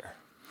demands here?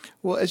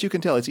 Well, as you can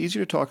tell, it's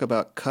easier to talk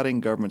about cutting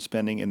government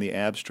spending in the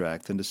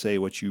abstract than to say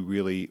what you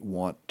really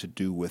want to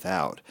do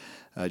without.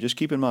 Just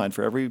keep in mind,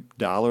 for every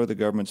dollar the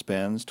government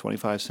spends,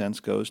 25 cents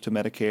goes to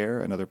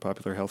Medicare and other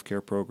popular health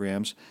care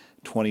programs,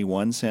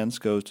 21 cents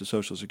goes to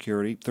Social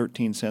Security,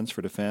 13 cents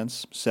for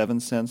defense, 7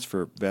 cents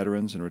for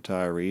veterans and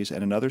retirees,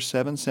 and another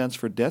 7 cents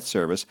for debt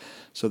service.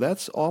 So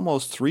that's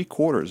almost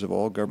 3/4 of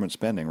all government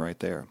spending right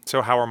there.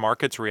 So how are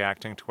markets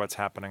reacting to what's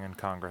happening in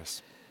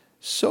Congress?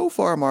 So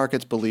far,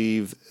 markets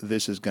believe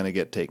this is going to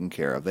get taken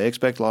care of. They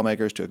expect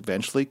lawmakers to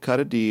eventually cut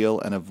a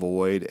deal and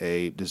avoid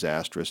a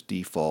disastrous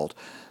default.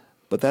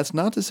 But that's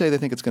not to say they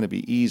think it's going to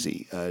be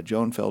easy.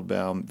 Joan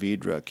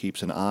Feldbaum-Vidra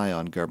keeps an eye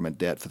on government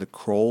debt for the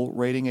Kroll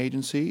rating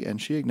agency,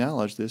 and she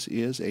acknowledged this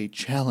is a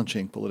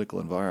challenging political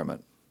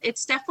environment.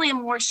 It's definitely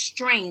more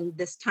strained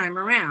this time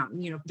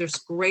around. There's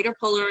greater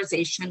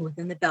polarization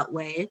within the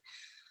Beltway.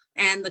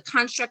 And the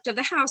construct of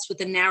the House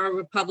with a narrow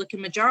Republican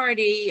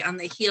majority on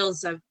the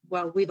heels of,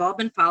 we've all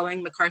been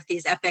following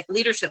McCarthy's epic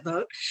leadership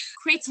vote,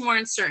 creates more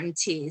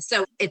uncertainty.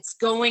 So it's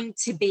going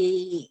to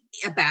be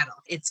a battle.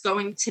 It's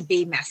going to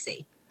be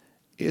messy.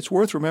 It's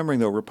worth remembering,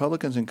 though,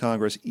 Republicans in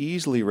Congress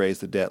easily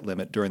raised the debt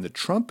limit during the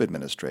Trump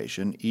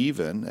administration,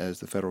 even as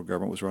the federal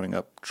government was running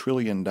up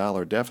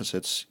trillion-dollar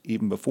deficits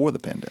even before the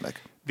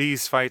pandemic.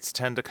 These fights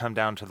tend to come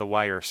down to the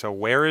wire. So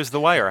where is the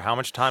wire? How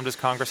much time does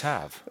Congress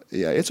have?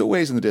 Yeah, it's a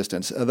ways in the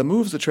distance. The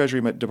moves the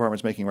Treasury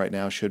Department's making right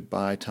now should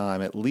buy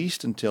time at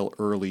least until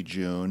early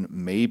June,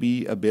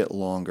 maybe a bit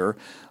longer,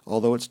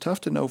 although it's tough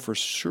to know for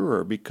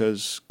sure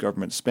because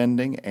government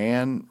spending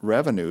and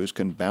revenues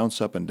can bounce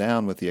up and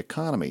down with the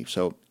economy.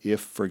 So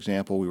if, for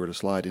example, we were to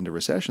slide into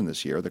recession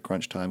this year, the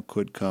crunch time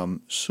could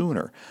come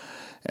sooner.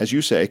 As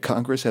you say,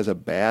 Congress has a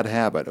bad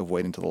habit of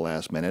waiting till the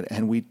last minute,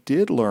 and we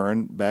did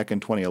learn back in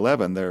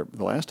 2011, the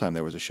last time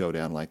there was a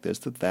showdown like this,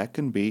 that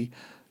can be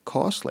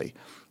costly.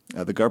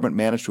 The government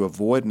managed to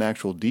avoid an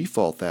actual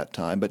default that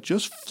time, but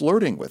just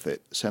flirting with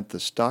it sent the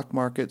stock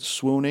market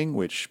swooning,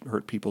 which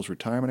hurt people's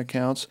retirement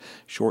accounts.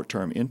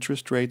 Short-term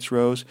interest rates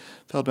rose.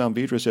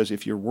 Feldbaum-Vidra says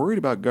if you're worried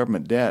about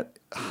government debt,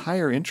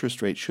 higher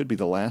interest rates should be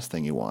the last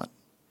thing you want.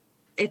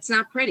 It's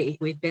not pretty.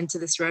 We've been to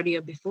this rodeo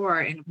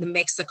before, and it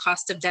makes the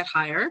cost of debt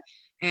higher.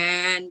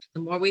 And the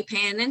more we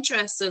pay in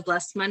interest, the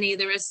less money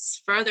there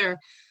is further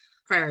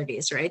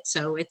priorities, right?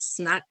 So it's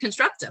not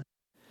constructive.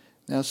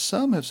 Now,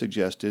 some have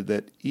suggested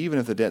that even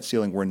if the debt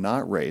ceiling were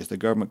not raised, the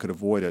government could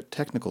avoid a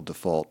technical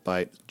default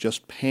by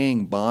just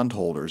paying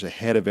bondholders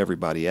ahead of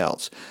everybody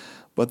else.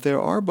 But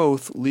there are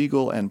both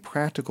legal and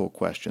practical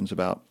questions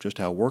about just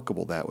how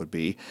workable that would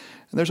be.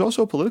 And there's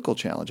also a political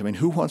challenge. I mean,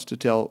 who wants to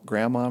tell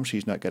grandmom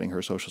she's not getting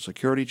her Social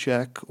Security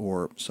check,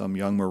 or some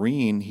young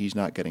Marine he's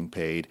not getting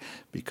paid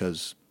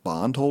because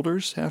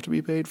bondholders have to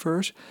be paid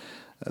first?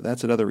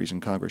 That's another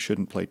reason Congress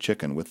shouldn't play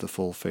chicken with the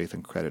full faith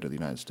and credit of the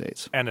United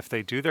States. And if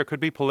they do, there could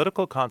be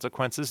political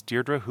consequences.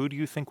 Deirdre, who do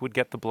you think would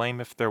get the blame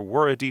if there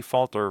were a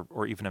default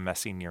or even a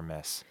messy near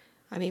miss?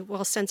 I mean,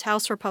 well, since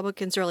House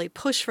Republicans really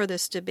push for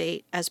this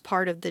debate as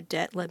part of the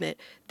debt limit,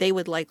 they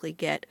would likely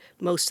get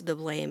most of the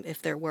blame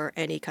if there were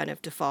any kind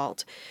of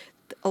default.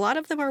 A lot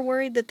of them are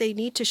worried that they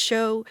need to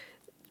show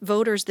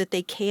voters that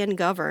they can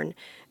govern.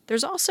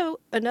 There's also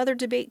another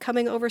debate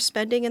coming over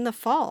spending in the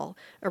fall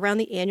around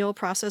the annual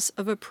process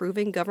of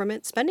approving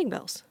government spending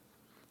bills.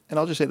 And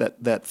I'll just say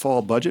that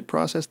fall budget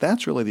process,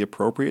 that's really the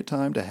appropriate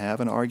time to have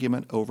an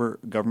argument over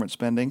government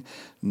spending,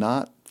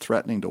 not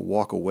threatening to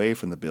walk away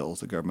from the bills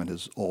the government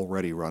has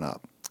already run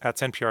up.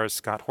 That's NPR's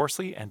Scott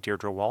Horsley and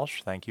Deirdre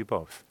Walsh. Thank you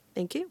both.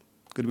 Thank you.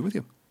 Good to be with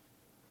you.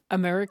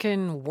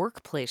 American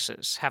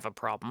workplaces have a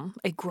problem.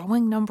 A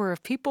growing number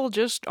of people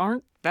just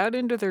aren't that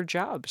into their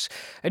jobs.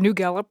 A new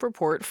Gallup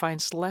report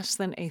finds less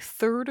than a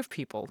third of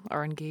people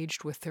are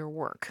engaged with their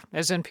work.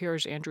 As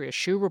NPR's Andrea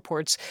Hsu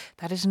reports,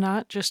 that is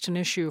not just an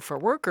issue for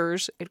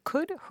workers, it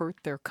could hurt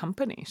their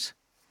companies.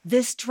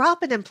 This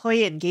drop in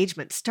employee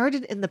engagement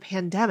started in the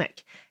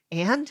pandemic,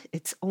 and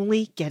it's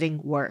only getting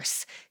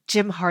worse.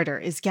 Jim Harder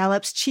is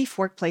Gallup's chief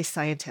workplace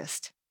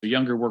scientist. The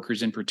younger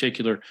workers in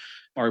particular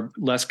are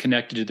less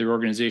connected to their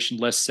organization,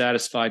 less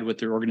satisfied with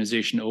their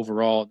organization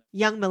overall.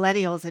 Young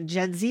millennials and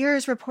Gen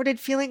Zers reported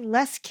feeling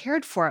less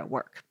cared for at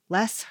work,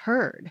 less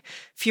heard.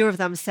 Fewer of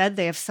them said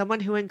they have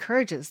someone who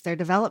encourages their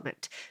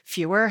development.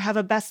 Fewer have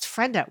a best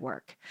friend at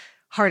work.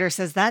 Harder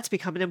says that's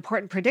become an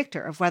important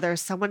predictor of whether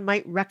someone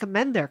might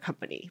recommend their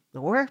company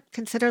or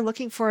consider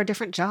looking for a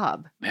different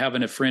job.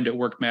 Having a friend at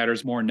work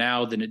matters more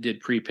now than it did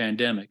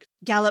pre-pandemic.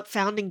 Gallup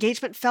found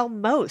engagement fell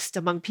most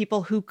among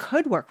people who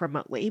could work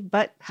remotely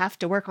but have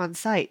to work on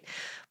site.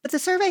 But the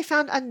survey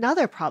found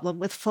another problem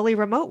with fully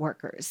remote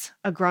workers.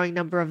 A growing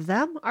number of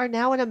them are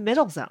now in a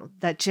middle zone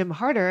that Jim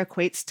Harder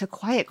equates to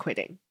quiet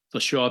quitting. They'll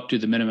show up to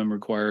the minimum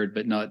required,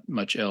 but not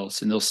much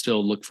else, and they'll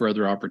still look for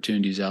other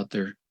opportunities out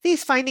there.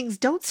 These findings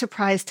don't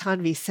surprise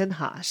Tanvi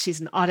Sinha.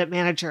 She's an audit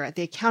manager at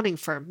the accounting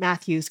firm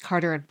Matthews,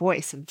 Carter &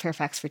 Boyce in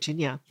Fairfax,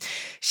 Virginia.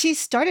 She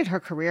started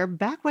her career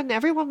back when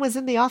everyone was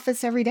in the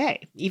office every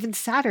day, even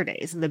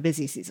Saturdays in the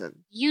busy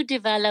season. You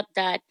develop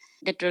that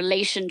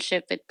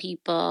relationship with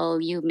people,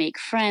 you make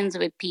friends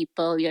with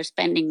people, you're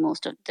spending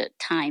most of the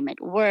time at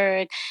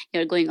work,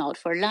 you're going out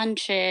for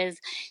lunches.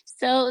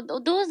 So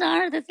those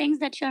are the things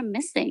that you're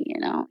missing,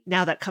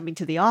 Now that coming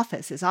to the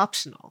office is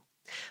optional.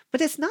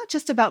 But it's not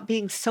just about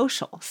being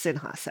social,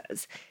 Sinha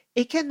says.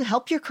 It can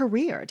help your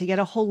career to get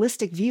a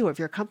holistic view of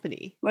your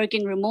company.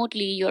 Working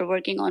remotely, you're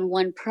working on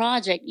one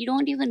project. You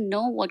don't even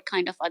know what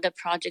kind of other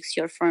projects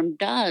your firm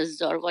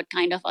does or what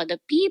kind of other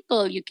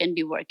people you can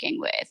be working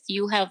with.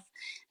 You have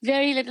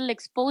very little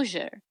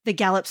exposure. The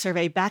Gallup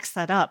survey backs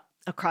that up.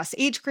 Across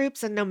age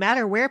groups and no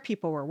matter where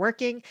people were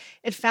working,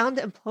 it found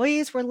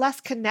employees were less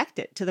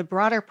connected to the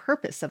broader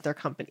purpose of their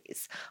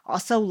companies,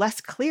 also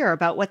less clear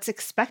about what's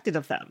expected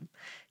of them.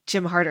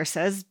 Jim Harder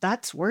says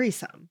that's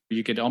worrisome.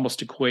 You could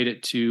almost equate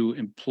it to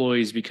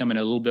employees becoming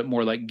a little bit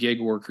more like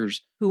gig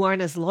workers. Who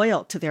aren't as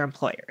loyal to their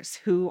employers,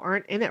 who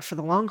aren't in it for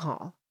the long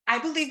haul. I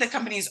believe that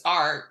companies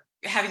are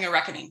having a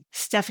reckoning.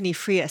 Stephanie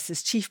Frias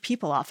is Chief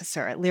People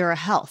Officer at Lyra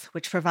Health,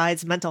 which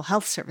provides mental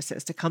health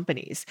services to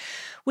companies.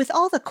 With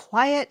all the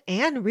quiet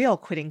and real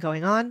quitting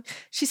going on,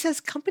 she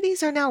says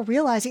companies are now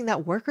realizing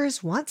that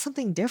workers want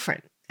something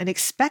different and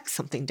expect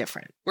something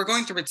different. We're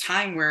going through a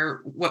time where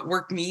what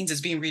work means is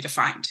being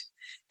redefined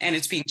and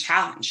it's being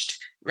challenged,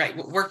 right?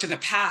 What worked in the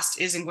past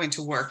isn't going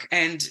to work.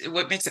 And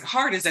what makes it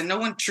hard is that no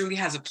one truly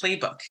has a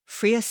playbook.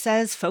 Frias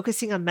says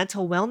focusing on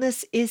mental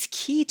wellness is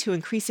key to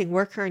increasing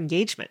worker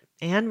engagement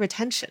and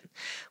retention.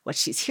 What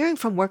she's hearing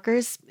from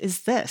workers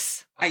is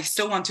this. I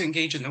still want to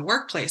engage in the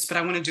workplace, but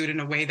I want to do it in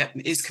a way that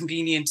is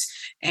convenient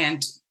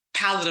and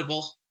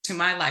palatable to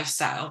my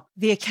lifestyle.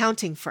 The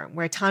accounting firm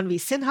where Tanvi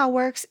Sinha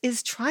works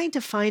is trying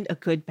to find a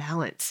good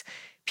balance.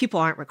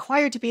 People aren't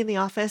required to be in the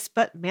office,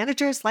 but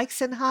managers like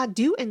Sinha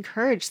do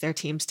encourage their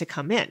teams to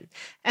come in,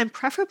 and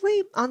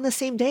preferably on the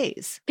same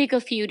days. Pick a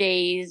few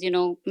days,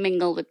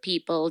 mingle with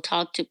people,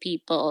 talk to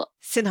people.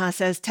 Sinha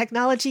says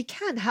technology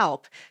can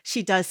help.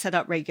 She does set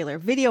up regular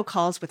video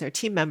calls with her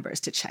team members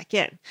to check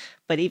in.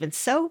 But even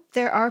so,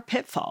 there are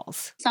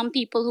pitfalls. Some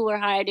people who were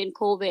hired in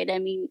COVID,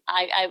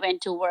 I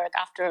went to work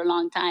after a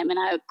long time and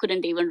I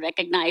couldn't even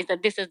recognize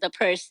that this is the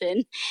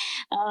person.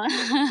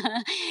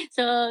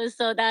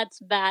 So that's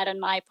bad on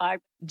my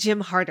part.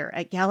 Jim Harder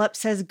at Gallup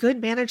says good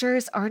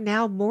managers are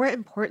now more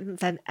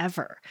important than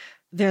ever.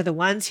 They're the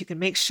ones who can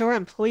make sure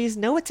employees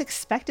know what's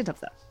expected of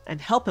them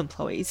and help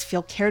employees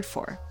feel cared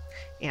for.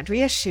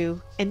 Andrea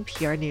Hsu,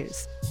 NPR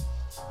News.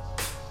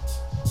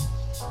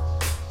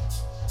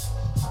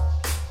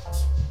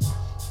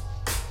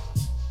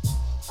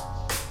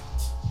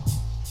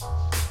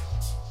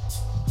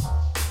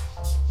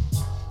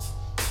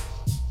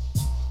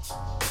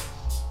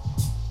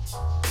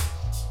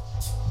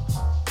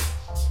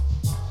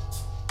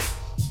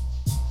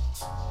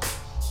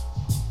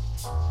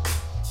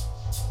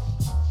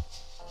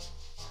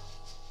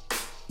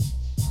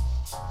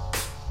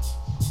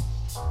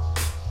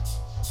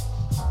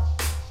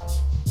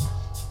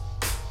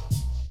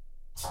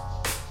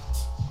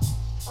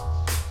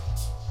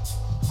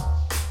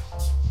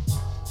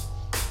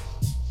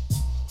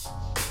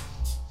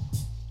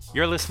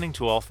 You're listening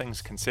to All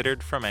Things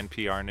Considered from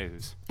NPR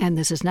News. And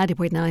this is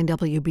 90.9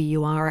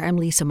 WBUR. I'm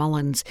Lisa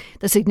Mullins.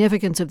 The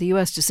significance of the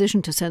U.S.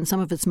 decision to send some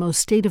of its most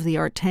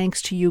state-of-the-art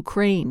tanks to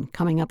Ukraine,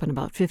 coming up in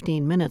about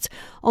 15 minutes.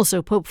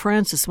 Also, Pope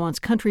Francis wants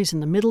countries in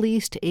the Middle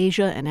East,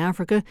 Asia, and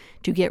Africa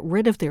to get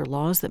rid of their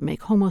laws that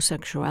make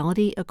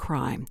homosexuality a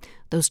crime.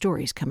 Those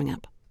stories coming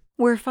up.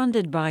 We're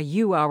funded by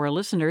you, our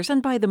listeners,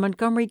 and by the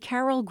Montgomery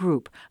Carroll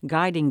Group,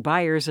 guiding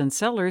buyers and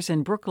sellers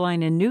in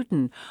Brookline and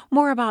Newton.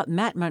 More about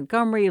Matt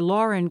Montgomery,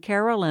 Lauren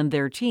Carroll, and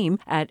their team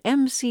at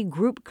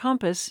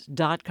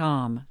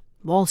mcgroupcompass.com.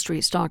 Wall Street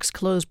stocks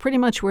closed pretty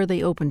much where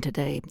they opened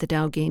today. The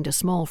Dow gained a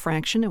small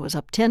fraction. It was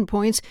up 10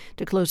 points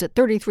to close at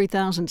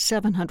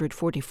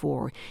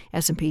 33,744.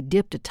 S&P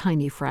dipped a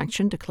tiny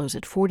fraction to close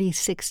at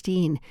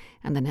 4016.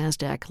 And the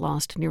Nasdaq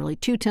lost nearly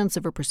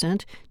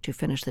 0.2% to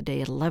finish the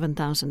day at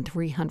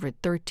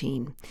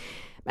 11,313.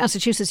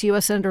 Massachusetts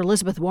U.S. Senator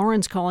Elizabeth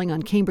Warren's calling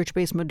on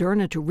Cambridge-based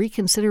Moderna to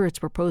reconsider its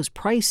proposed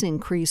price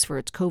increase for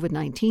its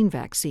COVID-19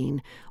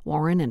 vaccine.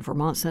 Warren and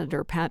Vermont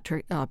Senator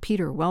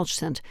Peter Welch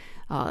sent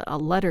a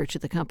letter to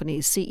the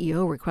company's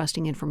CEO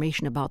requesting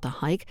information about the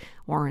hike.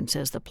 Warren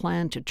says the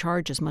plan to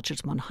charge as much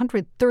as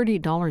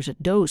 $130 a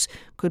dose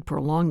could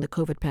prolong the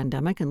COVID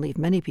pandemic and leave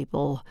many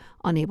people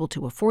unable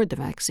to afford the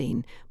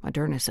vaccine.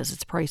 Moderna says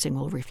its pricing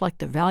will reflect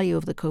the value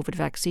of the COVID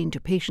vaccine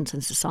to patients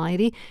and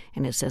society,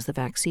 and it says the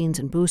vaccines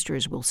and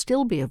boosters will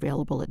still be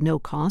available at no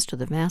cost to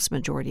the vast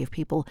majority of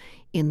people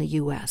in the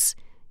U.S.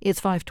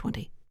 It's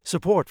 5:20.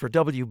 Support for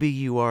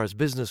WBUR's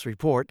Business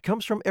Report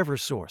comes from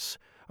Eversource,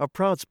 a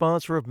proud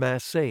sponsor of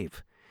Mass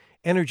Save.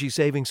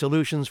 Energy-saving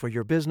solutions for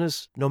your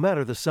business, no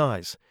matter the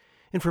size.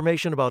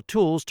 Information about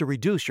tools to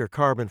reduce your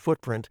carbon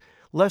footprint,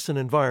 lessen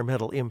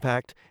environmental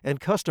impact,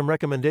 and custom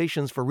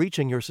recommendations for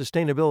reaching your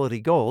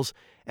sustainability goals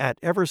at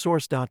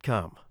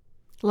eversource.com.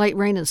 Light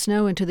rain and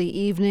snow into the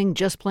evening,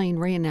 just plain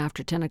rain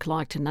after 10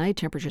 o'clock tonight.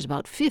 Temperatures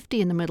about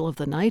 50 in the middle of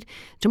the night.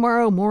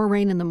 Tomorrow, more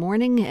rain in the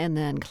morning and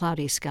then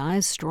cloudy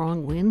skies,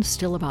 strong winds,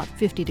 still about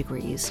 50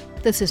 degrees.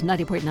 This is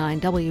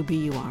 90.9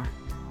 WBUR.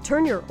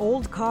 Turn your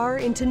old car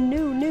into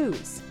new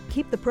news.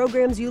 Keep the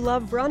programs you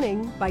love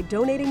running by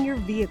donating your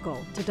vehicle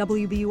to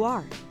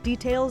WBUR.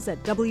 Details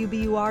at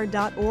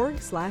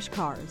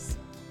wbur.org/cars.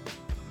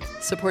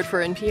 Support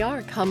for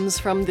NPR comes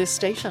from this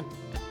station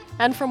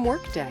and from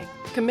Workday,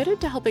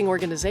 committed to helping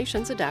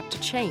organizations adapt to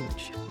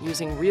change,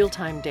 using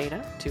real-time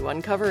data to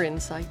uncover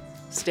insights,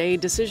 stay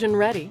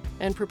decision-ready,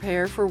 and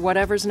prepare for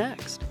whatever's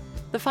next.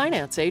 The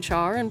finance,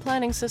 HR, and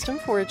planning system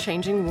for a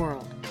changing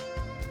world.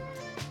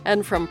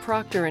 And from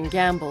Procter &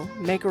 Gamble,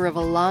 maker of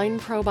Align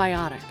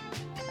Probiotic,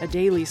 a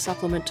daily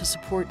supplement to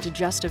support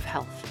digestive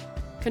health,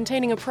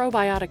 containing a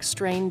probiotic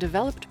strain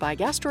developed by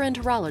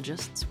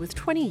gastroenterologists with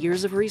 20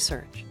 years of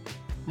research.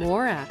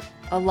 More at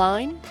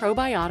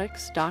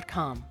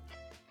alignprobiotics.com.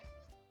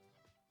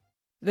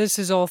 This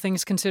is All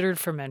Things Considered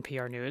from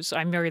NPR News.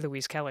 I'm Mary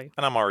Louise Kelly.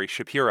 And I'm Ari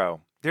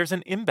Shapiro. There's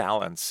an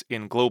imbalance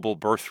in global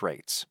birth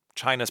rates.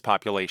 China's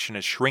population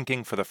is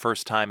shrinking for the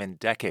first time in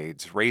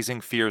decades,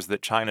 raising fears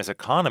that China's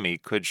economy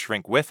could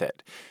shrink with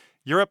it.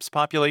 Europe's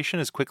population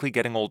is quickly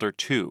getting older,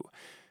 too.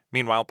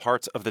 Meanwhile,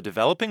 parts of the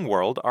developing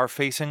world are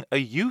facing a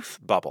youth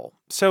bubble.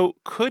 So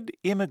could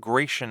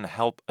immigration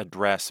help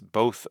address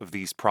both of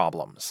these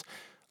problems?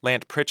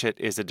 Lant Pritchett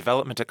is a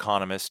development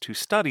economist who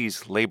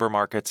studies labor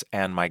markets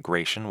and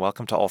migration.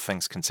 Welcome to All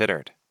Things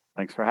Considered.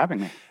 Thanks for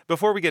having me.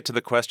 Before we get to the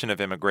question of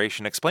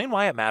immigration, explain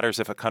why it matters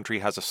if a country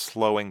has a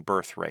slowing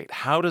birth rate.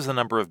 How does the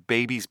number of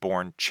babies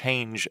born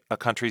change a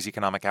country's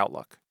economic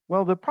outlook?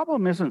 Well, the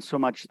problem isn't so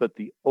much that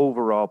the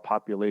overall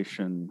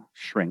population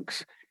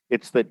shrinks.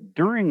 It's that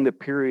during the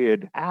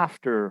period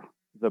after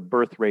the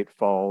birth rate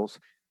falls,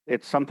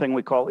 it's something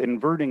we call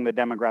inverting the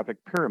demographic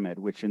pyramid,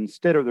 which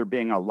instead of there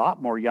being a lot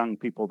more young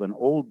people than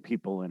old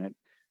people in it,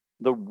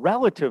 the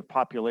relative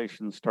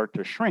populations start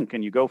to shrink,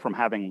 and you go from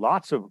having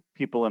lots of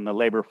people in the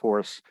labor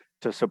force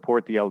to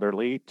support the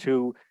elderly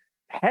to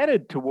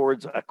headed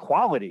towards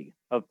equality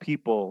of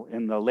people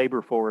in the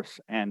labor force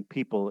and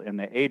people in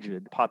the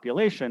aged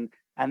population.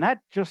 And that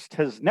just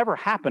has never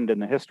happened in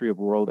the history of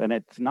the world, and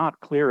it's not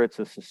clear it's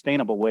a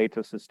sustainable way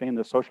to sustain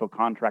the social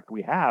contract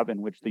we have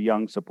in which the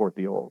young support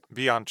the old.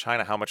 Beyond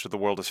China, how much of the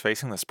world is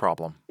facing this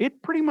problem?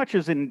 It pretty much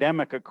is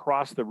endemic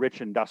across the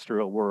rich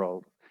industrial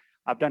world.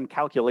 I've done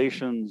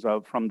calculations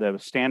from the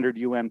standard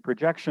UN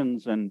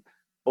projections, and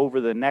over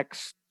the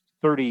next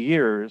 30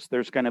 years,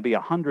 there's going to be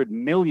 100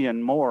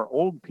 million more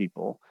old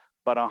people,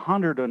 but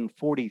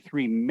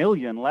 143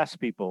 million less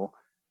people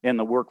in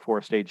the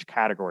workforce age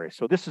category.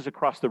 So this is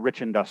across the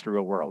rich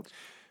industrial world.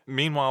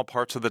 Meanwhile,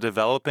 parts of the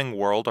developing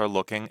world are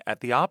looking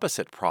at the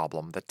opposite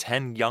problem. The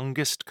 10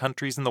 youngest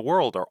countries in the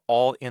world are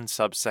all in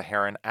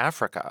sub-Saharan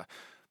Africa.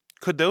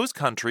 Could those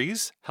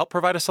countries help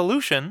provide a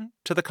solution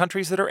to the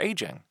countries that are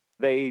aging?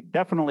 They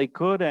definitely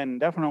could and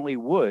definitely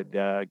would.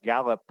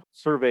 Gallup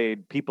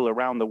surveyed people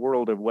around the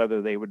world of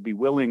whether they would be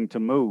willing to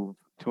move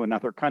to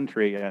another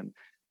country, and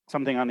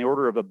something on the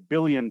order of 1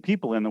 billion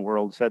people in the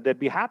world said they'd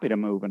be happy to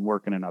move and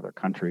work in another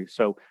country.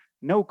 So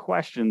no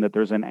question that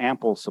there's an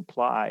ample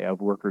supply of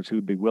workers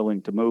who'd be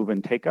willing to move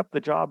and take up the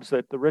jobs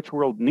that the rich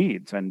world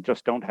needs and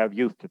just don't have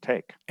youth to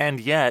take. And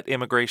yet,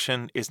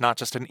 immigration is not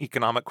just an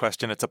economic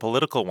question, it's a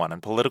political one,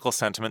 and political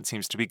sentiment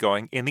seems to be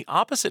going in the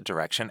opposite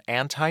direction.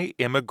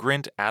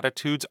 Anti-immigrant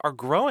attitudes are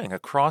growing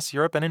across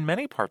Europe and in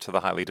many parts of the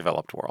highly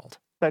developed world.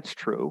 That's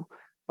true.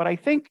 But I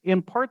think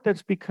in part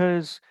that's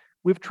because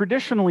we've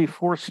traditionally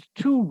forced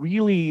two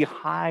really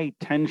high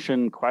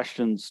tension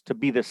questions to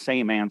be the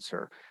same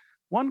answer.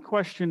 One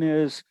question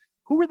is,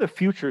 who are the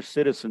future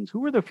citizens?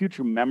 Who are the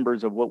future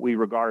members of what we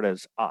regard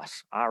as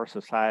us, our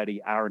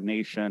society, our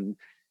nation?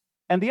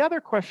 And the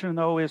other question,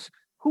 though, is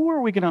who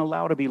are we going to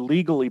allow to be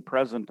legally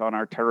present on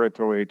our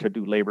territory to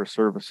do labor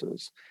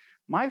services?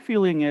 My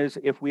feeling is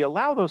if we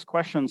allow those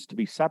questions to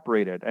be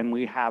separated and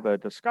we have a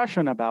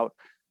discussion about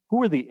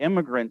who are the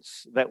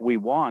immigrants that we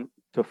want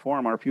to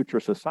form our future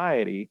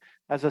society,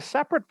 as a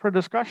separate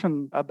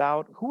discussion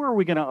about who are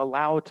we going to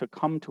allow to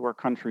come to our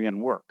country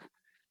and work.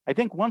 I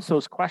think once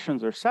those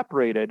questions are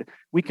separated,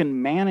 we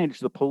can manage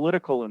the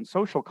political and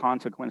social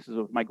consequences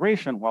of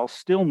migration while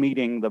still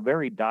meeting the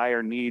very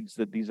dire needs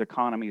that these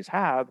economies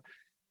have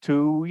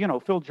to,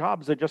 fill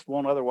jobs that just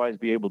won't otherwise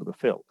be able to be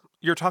filled.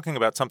 You're talking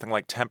about something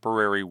like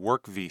temporary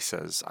work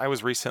visas. I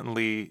was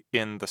recently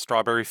in the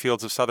strawberry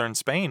fields of southern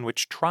Spain,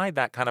 which tried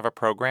that kind of a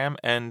program,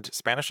 and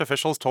Spanish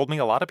officials told me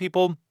a lot of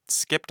people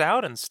skipped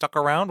out and stuck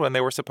around when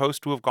they were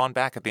supposed to have gone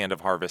back at the end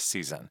of harvest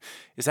season.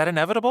 Is that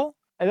inevitable?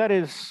 That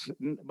is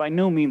by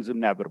no means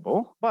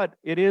inevitable, but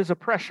it is a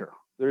pressure.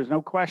 There's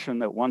no question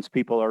that once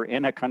people are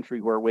in a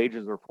country where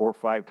wages are 4 or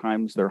 5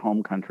 times their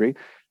home country,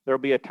 there'll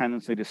be a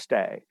tendency to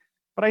stay.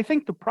 But I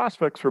think the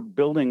prospects for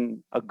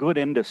building a good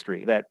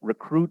industry that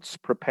recruits,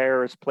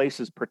 prepares,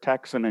 places,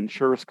 protects, and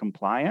ensures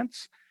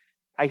compliance,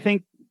 I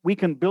think we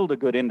can build a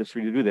good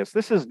industry to do this.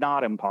 This is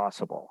not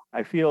impossible.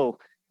 I feel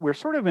we're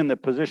sort of in the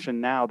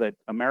position now that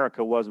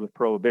America was with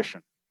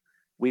Prohibition.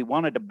 We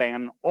wanted to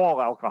ban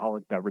all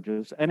alcoholic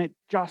beverages, and it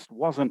just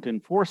wasn't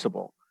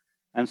enforceable.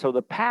 And so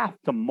the path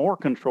to more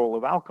control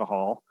of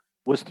alcohol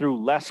was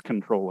through less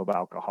control of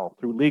alcohol,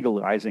 through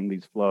legalizing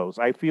these flows.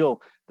 I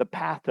feel the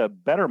path to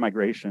better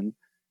migration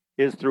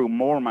is through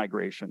more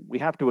migration. We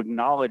have to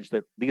acknowledge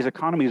that these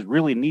economies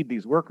really need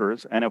these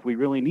workers, and if we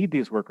really need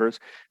these workers,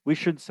 we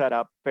should set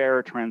up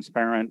fair,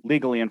 transparent,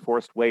 legally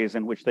enforced ways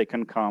in which they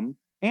can come,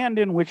 and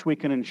in which we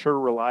can ensure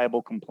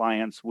reliable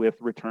compliance with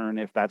return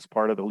if that's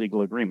part of the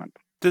legal agreement.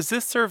 Does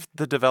this serve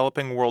the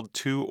developing world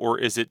too, or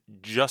is it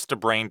just a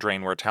brain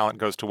drain where talent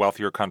goes to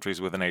wealthier countries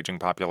with an aging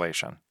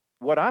population?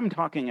 What I'm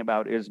talking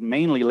about is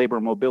mainly labor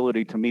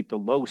mobility to meet the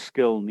low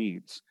skill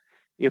needs.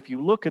 If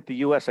you look at the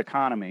US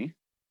economy,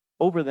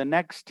 over the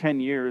next 10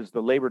 years,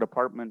 the Labor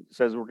Department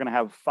says we're going to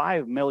have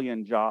 5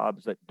 million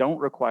jobs that don't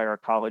require a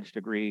college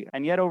degree.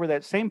 And yet over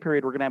that same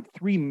period, we're going to have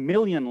 3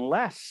 million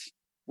less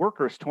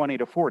workers 20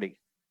 to 40.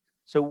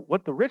 So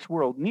what the rich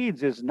world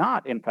needs is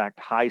not, in fact,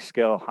 high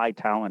skill, high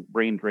talent,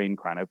 brain drain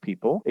kind of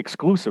people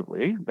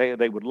exclusively.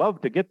 They would love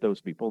to get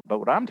those people. But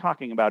what I'm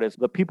talking about is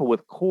the people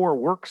with core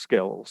work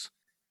skills.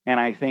 And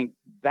I think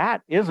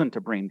that isn't a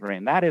brain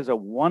drain. That is a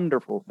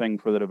wonderful thing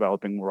for the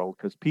developing world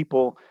because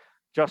people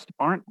just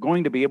aren't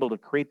going to be able to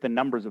create the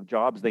numbers of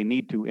jobs they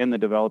need to in the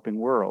developing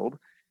world.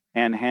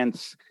 And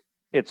hence,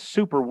 it's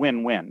super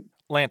win-win.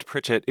 Lant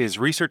Pritchett is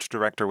research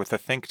director with the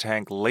think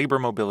tank Labor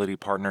Mobility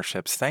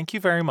Partnerships. Thank you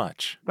very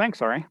much.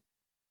 Thanks, Ari.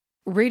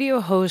 Radio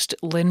host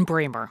Lynn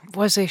Bramer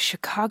was a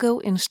Chicago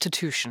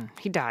institution.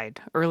 He died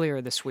earlier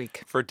this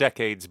week. For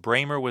decades,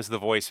 Bramer was the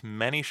voice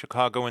many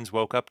Chicagoans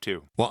woke up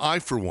to. Well, I,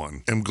 for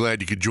one, am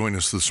glad you could join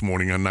us this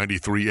morning on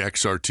 93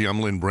 XRT. I'm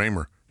Lynn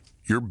Bramer,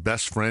 your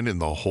best friend in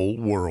the whole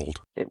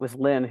world. It was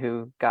Lynn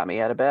who got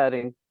me out of bed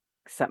and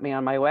sent me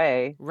on my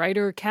way.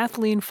 Writer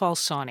Kathleen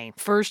Falsani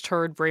first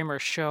heard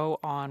Bramer's show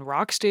on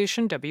rock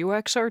station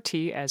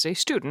WXRT as a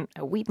student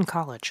at Wheaton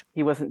College.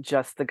 He wasn't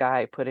just the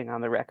guy putting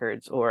on the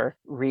records or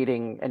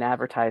reading an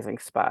advertising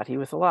spot. He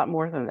was a lot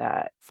more than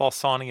that.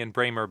 Falsani and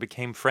Bramer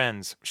became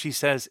friends. She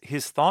says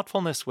his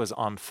thoughtfulness was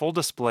on full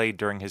display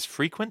during his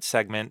frequent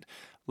segment,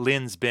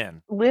 Lynn's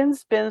Bin.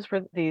 Lynn's Bins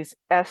were these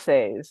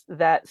essays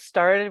that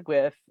started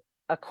with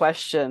a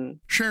question.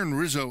 Sharon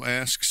Rizzo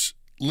asks,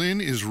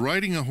 Lynn, is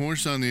riding a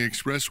horse on the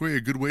expressway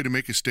a good way to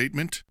make a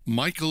statement?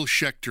 Michael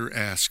Schechter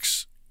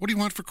asks, what do you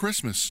want for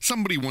Christmas?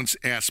 Somebody once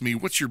asked me,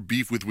 what's your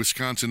beef with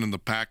Wisconsin and the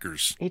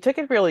Packers? He took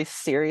it really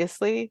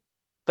seriously,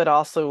 but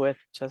also with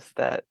just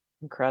that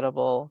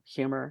incredible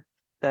humor.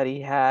 that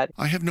he had.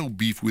 I have no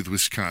beef with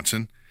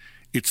Wisconsin.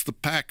 It's the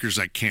Packers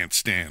I can't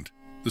stand.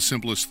 The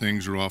simplest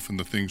things are often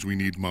the things we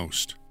need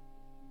most.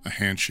 A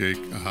handshake,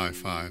 a high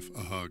five,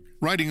 a hug.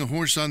 Riding a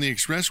horse on the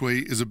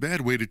expressway is a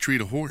bad way to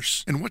treat a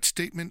horse. And what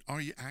statement are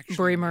you actually...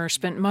 Bremer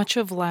spent much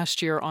of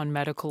last year on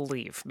medical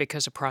leave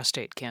because of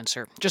prostate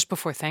cancer. Just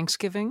before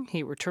Thanksgiving,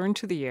 he returned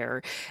to the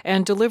air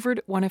and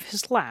delivered one of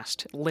his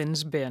last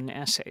Lynn's Bin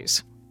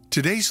essays.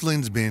 Today's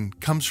Lynn's Bin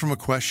comes from a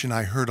question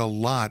I heard a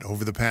lot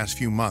over the past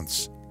few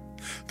months.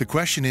 The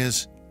question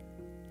is,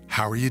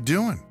 how are you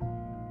doing?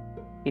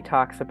 He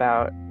talks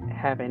about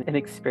having an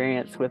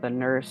experience with a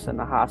nurse in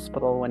the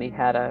hospital when he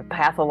had a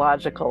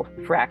pathological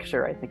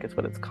fracture, I think is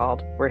what it's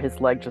called, where his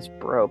leg just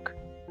broke.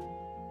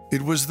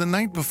 It was the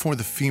night before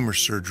the femur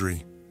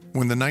surgery,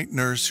 when the night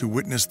nurse who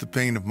witnessed the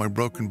pain of my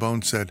broken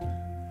bone said,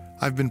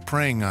 "I've been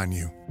praying on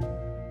you."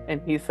 And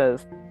he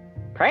says,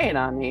 "Praying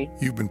on me?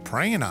 You've been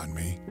praying on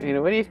me?"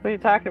 What are you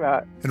talking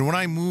about? And when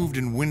I moved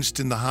and winced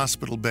in the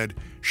hospital bed,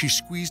 she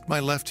squeezed my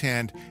left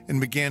hand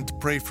and began to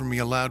pray for me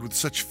aloud with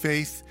such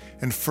faith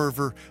and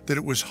fervor that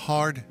it was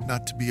hard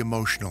not to be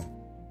emotional.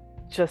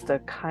 Just a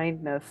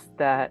kindness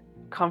that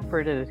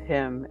comforted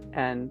him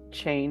and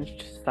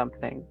changed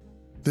something.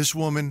 This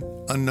woman,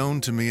 unknown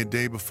to me a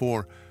day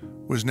before,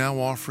 was now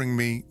offering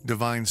me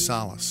divine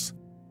solace.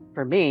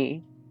 For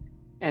me,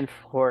 and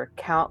for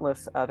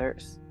countless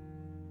others.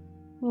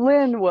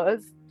 Lynn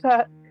was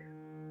that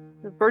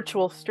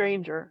virtual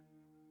stranger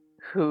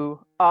who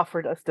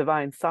offered us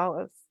divine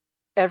solace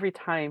every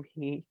time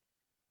he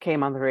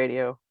came on the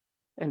radio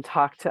and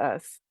talked to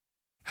us.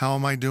 How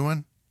am I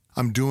doing?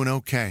 I'm doing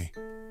okay.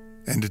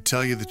 And to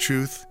tell you the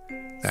truth,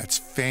 that's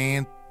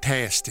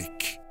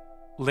fantastic.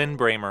 Lynn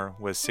Bremer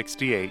was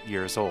 68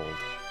 years old.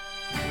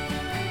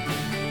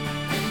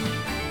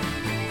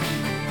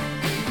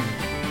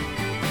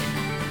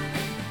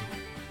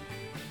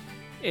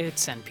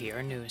 It's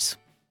NPR News.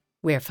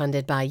 We're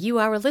funded by you,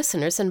 our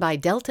listeners, and by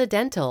Delta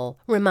Dental,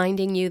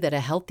 reminding you that a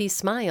healthy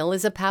smile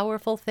is a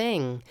powerful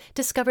thing.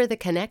 Discover the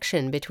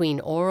connection between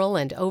oral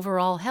and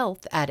overall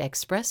health at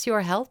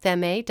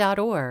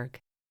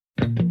expressyourhealthma.org.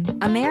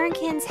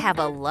 Americans have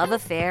a love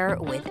affair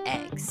with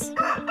eggs.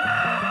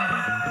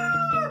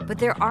 But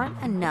there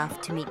aren't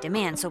enough to meet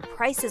demand, so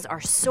prices are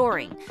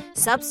soaring.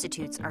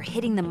 Substitutes are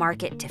hitting the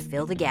market to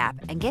fill the gap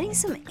and getting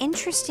some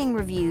interesting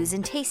reviews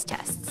and taste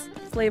tests.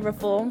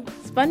 Flavorful,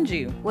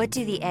 spongy. What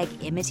do the egg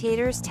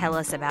imitators tell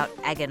us about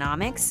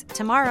economics?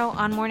 Tomorrow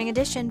on Morning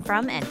Edition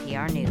from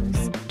NPR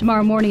News.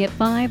 Tomorrow morning at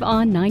 5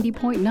 on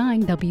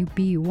 90.9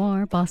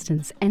 WBUR,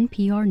 Boston's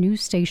NPR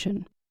News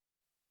station.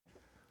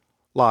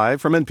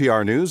 Live from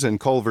NPR News in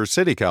Culver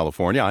City,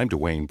 California, I'm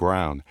Dwayne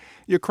Brown.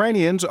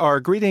 Ukrainians are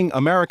greeting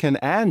American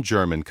and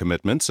German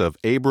commitments of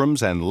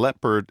Abrams and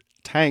Leopard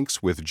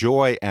tanks with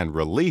joy and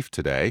relief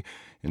today.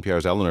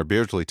 NPR's Eleanor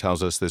Beardsley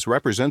tells us this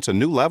represents a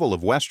new level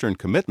of Western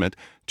commitment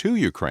to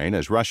Ukraine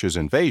as Russia's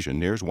invasion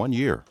nears 1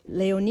 year.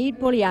 Leonid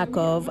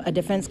Polyakov, a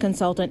defense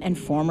consultant and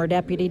former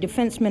deputy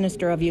defense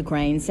minister of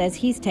Ukraine, says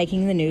he's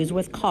taking the news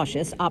with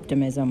cautious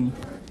optimism.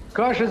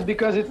 Cautious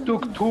because it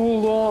took too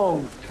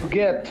long to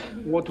get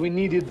what we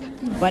needed.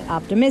 But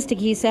optimistic,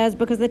 he says,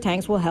 because the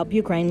tanks will help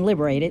Ukraine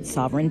liberate its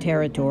sovereign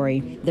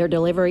territory. Their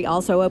delivery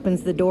also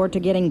opens the door to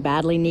getting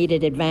badly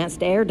needed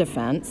advanced air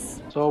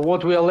defense. So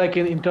what we are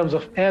lacking in terms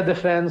of air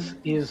defense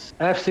is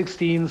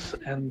F-16s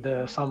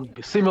and some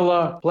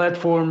similar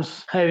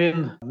platforms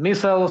having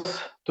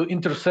missiles to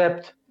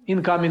intercept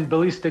incoming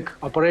ballistic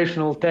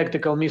operational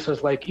tactical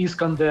missiles like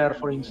Iskander,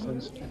 for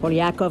instance.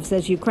 Polyakov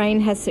says Ukraine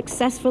has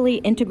successfully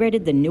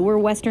integrated the newer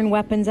Western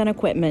weapons and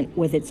equipment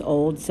with its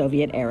old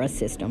Soviet-era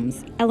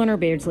systems. Eleanor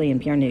Beardsley,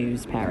 NPR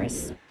News,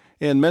 Paris.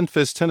 In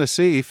Memphis,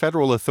 Tennessee,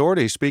 federal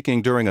authorities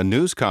speaking during a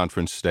news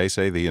conference today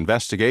say the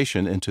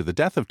investigation into the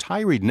death of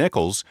Tyree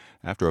Nichols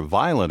after a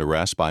violent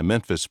arrest by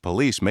Memphis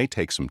police may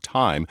take some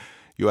time.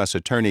 U.S.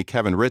 Attorney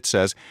Kevin Ritz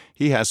says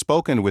he has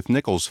spoken with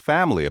Nichols'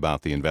 family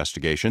about the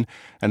investigation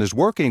and is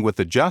working with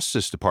the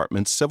Justice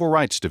Department's Civil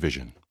Rights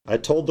Division. I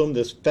told them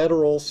this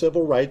federal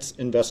civil rights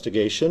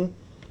investigation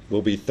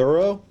will be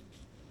thorough,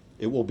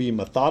 it will be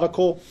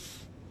methodical,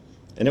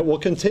 and it will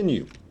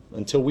continue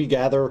until we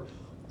gather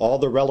all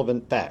the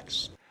relevant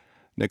facts.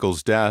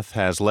 Nichols' death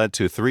has led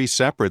to 3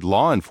 separate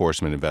law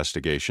enforcement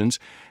investigations,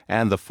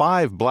 and the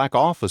 5 black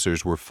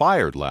officers were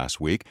fired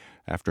last week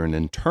after an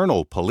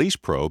internal police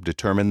probe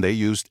determined they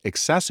used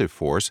excessive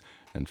force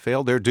and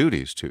failed their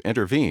duties to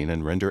intervene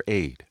and render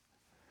aid.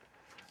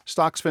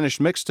 Stocks finished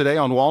mixed today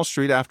on Wall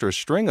Street after a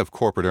string of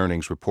corporate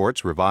earnings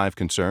reports revived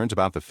concerns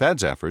about the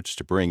Fed's efforts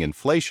to bring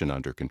inflation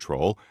under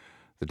control.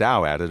 The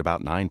Dow added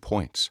about 9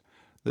 points.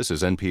 This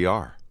is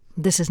NPR.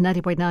 This is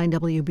 90.9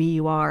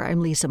 WBUR. I'm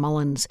Lisa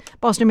Mullins.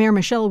 Boston Mayor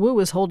Michelle Wu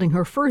is holding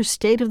her first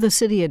State of the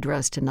City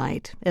address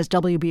tonight. As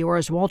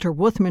WBUR's Walter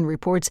Wuthman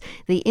reports,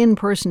 the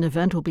in-person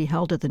event will be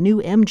held at the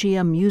new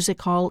MGM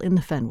Music Hall in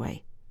the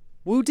Fenway.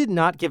 Wu did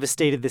not give a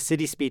State of the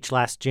City speech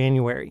last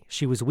January.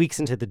 She was weeks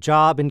into the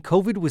job, and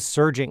COVID was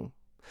surging.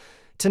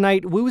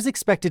 Tonight, Wu is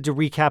expected to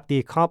recap the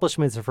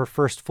accomplishments of her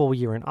first full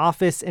year in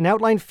office and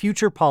outline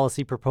future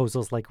policy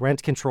proposals like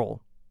rent control.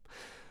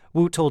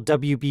 Wu told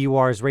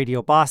WBUR's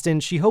Radio Boston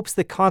she hopes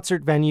the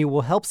concert venue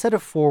will help set a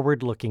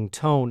forward-looking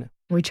tone.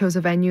 We chose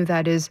a venue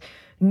that is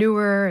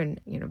newer and,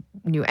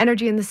 new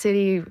energy in the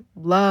city,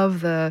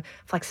 love the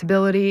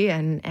flexibility,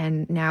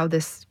 and now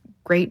this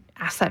great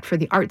asset for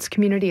the arts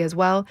community as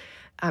well.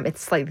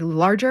 It's slightly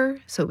larger,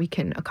 so we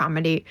can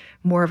accommodate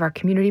more of our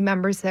community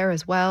members there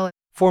as well.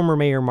 Former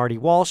Mayor Marty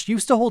Walsh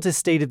used to hold his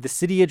State of the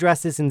City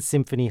addresses in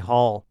Symphony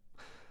Hall.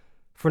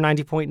 For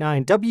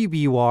 90.9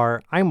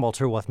 WBUR, I'm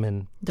Walter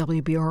Wuthman.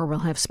 WBUR will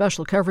have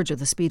special coverage of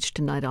the speech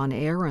tonight on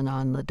air and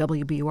on the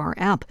WBUR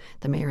app.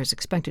 The mayor is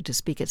expected to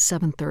speak at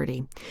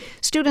 7:30.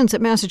 Students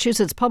at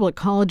Massachusetts public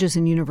colleges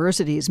and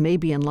universities may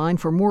be in line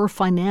for more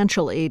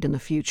financial aid in the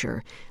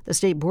future. The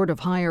State Board of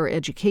Higher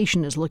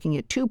Education is looking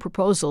at two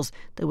proposals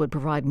that would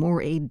provide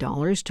more aid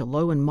dollars to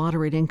low and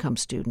moderate income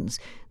students.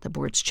 The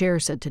board's chair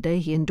said today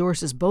he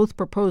endorses both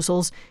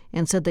proposals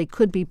and said they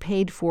could be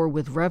paid for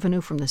with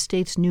revenue from the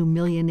state's new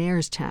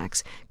millionaires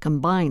tax.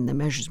 Combined, the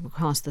measures will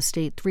cost the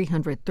state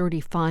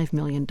 $335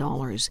 million.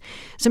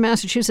 Some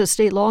Massachusetts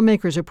state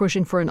lawmakers are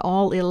pushing for an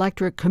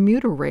all-electric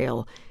commuter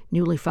rail.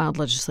 Newly filed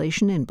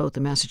legislation in both the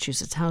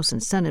Massachusetts House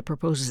and Senate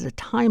proposes a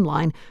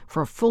timeline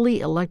for a fully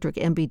electric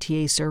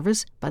MBTA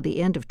service by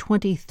the end of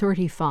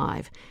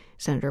 2035.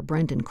 Senator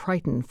Brendan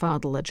Crichton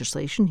filed the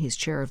legislation. He's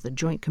chair of the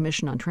Joint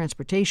Commission on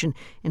Transportation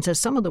and says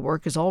some of the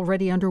work is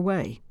already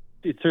underway.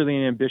 It's certainly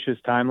an ambitious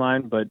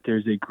timeline, but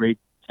there's a great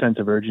sense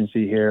of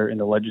urgency here in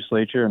the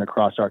legislature and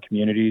across our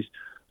communities.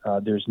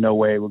 There's no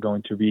way we're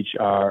going to reach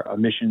our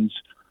emissions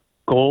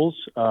goals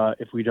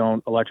if we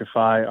don't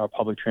electrify our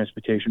public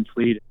transportation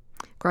fleet.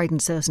 Crichton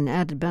says an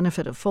added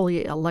benefit of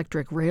fully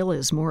electric rail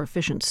is more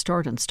efficient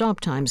start and stop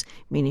times,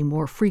 meaning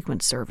more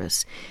frequent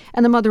service.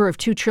 And the mother of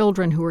two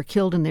children who were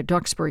killed in their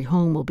Duxbury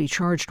home will be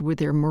charged with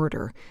their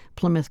murder.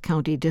 Plymouth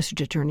County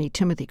District Attorney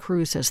Timothy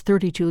Cruz says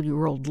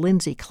 32-year-old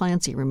Lindsay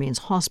Clancy remains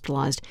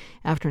hospitalized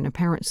after an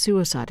apparent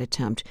suicide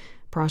attempt.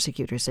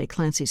 Prosecutors say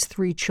Clancy's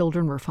 3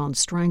 children were found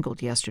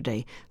strangled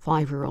yesterday.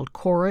 5-year-old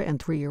Cora and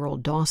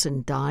 3-year-old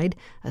Dawson died.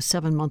 A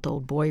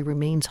 7-month-old boy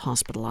remains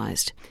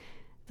hospitalized.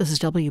 This is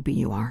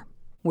WBUR.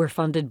 We're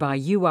funded by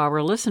you,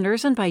 our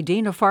listeners, and by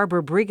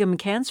Dana-Farber Brigham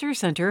Cancer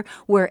Center,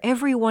 where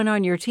everyone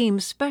on your team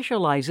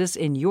specializes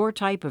in your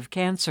type of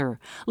cancer.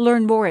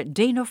 Learn more at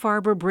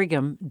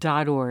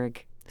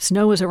danafarberbrigham.org.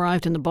 Snow has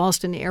arrived in the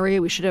Boston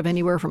area. We should have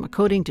anywhere from a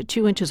coating to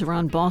 2 inches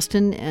around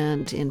Boston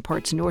and in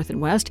parts north and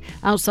west.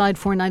 Outside,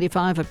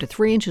 495 up to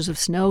 3 inches of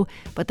snow,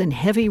 but then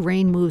heavy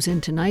rain moves in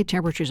tonight.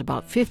 Temperatures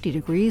about 50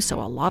 degrees, so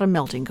a lot of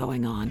melting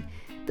going on.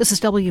 This is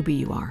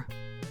WBUR.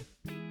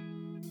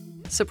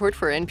 Support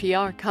for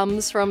NPR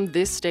comes from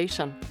this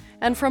station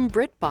and from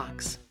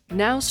BritBox,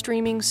 now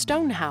streaming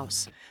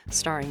Stonehouse,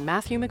 starring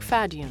Matthew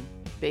McFadyen,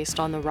 based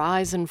on the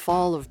rise and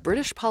fall of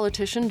British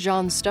politician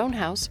John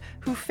Stonehouse,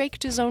 who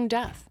faked his own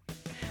death.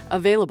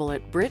 Available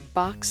at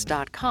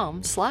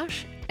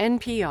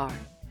BritBox.com/NPR.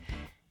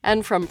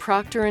 And from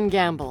Procter &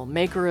 Gamble,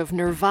 maker of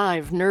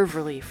Nervive Nerve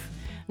Relief.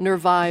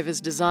 Nervive is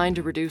designed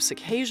to reduce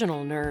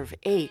occasional nerve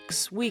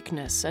aches,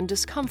 weakness, and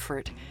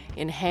discomfort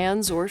in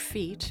hands or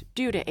feet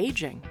due to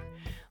aging.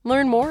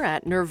 Learn more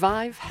at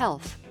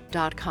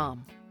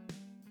nervivehealth.com.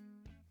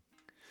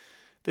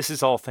 This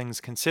is All Things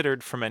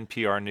Considered from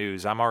NPR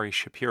News. I'm Ari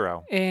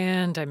Shapiro.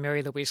 And I'm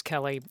Mary Louise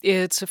Kelly.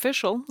 It's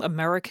official.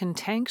 American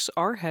tanks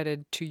are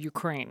headed to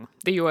Ukraine.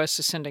 The U.S.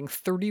 is sending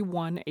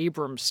 31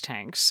 Abrams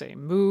tanks, a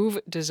move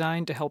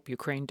designed to help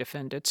Ukraine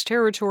defend its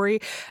territory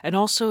and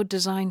also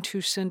designed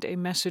to send a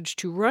message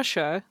to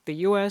Russia. The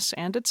U.S.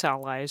 and its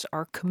allies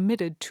are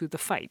committed to the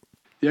fight.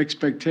 The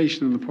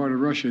expectation on the part of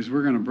Russia is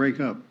we're going to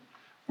break up.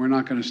 We're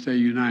not going to stay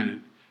united,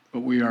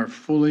 but we are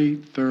fully,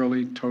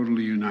 thoroughly,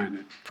 totally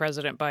united.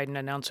 President Biden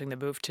announcing the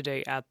move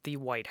today at the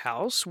White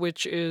House,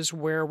 which is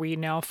where we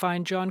now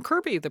find John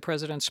Kirby, the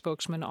president's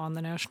spokesman on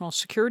the National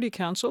Security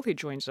Council. He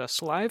joins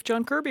us live.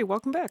 John Kirby,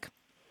 welcome back.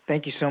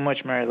 Thank you so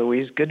much, Mary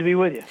Louise. Good to be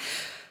with you.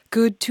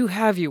 Good to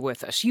have you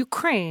with us.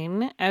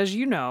 Ukraine, as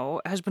you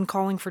know, has been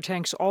calling for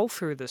tanks all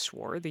through this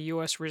war. The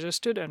U.S.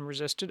 resisted and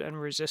resisted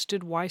and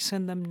resisted. Why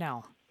send them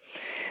now?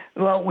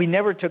 Well, we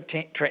never took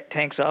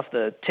tanks off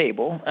the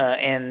table,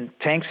 and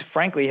tanks,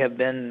 frankly, have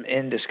been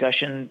in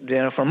discussion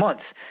for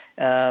months.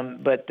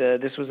 But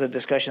this was a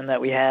discussion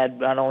that we had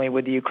not only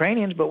with the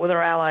Ukrainians, but with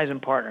our allies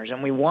and partners.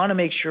 And we want to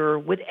make sure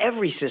with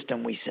every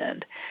system we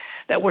send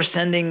that we're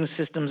sending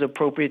systems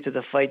appropriate to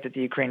the fight that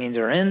the Ukrainians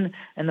are in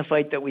and the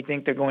fight that we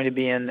think they're going to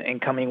be in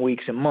coming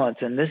weeks and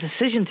months. And this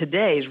decision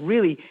today is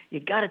really, you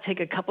got to take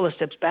a couple of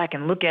steps back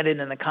and look at it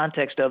in the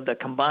context of the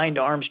combined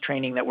arms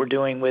training that we're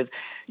doing with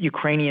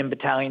Ukrainian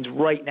battalions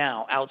right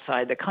now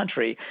outside the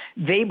country.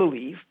 They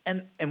believe,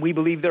 and we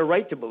believe they're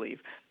right to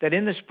believe, that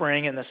in the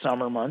spring and the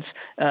summer months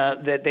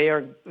that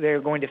they're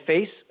going to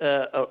face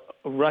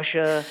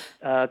Russia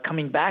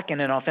coming back in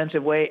an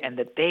offensive way, and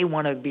that they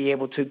want to be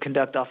able to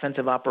conduct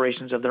offensive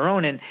operations of their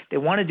own, and they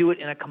want to do it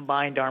in a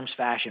combined arms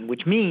fashion,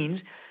 which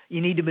means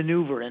you need to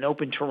maneuver in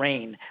open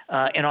terrain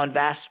and on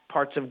vast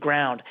parts of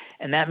ground,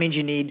 and that means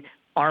you need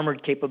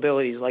armored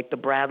capabilities like the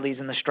Bradleys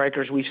and the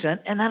Strykers we've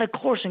sent, and that, of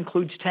course,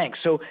 includes tanks.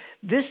 So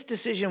this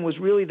decision was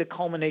really the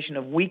culmination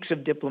of weeks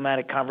of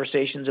diplomatic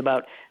conversations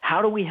about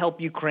how do we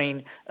help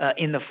Ukraine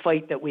in the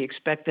fight that we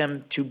expect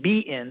them to be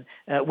in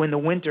when the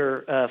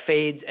winter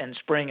fades and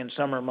spring and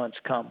summer months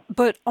come.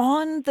 But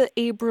on the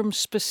Abrams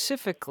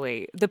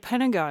specifically, the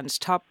Pentagon's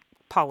top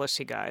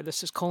policy guy,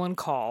 this is Colin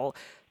Kahl,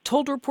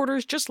 told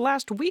reporters just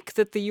last week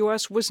that the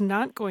U.S. was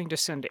not going to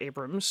send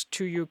Abrams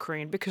to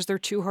Ukraine because they're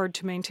too hard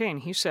to maintain.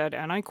 He said,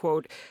 and I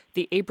quote,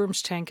 "The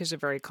Abrams tank is a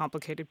very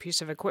complicated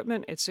piece of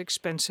equipment. It's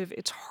expensive.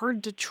 It's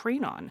hard to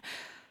train on."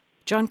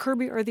 John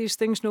Kirby, are these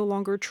things no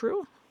longer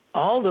true?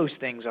 All those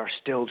things are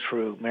still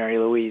true, Mary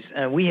Louise.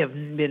 We have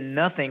been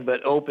nothing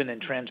but open and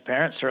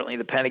transparent, certainly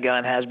the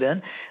Pentagon has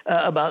been,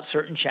 about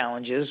certain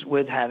challenges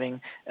with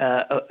having,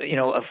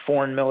 a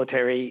foreign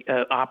military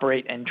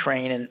operate and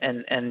train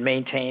and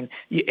maintain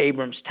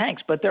Abrams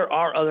tanks. But there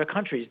are other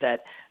countries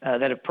that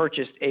have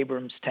purchased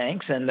Abrams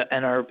tanks and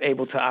are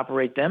able to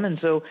operate them. And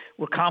so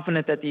we're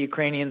confident that the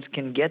Ukrainians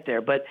can get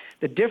there. But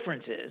the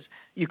difference is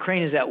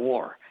Ukraine is at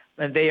war.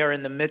 And they are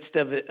in the midst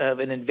of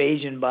an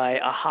invasion by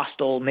a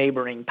hostile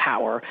neighboring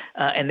power,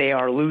 and they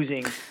are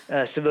losing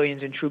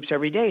civilians and troops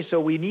every day.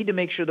 So we need to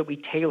make sure that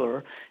we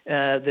tailor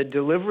the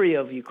delivery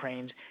of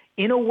Ukraine's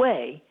in a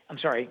way.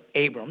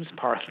 Abrams.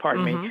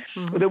 Pardon me.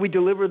 That we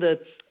deliver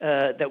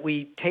that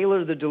we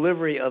tailor the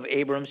delivery of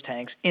Abrams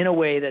tanks in a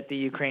way that the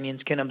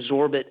Ukrainians can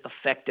absorb it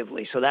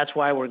effectively. So that's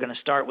why we're going to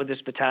start with this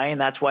battalion.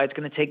 That's why it's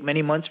going to take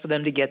many months for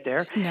them to get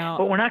there. No.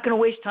 But we're not going to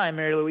waste time,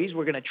 Mary Louise.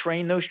 We're going to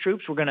train those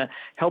troops. We're going to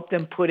help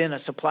them put in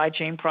a supply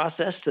chain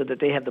process so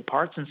that they have the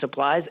parts and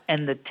supplies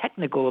and the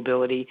technical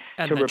ability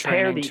to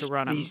repair these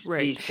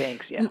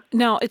tanks. Yeah.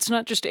 Now, it's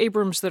not just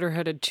Abrams that are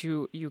headed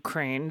to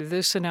Ukraine.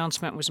 This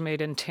announcement was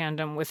made in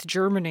tandem with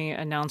Germany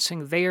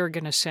announcing they are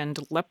going to send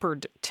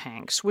Leopard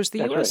tanks. Was the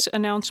U.S.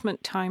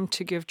 announcement timed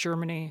to give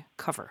Germany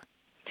cover?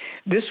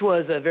 This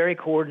was a very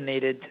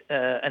coordinated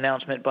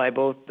announcement by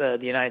both the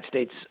United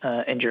States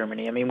and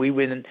Germany. I mean, we've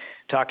been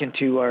talking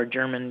to our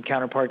German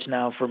counterparts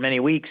now for many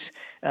weeks.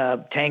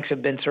 Tanks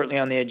have been certainly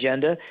on the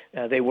agenda.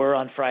 They were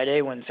on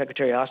Friday when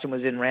Secretary Austin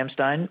was in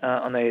Ramstein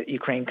on the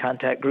Ukraine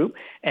contact group.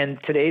 And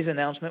today's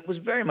announcement was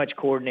very much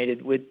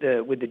coordinated with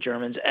the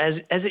Germans,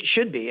 as it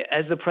should be.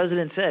 As the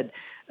president said,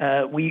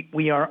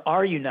 we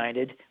are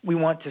united. We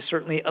want to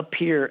certainly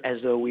appear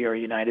as though we are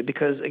united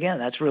because, again,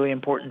 that's really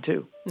important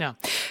too. No.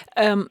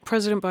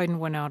 President Biden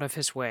went out of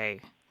his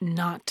way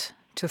not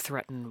to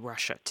threaten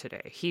Russia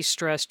today. He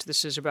stressed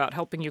this is about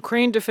helping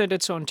Ukraine defend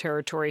its own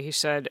territory. He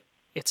said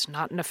it's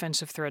not an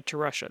offensive threat to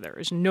Russia. There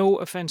is no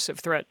offensive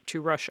threat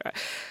to Russia.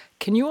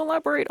 Can you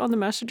elaborate on the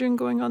messaging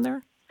going on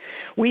there?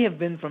 We have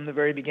been from the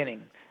very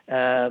beginning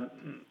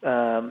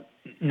not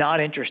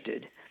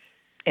interested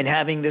in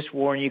having this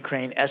war in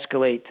Ukraine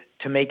escalate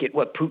to make it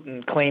what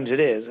Putin claims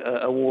it is,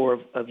 a war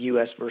of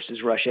U.S.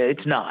 versus Russia.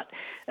 It's not.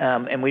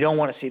 And we don't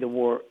want to see the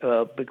war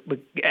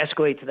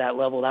escalate to that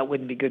level. That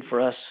wouldn't be good for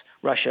us.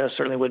 Russia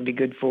certainly wouldn't be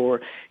good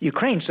for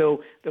Ukraine.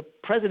 So the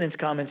president's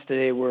comments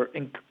today were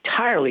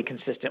entirely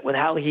consistent with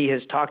how he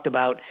has talked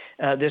about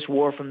this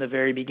war from the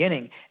very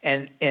beginning.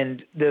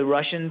 And the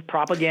Russian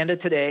propaganda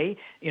today,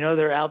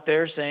 they're out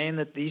there saying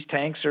that these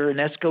tanks are an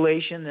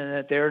escalation and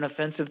that they're an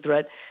offensive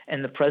threat.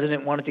 And the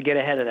president wanted to get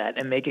ahead of that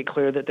and make it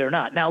clear that they're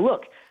not. Now,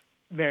 look,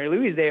 Mary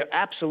Louise, they are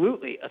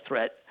absolutely a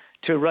threat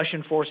to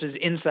Russian forces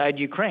inside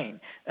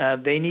Ukraine.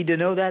 They need to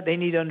know that. They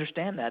need to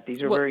understand that.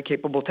 These are very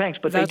capable tanks.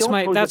 But that's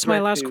my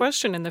last to...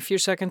 question in the few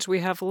seconds we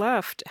have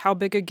left. How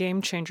big a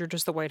game changer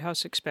does the White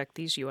House expect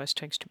these U.S.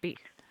 tanks to be?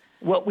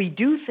 What we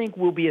do think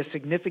will be a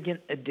significant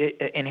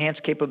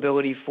enhanced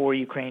capability for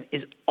Ukraine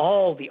is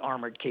all the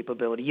armored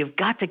capability. You've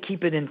got to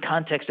keep it in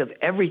context of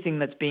everything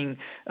that's being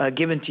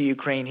given to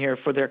Ukraine here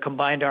for their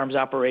combined arms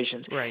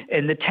operations. Right.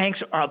 And the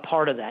tanks are a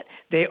part of that.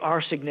 They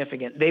are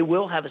significant. They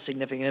will have a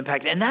significant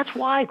impact. And that's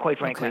why, quite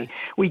frankly,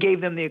 we gave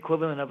them the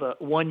equivalent of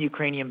one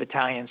Ukrainian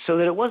battalion so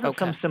that it wasn't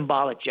some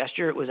symbolic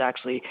gesture. It was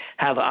actually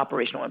have an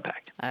operational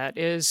impact. That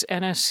is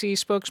NSC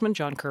spokesman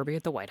John Kirby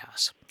at the White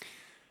House.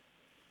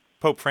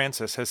 Pope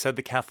Francis has said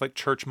the Catholic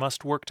Church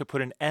must work to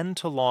put an end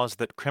to laws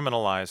that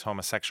criminalize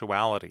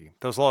homosexuality.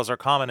 Those laws are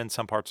common in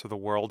some parts of the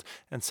world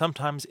and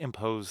sometimes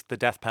impose the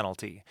death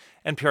penalty.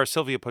 NPR's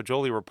Sylvia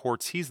Poggioli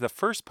reports he's the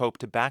first pope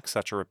to back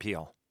such a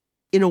repeal.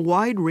 In a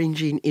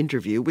wide-ranging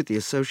interview with the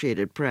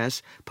Associated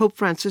Press, Pope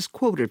Francis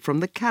quoted from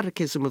the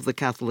Catechism of the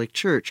Catholic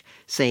Church,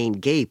 saying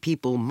gay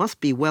people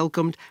must be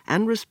welcomed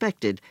and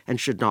respected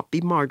and should not be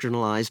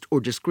marginalized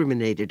or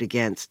discriminated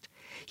against.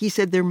 He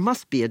said there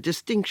must be a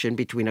distinction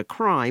between a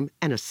crime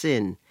and a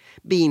sin.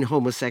 Being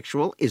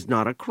homosexual is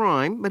not a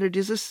crime, but it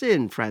is a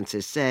sin,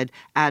 Francis said,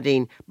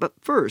 adding, but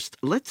first,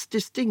 let's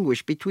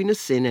distinguish between a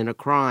sin and a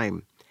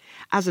crime.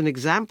 As an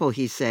example,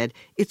 he said,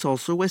 it's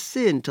also a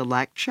sin to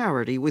lack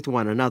charity with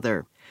one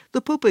another.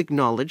 The Pope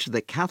acknowledged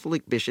that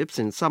Catholic bishops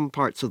in some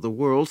parts of the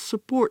world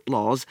support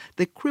laws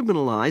that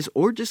criminalize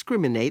or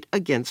discriminate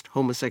against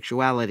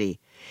homosexuality.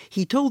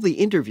 He told the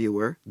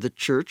interviewer the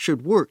Church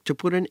should work to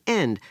put an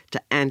end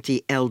to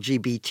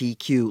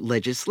anti-LGBTQ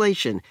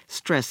legislation,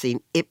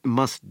 stressing it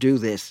must do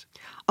this.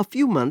 A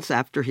few months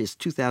after his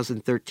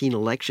 2013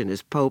 election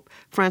as Pope,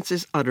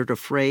 Francis uttered a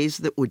phrase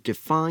that would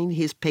define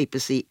his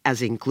papacy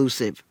as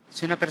inclusive.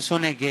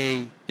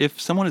 If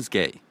someone is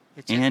gay,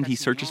 and he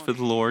searches for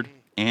the Lord,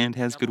 and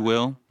has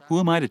goodwill, who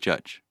am I to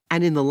judge?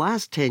 And in the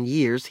last 10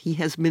 years, he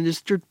has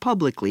ministered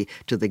publicly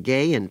to the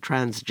gay and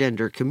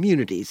transgender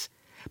communities.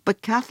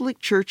 But Catholic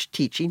Church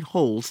teaching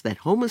holds that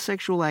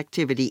homosexual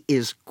activity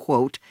is,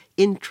 quote,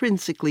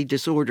 intrinsically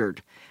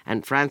disordered,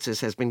 and Francis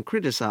has been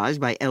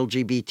criticized by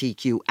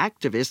LGBTQ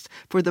activists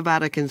for the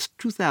Vatican's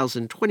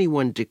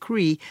 2021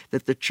 decree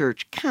that the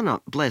Church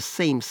cannot bless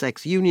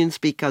same-sex unions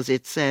because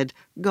it said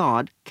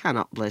God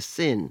cannot bless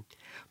sin.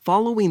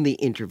 Following the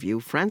interview,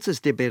 Francis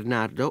de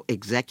Bernardo,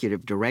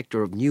 executive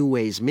director of New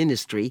Ways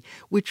Ministry,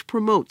 which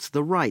promotes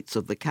the rights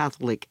of the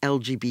Catholic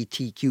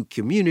LGBTQ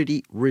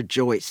community,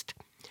 rejoiced.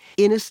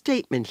 In a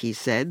statement, he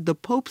said, the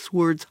Pope's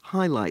words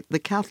highlight the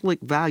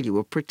Catholic value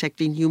of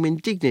protecting human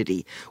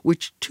dignity,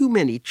 which too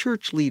many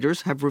church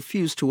leaders have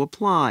refused to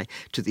apply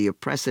to the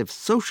oppressive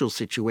social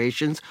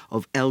situations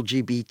of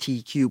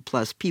LGBTQ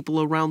plus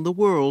people around the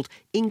world,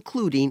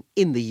 including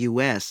in the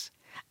U.S.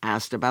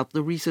 Asked about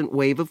the recent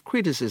wave of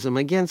criticism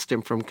against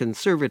him from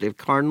conservative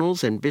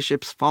cardinals and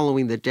bishops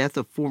following the death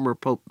of former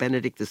Pope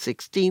Benedict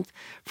XVI,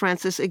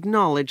 Francis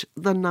acknowledged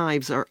the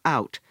knives are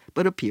out,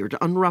 but appeared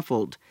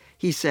unruffled.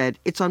 He said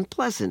it's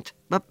unpleasant,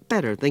 but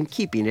better than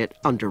keeping it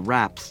under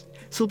wraps.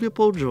 Silvia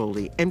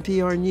Poggioli,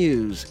 NPR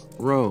News,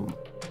 Rome.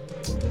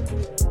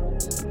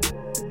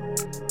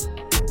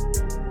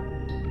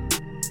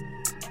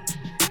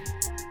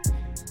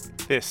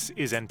 This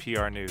is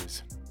NPR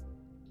News.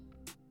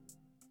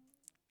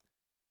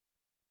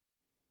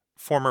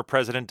 Former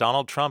President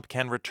Donald Trump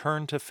can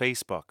return to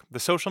Facebook. The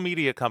social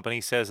media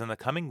company says in the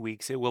coming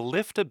weeks it will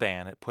lift a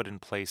ban it put in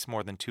place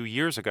more than 2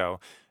 years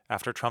ago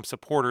after Trump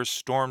supporters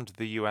stormed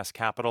the U.S.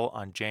 Capitol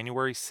on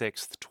January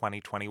 6,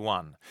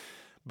 2021.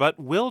 But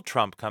will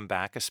Trump come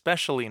back,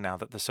 especially now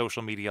that the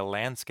social media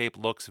landscape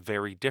looks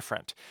very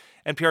different?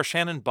 NPR's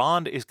Shannon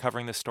Bond is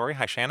covering this story.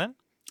 Hi, Shannon.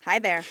 Hi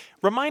there.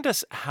 Remind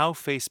us how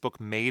Facebook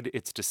made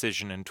its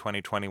decision in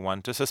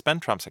 2021 to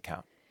suspend Trump's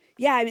account.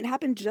 Yeah, I mean, it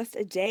happened just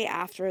a day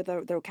after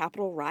the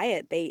Capitol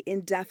riot. They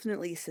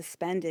indefinitely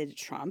suspended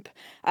Trump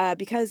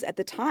because at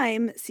the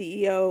time,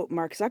 CEO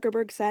Mark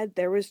Zuckerberg said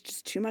there was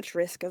just too much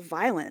risk of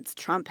violence.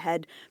 Trump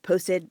had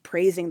posted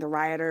praising the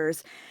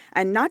rioters.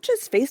 And not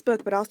just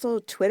Facebook, but also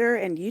Twitter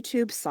and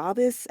YouTube saw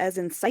this as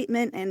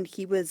incitement, and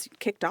he was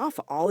kicked off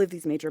all of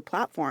these major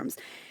platforms.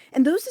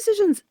 And those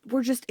decisions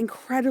were just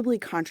incredibly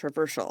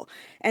controversial.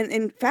 And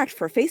in fact,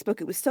 for Facebook,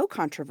 it was so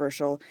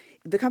controversial,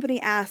 the company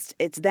asked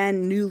its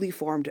then newly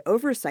formed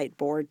oversight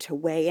board to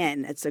weigh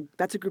in.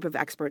 That's a group of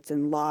experts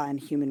in law and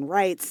human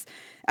rights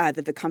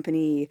that the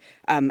company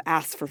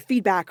asked for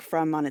feedback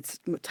from on its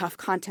tough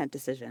content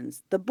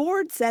decisions. The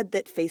board said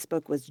that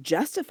Facebook was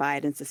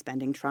justified in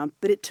suspending Trump,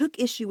 but it took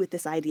issue with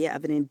this idea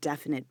of an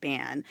indefinite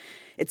ban.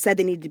 It said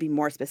they needed to be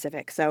more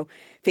specific. So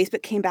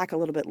Facebook came back a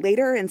little bit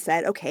later and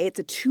said, okay, it's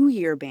a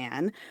 2-year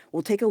ban.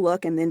 We'll take a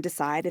look and then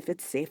decide if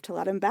it's safe to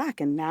let him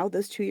back. And now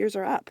those 2 years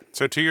are up.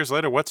 So 2 years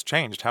later, what's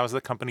changed? How is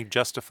the company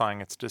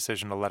justifying its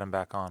decision to let him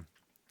back on?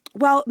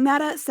 Well,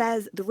 Meta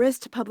says the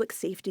risk to public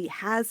safety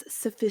has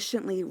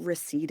sufficiently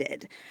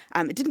receded.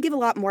 It didn't give a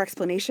lot more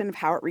explanation of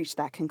how it reached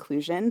that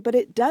conclusion, but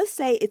it does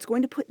say it's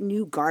going to put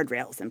new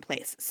guardrails in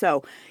place.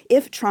 So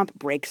if Trump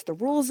breaks the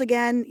rules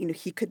again,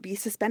 he could be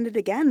suspended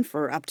again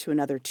for up to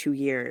another 2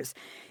 years.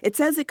 It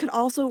says it could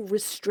also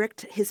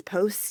restrict his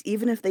posts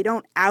even if they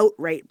don't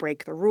outright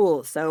break the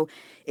rules. So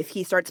if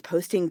he starts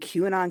posting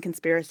QAnon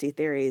conspiracy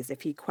theories,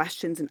 if he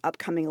questions an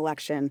upcoming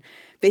election,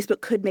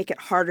 Facebook could make it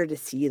harder to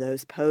see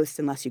those posts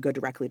unless you go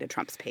directly to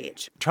Trump's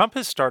page. Trump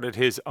has started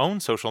his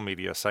own social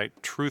media site,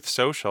 Truth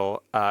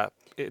Social.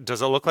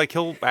 Does it look like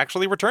he'll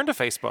actually return to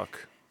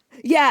Facebook?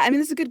 Yeah, I mean,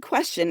 this is a good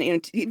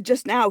question.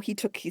 Just now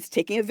he's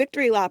taking a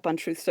victory lap on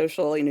Truth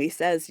Social. He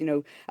says,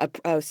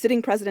 a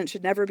sitting president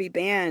should never be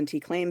banned. He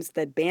claims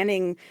that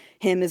banning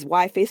him is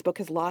why Facebook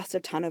has lost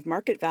a ton of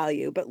market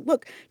value. But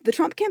look, the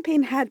Trump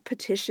campaign had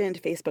petitioned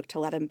Facebook to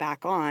let him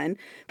back on,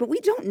 but we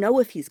don't know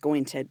if he's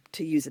going to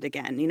use it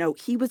again.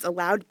 He was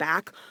allowed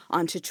back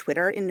onto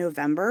Twitter in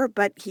November,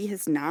 but he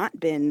has not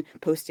been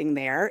posting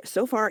there.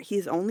 So far,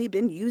 he's only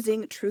been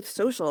using Truth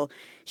Social.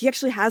 He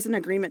actually has an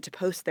agreement to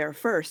post there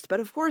first, but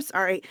of course,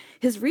 all right,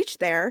 his reach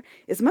there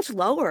is much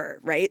lower,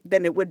 right,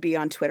 than it would be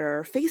on Twitter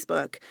or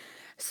Facebook.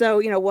 So,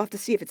 we'll have to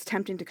see if it's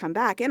tempting to come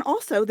back. And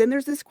also, then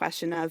there's this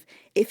question of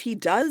if he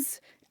does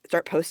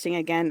start posting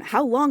again,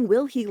 how long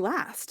will he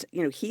last?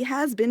 He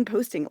has been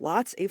posting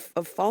lots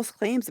of false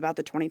claims about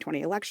the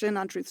 2020 election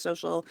on Truth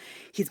Social.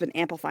 He's been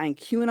amplifying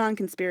QAnon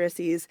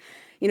conspiracies,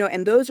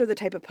 and those are the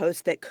type of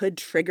posts that could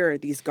trigger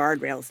these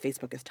guardrails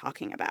Facebook is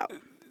talking about.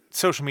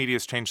 social media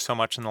has changed so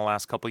much in the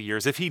last couple of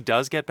years. If he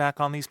does get back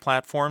on these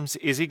platforms,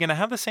 is he going to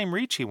have the same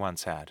reach he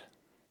once had?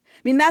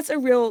 I mean, that's a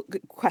real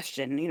good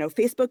question.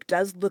 Facebook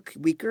does look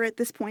weaker at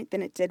this point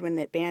than it did when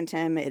it banned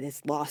him. It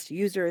has lost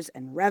users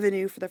and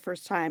revenue for the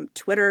first time.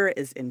 Twitter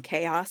is in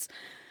chaos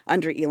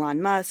under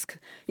Elon Musk.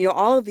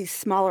 All of these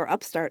smaller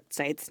upstart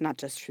sites, not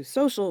just Truth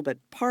Social, but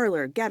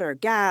Parler, Getter,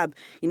 Gab,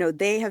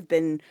 they have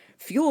been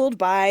fueled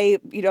by,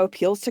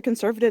 appeals to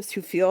conservatives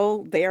who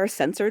feel they are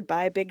censored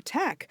by big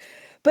tech.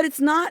 But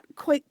it's not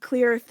quite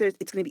clear if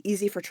it's going to be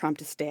easy for Trump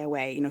to stay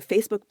away.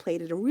 Facebook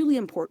played a really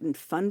important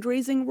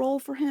fundraising role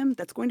for him.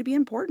 That's going to be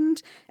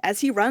important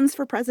as he runs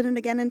for president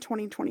again in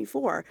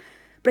 2024.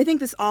 But I think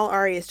this all,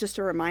 Ari, is just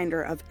a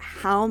reminder of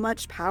how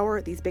much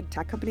power these big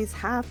tech companies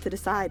have to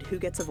decide who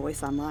gets a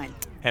voice online.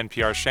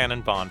 NPR's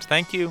Shannon Bond,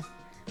 thank you.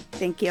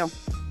 Thank you.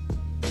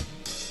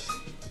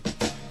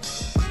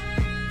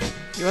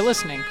 You're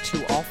listening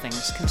to All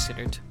Things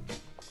Considered.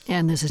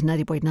 And this is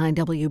 90.9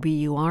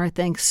 WBUR.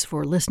 Thanks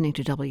for listening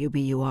to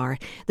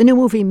WBUR. The new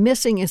movie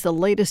Missing is the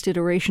latest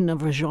iteration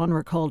of a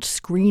genre called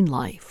screen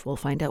life. We'll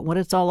find out what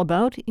it's all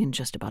about in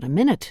just about a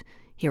minute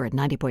here at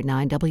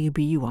 90.9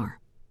 WBUR.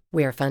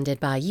 We're funded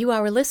by you,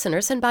 our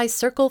listeners, and by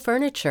Circle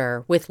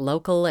Furniture, with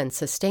local and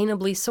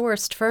sustainably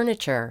sourced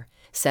furniture.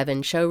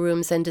 7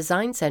 showrooms and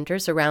design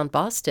centers around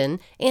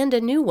Boston, and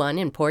a new one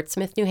in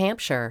Portsmouth, New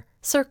Hampshire.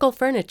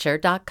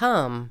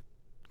 CircleFurniture.com.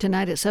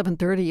 Tonight at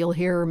 7:30, you'll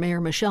hear Mayor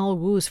Michelle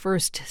Wu's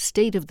first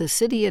State of the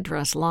City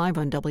address live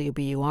on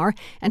WBUR.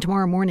 And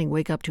tomorrow morning,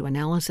 wake up to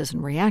analysis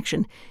and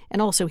reaction,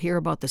 and also hear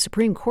about the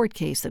Supreme Court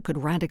case that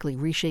could radically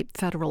reshape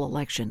federal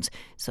elections.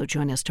 So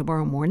join us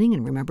tomorrow morning,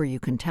 and remember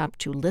you can tap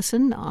to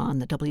listen on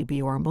the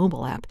WBUR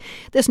mobile app.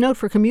 This note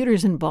for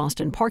commuters in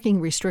Boston: parking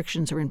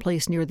restrictions are in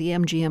place near the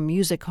MGM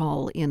Music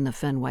Hall in the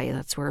Fenway.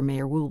 That's where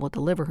Mayor Wu will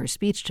deliver her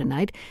speech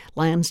tonight.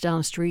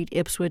 Lansdowne Street,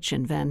 Ipswich,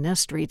 and Van Ness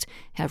Streets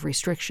have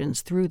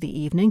restrictions through the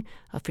evening.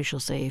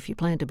 Officials say if you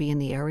plan to be in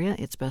the area,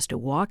 it's best to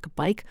walk,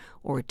 bike,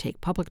 or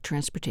take public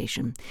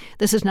transportation.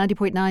 This is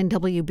 90.9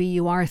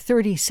 WBUR,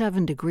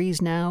 37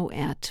 degrees now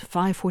at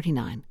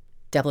 5:49.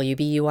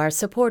 WBUR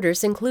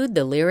supporters include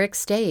the Lyric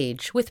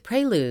Stage with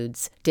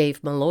Preludes,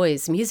 Dave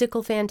Malloy's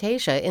musical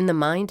fantasia in the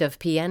mind of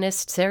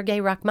pianist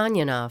Sergei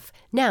Rachmaninoff,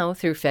 now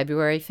through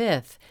February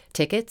 5th.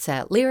 Tickets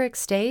at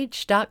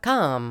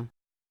lyricstage.com.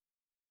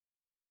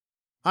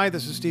 Hi,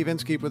 this is Steve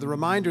Inskeep with a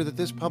reminder that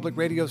this public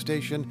radio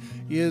station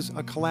is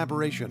a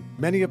collaboration.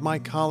 Many of my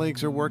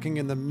colleagues are working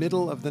in the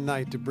middle of the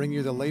night to bring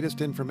you the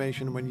latest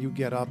information when you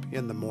get up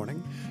in the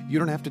morning. You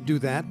don't have to do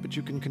that, but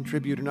you can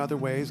contribute in other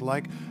ways,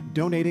 like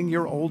donating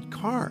your old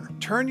car.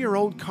 Turn your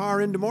old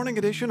car into Morning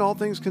Edition, All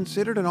Things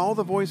Considered, and all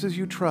the voices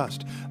you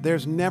trust.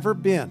 There's never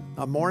been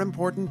a more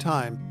important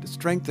time to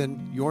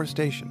strengthen your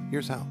station.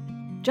 Here's how.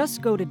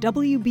 Just go to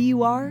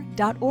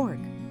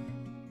WBUR.org.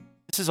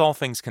 This is All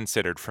Things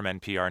Considered from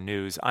NPR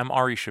News. I'm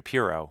Ari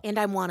Shapiro. And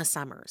I'm Juana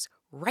Summers.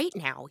 Right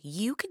now,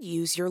 you could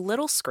use your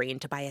little screen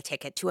to buy a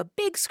ticket to a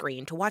big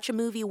screen to watch a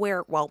movie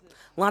where, well,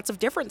 lots of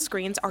different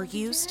screens are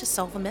used to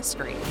solve a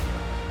mystery.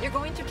 You're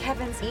going through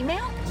Kevin's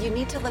email? You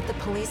need to let the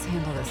police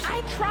handle this.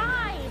 I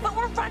tried, but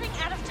we're running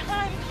out of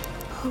time.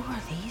 Who are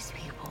these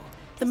people?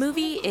 The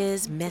movie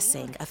is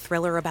Missing, a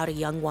thriller about a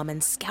young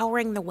woman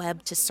scouring the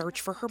web to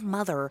search for her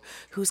mother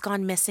who's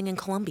gone missing in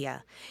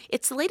Colombia.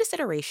 It's the latest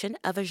iteration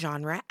of a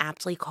genre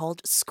aptly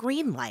called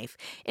screen life,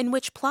 in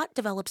which plot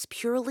develops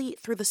purely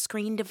through the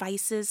screen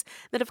devices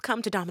that have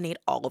come to dominate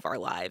all of our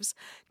lives.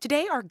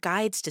 Today, our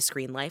guides to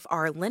screen life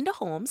are Linda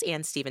Holmes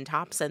and Stephen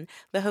Thompson,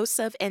 the hosts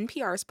of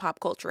NPR's Pop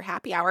Culture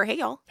Happy Hour. Hey,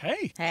 y'all.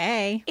 Hey.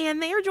 Hey.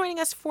 And they are joining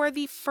us for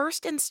the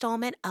first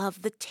installment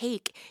of The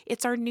Take.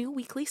 It's our new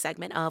weekly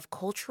segment of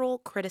cultural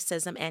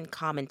criticism and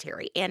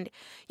commentary. And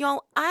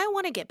y'all, I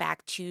want to get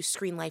back to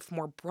screen life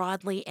more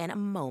broadly in a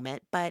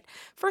moment, but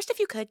first, if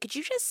you could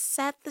you just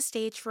set the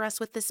stage for us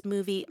with this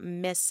movie,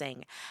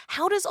 Missing?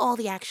 How does all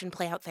the action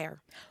play out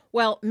there?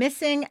 Well,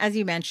 Missing, as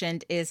you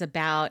mentioned, is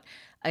about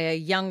a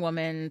young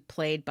woman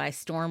played by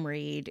Storm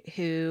Reed,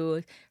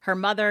 who her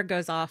mother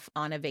goes off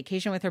on a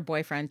vacation with her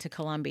boyfriend to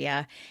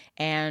Colombia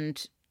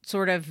and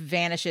sort of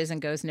vanishes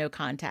and goes no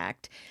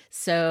contact.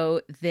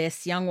 So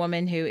this young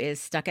woman who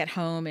is stuck at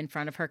home in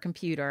front of her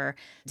computer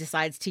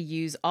decides to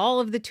use all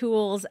of the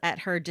tools at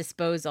her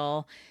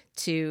disposal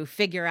to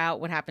figure out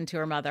what happened to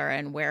her mother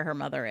and where her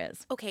mother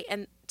is. Okay,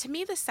 and to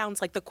me, this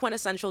sounds like the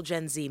quintessential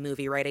Gen Z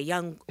movie, right? A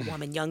young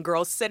woman, young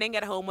girl sitting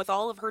at home with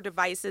all of her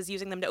devices,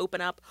 using them to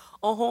open up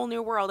a whole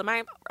new world. Am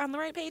I on the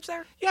right page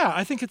there? Yeah,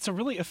 I think it's a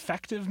really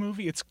effective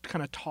movie. It's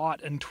kind of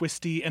taut and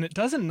twisty, and it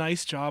does a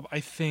nice job, I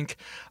think,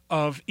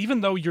 of,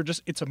 even though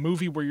it's a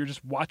movie where you're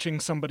just watching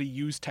somebody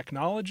use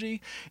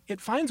technology,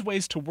 it finds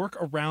ways to work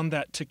around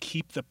that to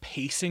keep the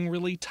pacing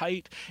really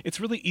tight. It's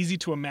really easy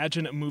to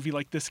imagine a movie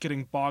like this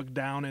getting bogged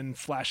down and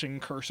flashing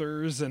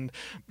cursors and,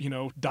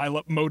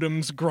 dial-up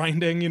modems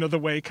grinding, the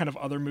way kind of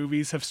other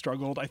movies have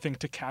struggled, I think,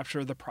 to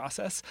capture the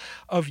process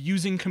of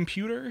using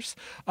computers.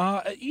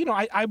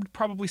 I would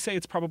probably say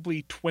it's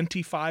probably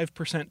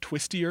 25%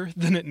 twistier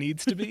than it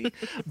needs to be.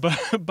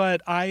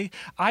 but I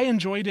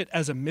enjoyed it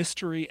as a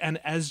mystery and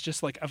as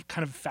just like a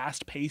kind of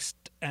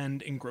fast-paced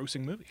and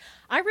engrossing movie.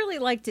 I really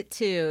liked it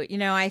too.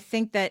 I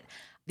think that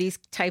these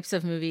types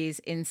of movies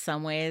in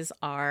some ways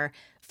are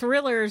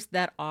thrillers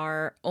that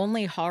are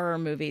only horror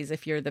movies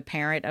if you're the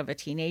parent of a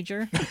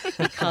teenager,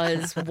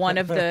 because one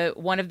of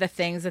the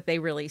things that they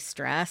really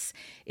stress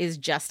is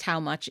just how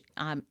much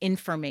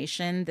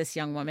information this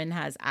young woman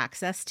has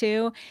access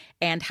to,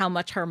 and how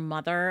much her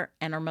mother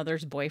and her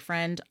mother's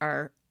boyfriend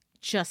are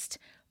just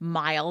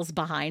miles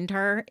behind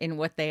her in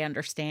what they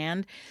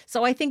understand.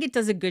 So I think it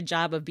does a good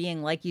job of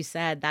being, like you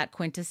said, that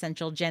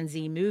quintessential Gen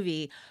Z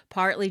movie,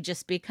 partly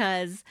just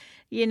because,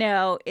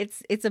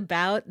 it's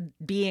about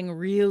being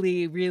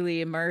really,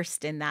 really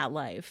immersed in that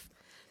life.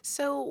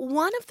 So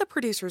one of the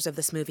producers of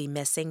this movie,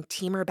 Missing,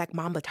 Timur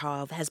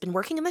Bekmambetov, has been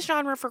working in the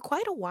genre for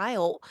quite a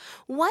while.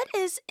 What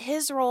is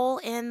his role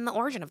in the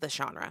origin of this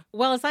genre?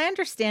 Well, as I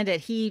understand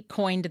it, he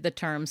coined the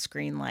term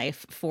screen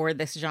life for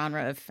this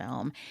genre of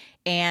film.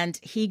 And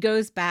he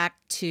goes back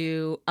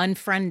to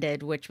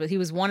Unfriended, he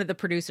was one of the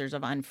producers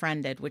of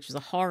Unfriended, which was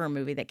a horror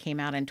movie that came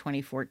out in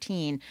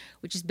 2014,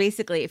 which is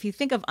basically, if you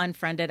think of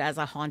Unfriended as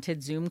a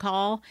haunted Zoom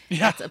call,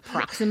 that's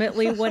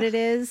approximately what it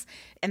is.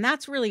 And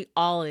that's really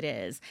all it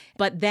is.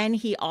 But then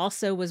he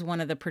also was one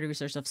of the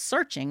producers of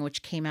Searching,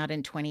 which came out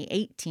in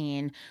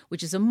 2018,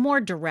 which is a more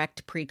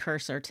direct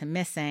precursor to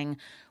Missing,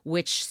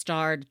 which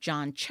starred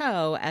John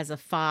Cho as a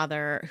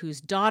father whose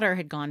daughter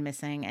had gone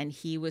missing, and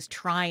he was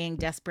trying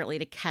desperately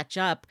to catch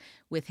up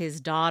with his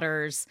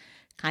daughter's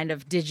kind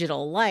of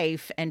digital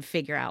life and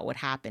figure out what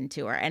happened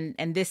to her. And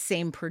this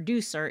same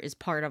producer is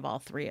part of all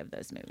three of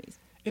those movies.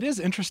 It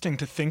is interesting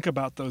to think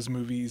about those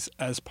movies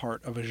as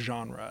part of a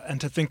genre and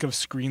to think of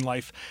screen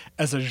life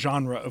as a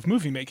genre of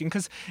movie making,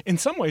 because in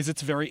some ways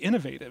it's very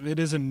innovative. It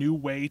is a new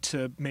way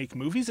to make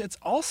movies. It's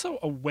also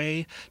a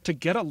way to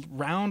get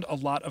around a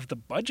lot of the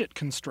budget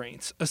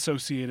constraints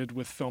associated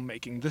with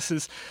filmmaking. This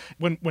is,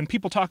 when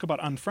people talk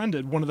about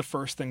Unfriended, one of the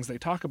first things they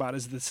talk about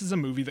is this is a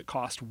movie that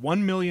cost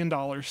 $1 million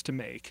to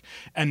make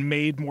and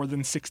made more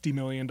than $60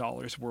 million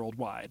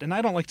worldwide. And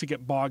I don't like to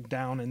get bogged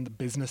down in the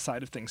business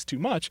side of things too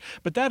much,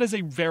 but that is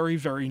a very,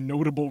 very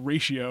notable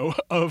ratio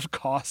of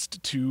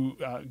cost to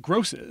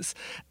grosses.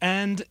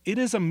 And it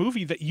is a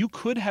movie that you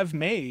could have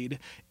made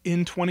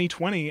in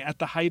 2020 at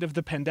the height of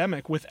the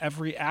pandemic with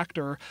every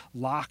actor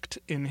locked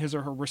in his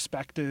or her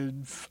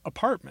respective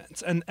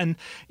apartments. And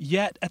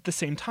yet, at the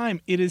same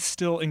time, it is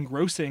still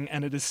engrossing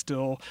and it is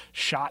still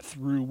shot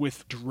through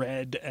with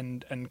dread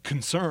and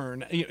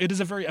concern. It is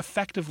a very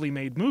effectively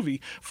made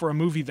movie for a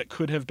movie that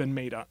could have been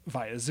made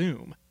via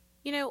Zoom.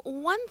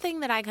 One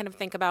thing that I kind of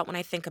think about when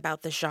I think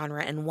about this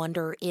genre and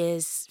wonder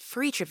is,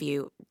 for each of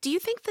you, do you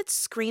think that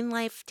screen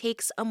life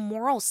takes a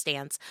moral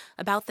stance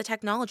about the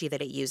technology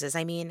that it uses?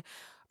 I mean,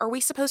 are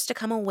we supposed to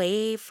come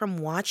away from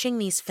watching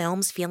these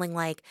films feeling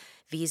like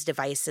these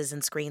devices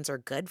and screens are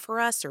good for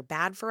us or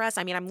bad for us?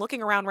 I mean, I'm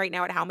looking around right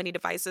now at how many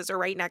devices are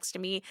right next to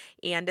me,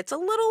 and it's a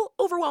little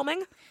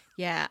overwhelming.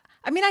 Yeah.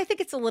 I mean, I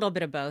think it's a little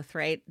bit of both,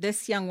 right?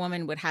 This young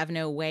woman would have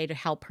no way to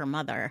help her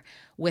mother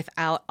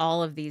without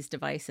all of these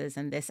devices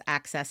and this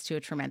access to a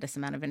tremendous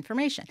amount of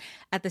information.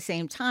 At the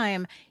same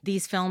time,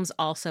 these films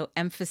also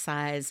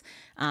emphasize,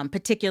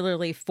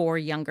 particularly for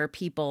younger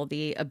people,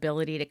 the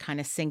ability to kind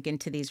of sink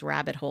into these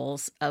rabbit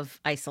holes of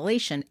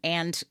isolation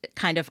and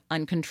kind of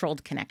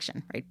uncontrolled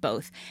connection, right?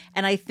 Both.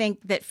 And I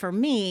think that for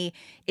me,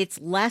 it's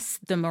less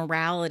the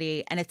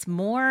morality and it's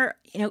more,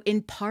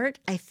 in part,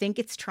 I think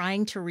it's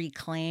trying to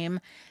reclaim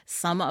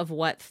some of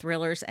what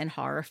thrillers and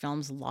horror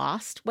films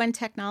lost when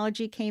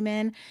technology came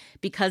in,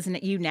 because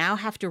you now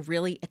have to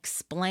really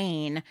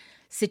explain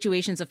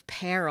situations of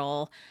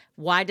peril.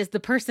 Why does the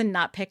person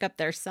not pick up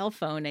their cell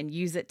phone and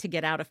use it to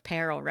get out of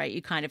peril, right?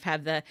 You kind of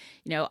have the,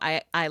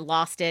 I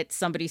lost it,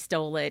 somebody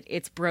stole it,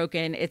 it's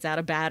broken, it's out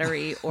of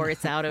battery, or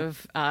it's out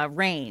of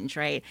range,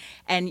 right?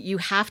 And you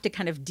have to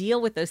kind of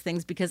deal with those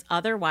things, because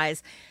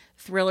otherwise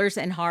thrillers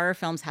and horror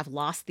films have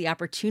lost the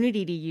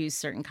opportunity to use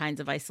certain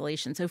kinds of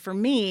isolation. So for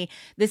me,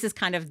 this is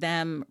kind of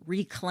them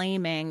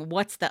reclaiming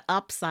what's the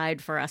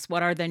upside for us?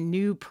 What are the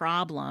new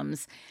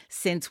problems,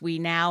 since we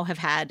now have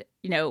had,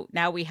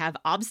 now we have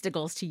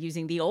obstacles to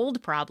using the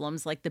old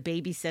problems, like the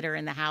babysitter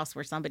in the house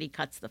where somebody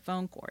cuts the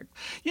phone cord.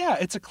 Yeah,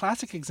 it's a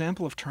classic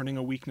example of turning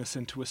a weakness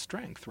into a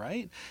strength,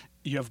 right?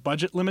 You have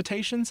budget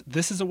limitations.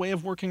 This is a way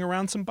of working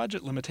around some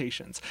budget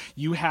limitations.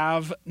 You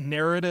have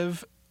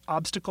narrative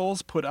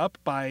obstacles put up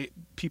by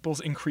people's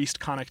increased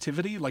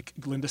connectivity, like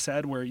Linda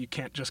said, where you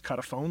can't just cut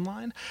a phone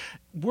line.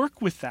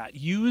 Work with that.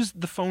 Use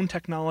the phone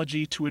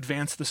technology to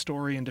advance the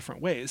story in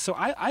different ways. So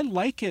I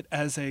like it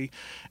as a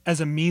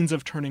means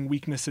of turning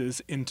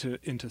weaknesses into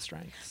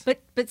strengths.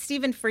 But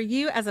Stephen, for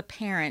you as a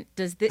parent,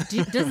 does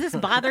this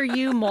bother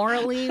you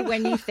morally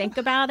when you think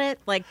about it?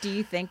 Like, do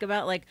you think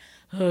about like,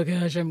 oh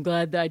gosh, I'm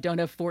glad that I don't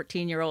have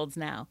 14-year-olds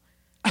now?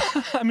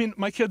 I mean,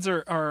 my kids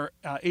are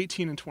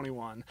 18 and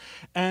 21.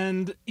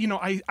 And,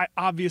 I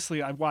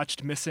obviously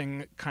watched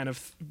Missing kind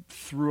of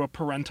through a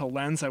parental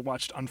lens. I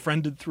watched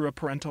Unfriended through a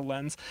parental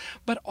lens.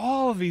 But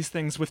all of these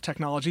things with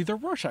technology, they're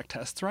Rorschach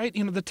tests, right?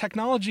 The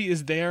technology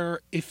is there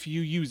if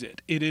you use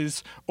it. It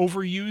is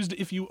overused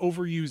if you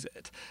overuse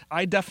it.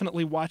 I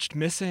definitely watched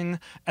Missing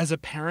as a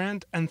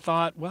parent and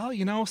thought, well,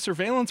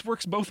 surveillance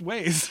works both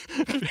ways.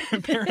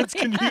 Parents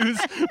can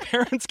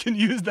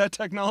use that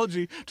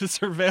technology to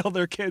surveil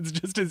their kids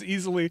just as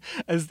easily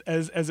as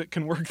it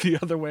can work the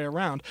other way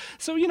around.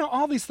 So,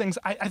 all these things,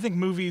 I think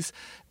movies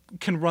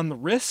can run the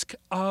risk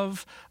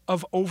of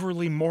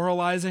overly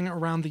moralizing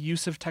around the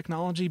use of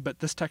technology, but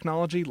this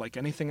technology, like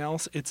anything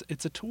else, it's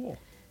a tool.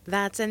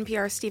 That's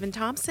NPR's Stephen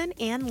Thompson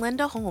and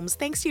Linda Holmes.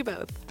 Thanks to you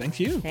both. Thank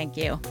you. Thank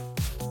you.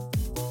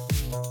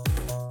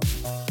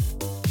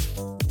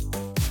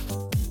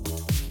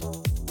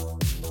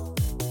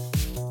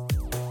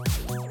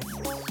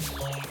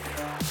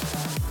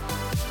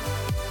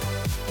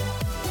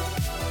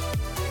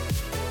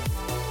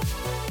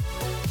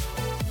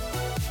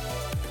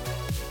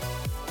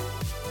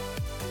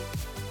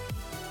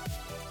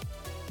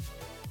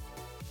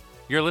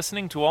 You're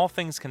listening to All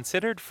Things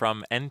Considered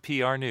from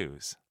NPR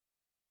News.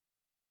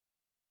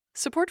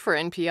 Support for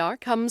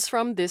NPR comes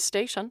from this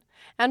station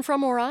and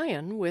from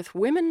Orion with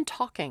Women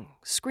Talking,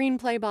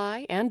 screenplay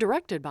by and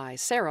directed by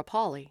Sarah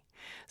Pauli,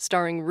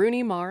 starring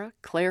Rooney Mara,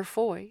 Claire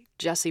Foy,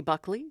 Jessie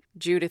Buckley,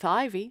 Judith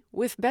Ivey,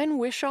 with Ben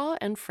Whishaw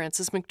and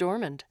Frances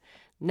McDormand,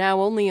 now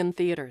only in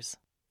theaters.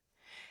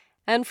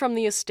 And from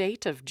the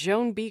estate of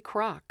Joan B.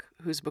 Kroc,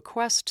 whose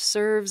bequest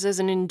serves as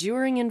an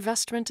enduring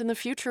investment in the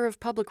future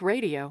of public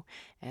radio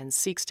and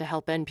seeks to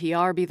help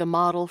NPR be the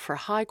model for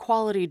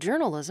high-quality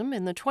journalism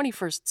in the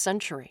 21st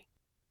century.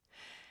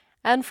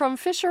 And from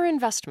Fisher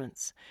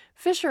Investments.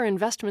 Fisher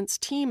Investments'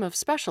 team of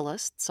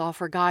specialists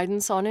offer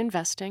guidance on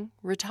investing,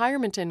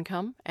 retirement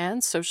income,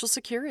 and Social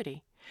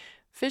Security.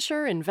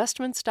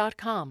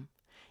 FisherInvestments.com.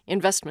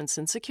 Investments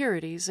in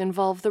securities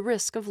involve the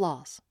risk of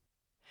loss.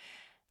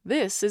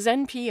 This is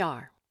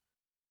NPR.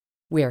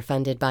 We are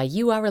funded by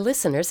you, our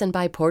listeners, and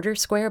by Porter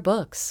Square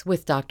Books,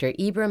 with Dr.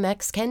 Ibram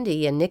X.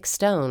 Kendi and Nick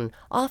Stone,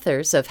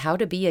 authors of How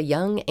to Be a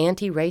Young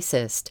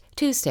Anti-Racist.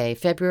 Tuesday,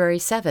 February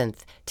 7th.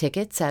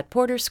 Tickets at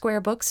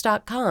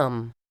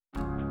portersquarebooks.com.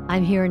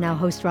 I'm Here Now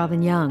host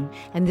Robin Young,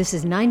 and this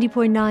is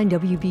 90.9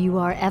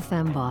 WBUR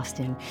FM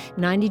Boston,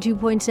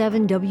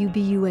 92.7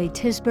 WBUA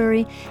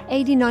Tisbury,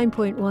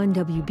 89.1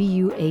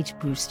 WBUH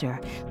Brewster.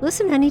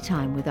 Listen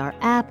anytime with our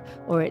app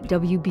or at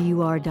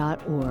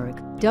WBUR.org.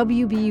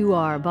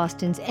 WBUR,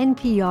 Boston's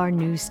NPR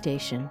news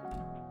station.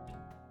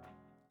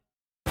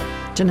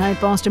 Tonight,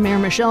 Boston Mayor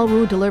Michelle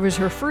Wu delivers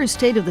her first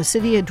State of the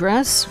City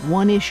address.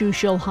 One issue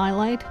she'll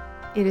highlight.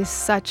 It is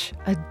such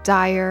a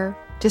dire,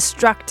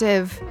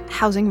 destructive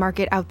housing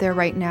market out there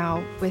right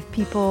now, with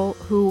people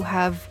who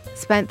have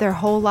spent their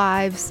whole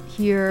lives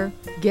here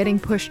getting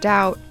pushed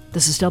out.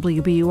 This is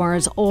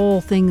WBUR's All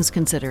Things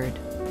Considered.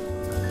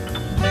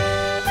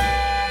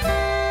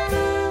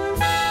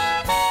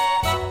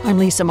 I'm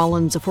Lisa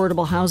Mullins.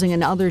 Affordable housing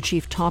and other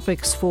chief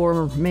topics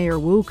for Mayor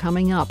Wu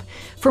coming up.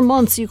 For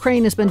months,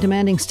 Ukraine has been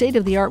demanding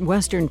state-of-the-art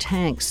Western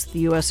tanks. The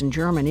U.S. and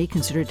Germany,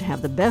 considered to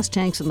have the best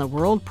tanks in the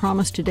world,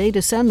 promised today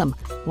to send them.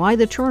 Why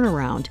the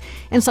turnaround?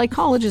 And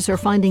psychologists are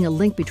finding a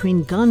link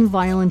between gun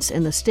violence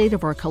and the state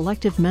of our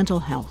collective mental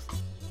health.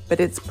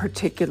 But it's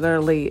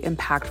particularly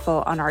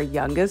impactful on our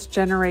youngest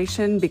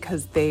generation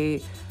because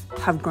they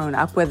have grown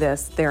up with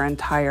this their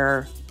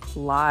entire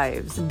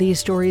lives. These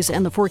stories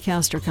and the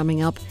forecast are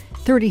coming up.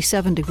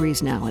 37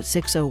 degrees now at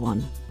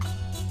 6:01.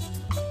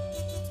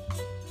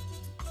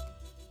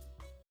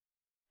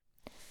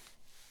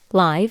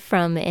 Live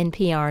from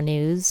NPR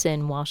News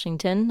in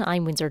Washington,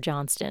 I'm Windsor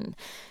Johnston.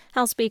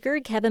 House Speaker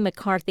Kevin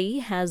McCarthy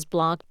has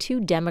blocked 2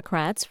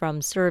 Democrats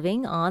from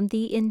serving on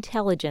the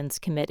Intelligence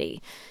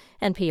Committee.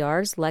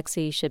 NPR's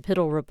Lexi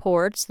Schapitl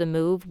reports the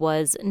move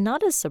was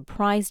not a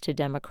surprise to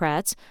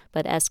Democrats,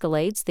 but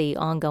escalates the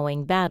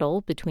ongoing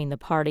battle between the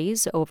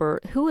parties over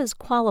who is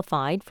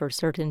qualified for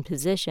certain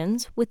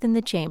positions within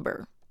the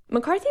chamber.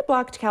 McCarthy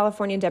blocked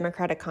California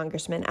Democratic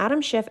Congressmen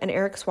Adam Schiff and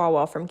Eric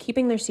Swalwell from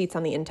keeping their seats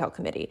on the Intel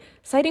Committee,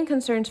 citing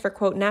concerns for,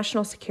 quote,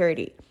 national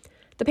security.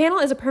 The panel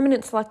is a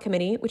permanent select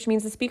committee, which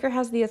means the Speaker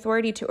has the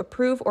authority to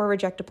approve or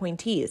reject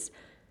appointees.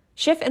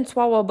 Schiff and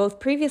Swalwell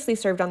both previously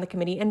served on the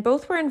committee, and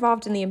both were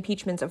involved in the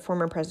impeachments of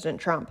former President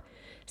Trump.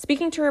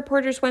 Speaking to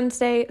reporters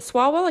Wednesday,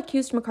 Swalwell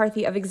accused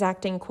McCarthy of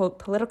exacting, quote,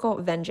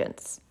 political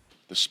vengeance.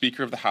 The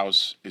Speaker of the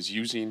House is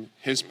using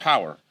his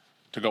power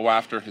to go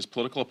after his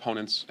political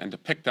opponents and to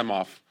pick them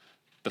off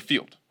the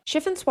field.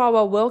 Schiff and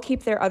Swalwell will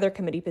keep their other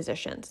committee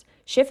positions.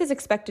 Schiff is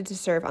expected to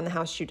serve on the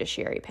House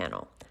Judiciary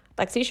panel.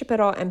 Lexi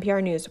Shapiro,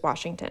 NPR News,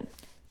 Washington.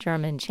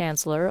 German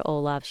Chancellor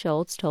Olaf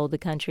Scholz told the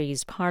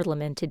country's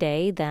parliament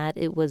today that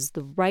it was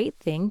the right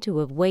thing to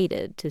have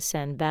waited to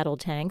send battle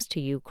tanks to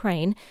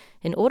Ukraine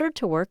in order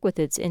to work with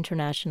its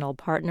international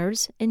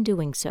partners in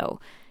doing so.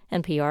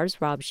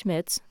 NPR's Rob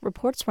Schmitz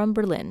reports from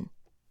Berlin.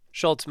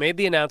 Scholz made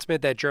the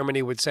announcement that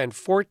Germany would send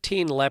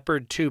 14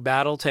 Leopard 2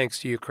 battle tanks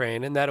to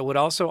Ukraine and that it would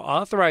also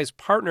authorize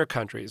partner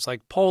countries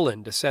like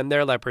Poland to send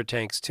their Leopard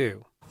tanks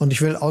too. Und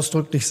ich will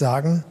ausdrücklich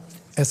sagen,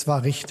 es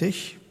war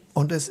richtig.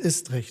 Und es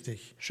ist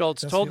richtig.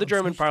 Scholz told the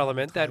German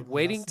parliament that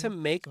waiting to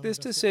make this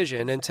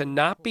decision and to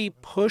not be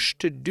pushed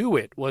to do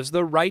it was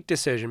the right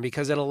decision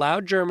because it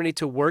allowed Germany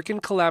to work in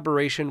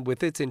collaboration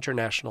with its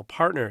international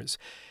partners.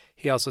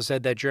 He also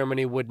said that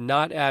Germany would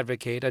not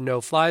advocate a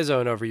no-fly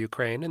zone over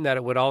Ukraine and that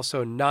it would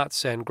also not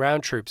send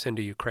ground troops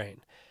into Ukraine.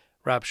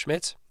 Rob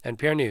Schmitz,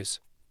 NPR News,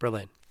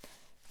 Berlin.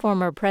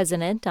 Former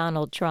President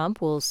Donald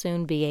Trump will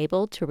soon be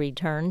able to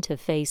return to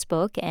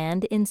Facebook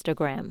and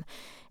Instagram.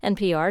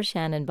 NPR's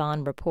Shannon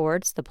Bond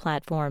reports the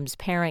platform's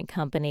parent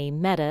company,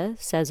 Meta,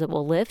 says it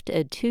will lift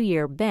a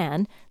 2-year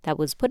ban that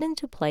was put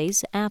into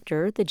place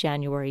after the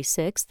January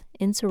 6th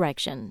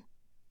insurrection.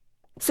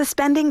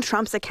 Suspending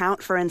Trump's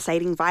account for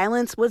inciting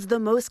violence was the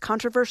most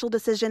controversial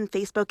decision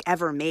Facebook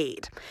ever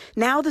made.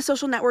 Now the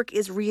social network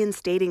is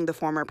reinstating the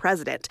former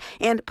president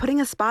and putting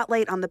a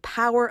spotlight on the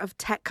power of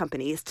tech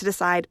companies to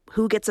decide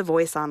who gets a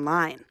voice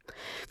online.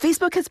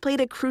 Facebook has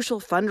played a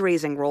crucial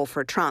fundraising role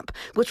for Trump,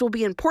 which will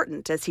be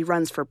important as he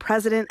runs for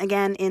president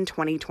again in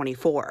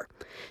 2024.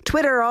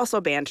 Twitter also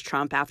banned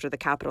Trump after the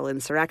Capitol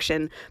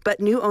insurrection, but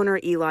new owner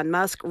Elon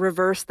Musk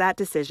reversed that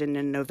decision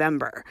in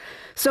November.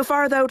 So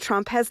far, though,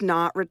 Trump has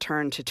not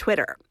returned to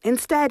Twitter.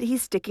 Instead,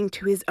 he's sticking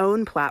to his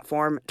own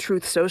platform,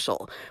 Truth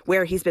Social,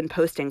 where he's been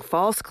posting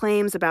false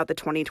claims about the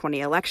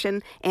 2020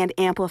 election and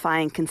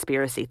amplifying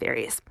conspiracy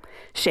theories.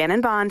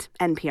 Shannon Bond,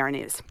 NPR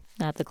News.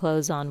 At the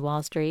close on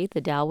Wall Street,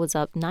 the Dow was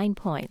up 9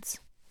 points.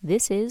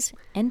 This is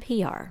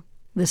NPR.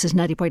 This is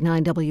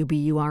 90.9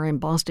 WBUR in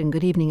Boston.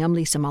 Good evening. I'm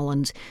Lisa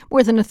Mullins.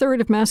 More than a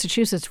third of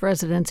Massachusetts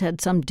residents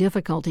had some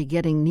difficulty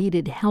getting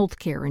needed health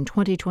care in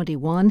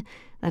 2021.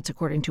 That's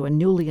according to a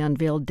newly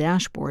unveiled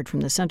dashboard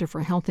from the Center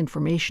for Health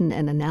Information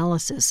and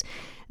Analysis.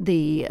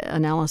 The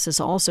analysis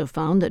also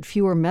found that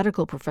fewer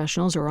medical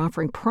professionals are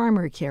offering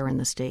primary care in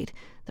the state.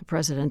 The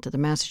president of the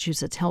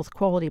Massachusetts Health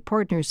Quality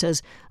Partners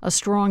says a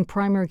strong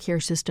primary care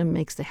system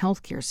makes the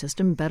health care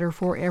system better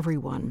for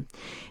everyone.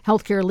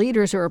 Healthcare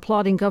leaders are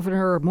applauding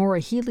Governor Maura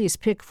Healey's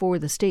pick for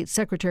the state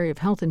Secretary of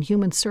Health and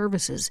Human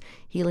Services.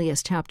 Healey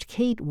has tapped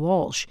Kate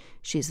Walsh.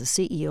 She's the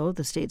CEO of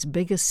the state's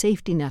biggest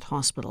safety net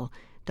hospital.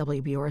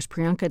 WBUR's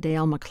Priyanka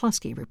Dayal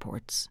McCluskey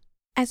reports.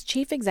 As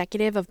chief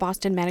executive of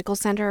Boston Medical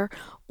Center,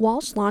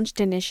 Walsh launched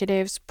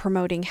initiatives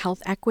promoting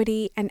health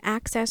equity and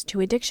access to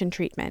addiction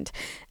treatment.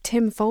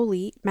 Tim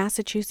Foley,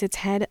 Massachusetts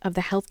head of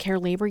the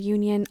Healthcare Labor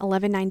Union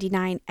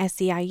 1199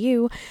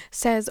 SEIU,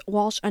 says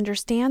Walsh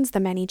understands the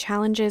many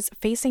challenges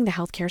facing the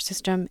healthcare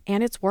system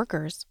and its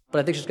workers. But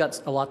I think she's got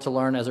a lot to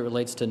learn as it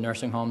relates to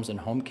nursing homes and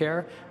home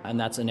care, and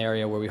that's an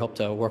area where we hope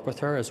to work with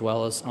her, as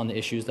well as on the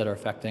issues that are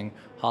affecting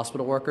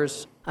hospital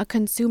workers. A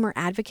consumer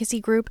advocacy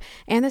group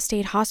and the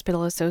State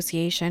Hospital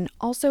Association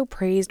also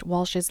praised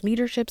Walsh's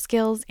leadership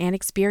skills and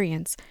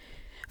experience.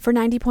 For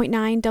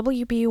 90.9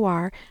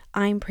 WBUR,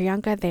 I'm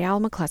Priyanka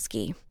Dayal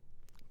McCluskey.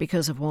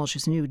 Because of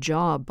Walsh's new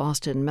job,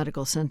 Boston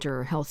Medical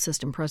Center Health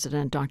System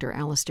President Dr.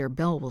 Alastair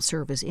Bell will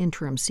serve as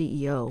interim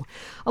CEO.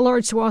 A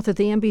large swath of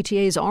the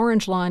MBTA's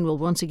Orange Line will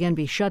once again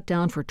be shut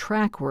down for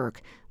track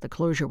work. The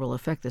closure will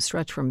affect the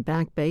stretch from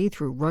Back Bay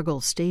through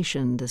Ruggles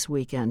Station this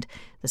weekend.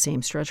 The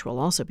same stretch will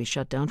also be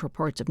shut down for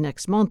parts of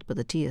next month, but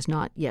the T has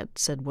not yet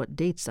said what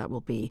dates that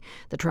will be.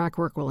 The track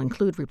work will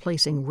include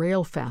replacing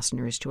rail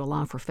fasteners to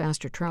allow for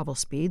faster travel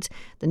speeds.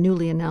 The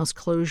newly announced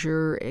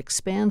closure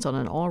expands on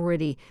an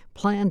already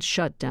planned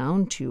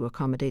shutdown to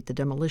accommodate the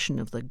demolition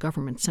of the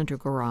government center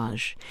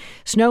garage.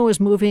 Snow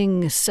is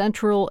moving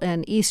central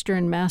and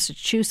eastern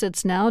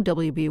Massachusetts now.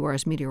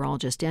 WBUR's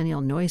meteorologist Danielle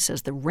Noy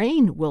says the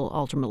rain will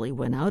ultimately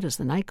win out as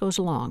the night goes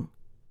along.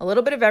 A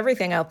little bit of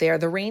everything out there.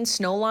 The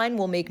rain-snow line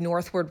will make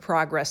northward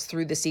progress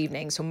through this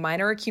evening, so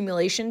minor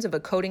accumulations of a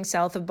coating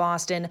south of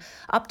Boston,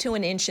 up to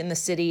an inch in the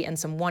city, and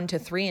some 1 to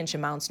 3 inch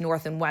amounts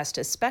north and west,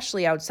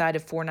 especially outside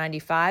of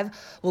 495,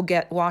 will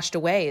get washed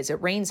away as it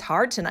rains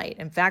hard tonight.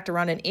 In fact,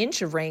 around an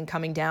inch of rain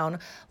coming down.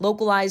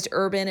 Localized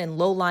urban and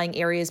low-lying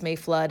areas may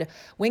flood.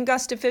 Wind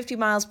gusts to 50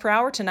 miles per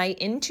hour tonight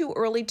into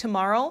early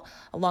tomorrow.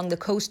 Along the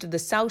coast of the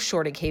South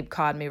Shore to Cape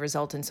Cod may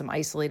result in some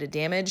isolated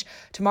damage.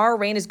 Tomorrow,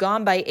 rain is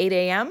gone by 8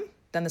 a.m.,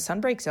 Then the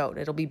sun breaks out.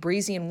 It'll be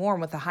breezy and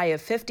warm with a high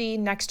of 50.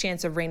 Next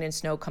chance of rain and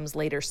snow comes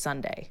later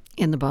Sunday.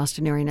 In the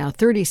Boston area now,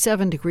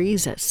 37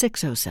 degrees at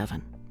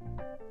 6:07.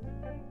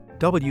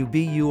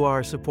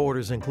 WBUR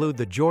supporters include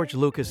the George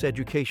Lucas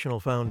Educational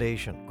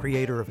Foundation,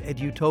 creator of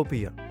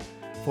Edutopia.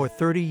 For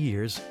 30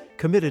 years,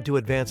 committed to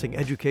advancing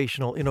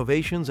educational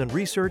innovations and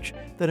research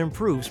that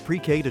improves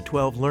pre-K to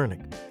 12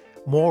 learning.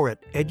 More at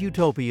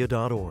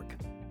edutopia.org.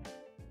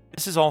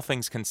 This is All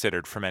Things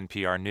Considered from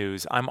NPR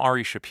News. I'm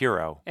Ari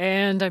Shapiro.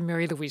 And I'm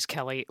Mary Louise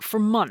Kelly. For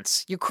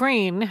months,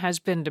 Ukraine has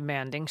been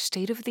demanding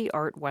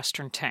state-of-the-art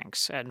Western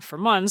tanks, and for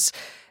months,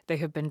 they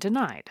have been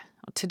denied.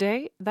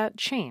 Today, that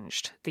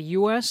changed. The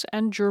U.S.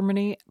 and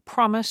Germany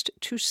promised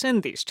to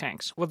send these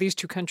tanks. Well, these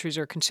two countries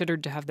are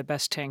considered to have the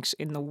best tanks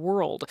in the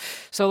world.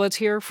 So let's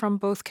hear from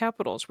both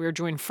capitals. We are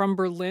joined from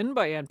Berlin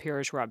by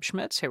NPR's Rob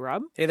Schmitz. Hey,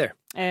 Rob. Hey there.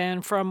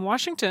 And from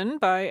Washington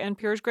by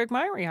NPR's Greg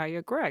Myrie.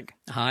 Hiya, Greg.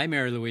 Hi,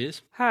 Mary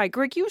Louise. Hi,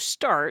 Greg, you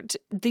start.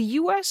 The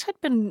U.S. had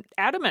been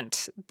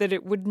adamant that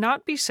it would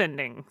not be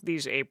sending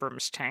these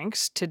Abrams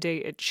tanks. Today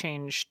it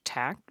changed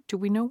tack. Do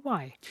we know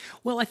why?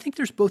 Well, I think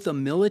there's both a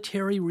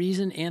military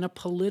reason and a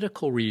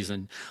political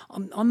reason.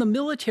 On the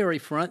military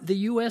front, the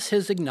U.S.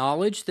 has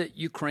acknowledged that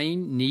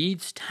Ukraine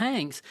needs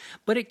tanks,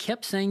 but it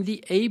kept saying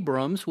the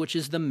Abrams, which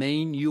is the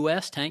main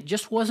U.S. tank,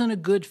 just wasn't a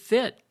good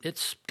fit.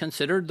 It's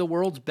considered the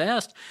world's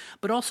best,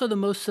 but also the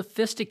most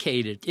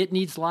sophisticated. It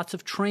needs lots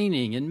of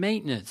training and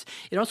maintenance.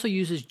 It also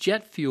uses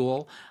jet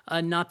fuel,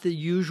 not the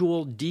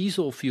usual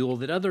diesel fuel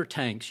that other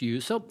tanks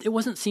use. So it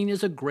wasn't seen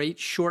as a great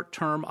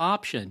short-term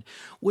option,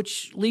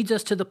 which leads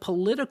us to the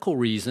political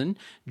reason.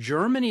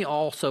 Germany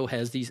also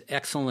has these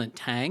excellent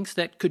tanks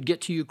that could get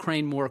to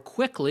Ukraine more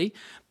quickly,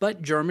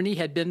 but Germany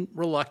had been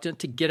reluctant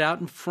to get out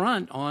in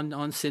front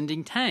on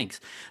sending tanks.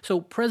 So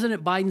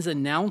President Biden's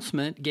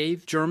announcement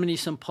gave Germany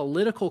some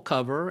political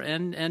cover,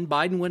 and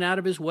Biden went out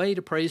of his way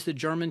to praise the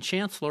German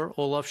Chancellor,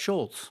 Olaf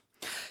Scholz.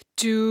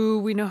 Do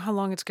we know how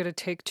long it's going to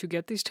take to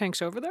get these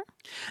tanks over there?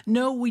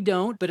 No, we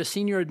don't, but a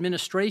senior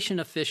administration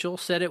official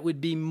said it would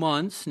be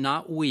months,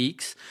 not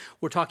weeks.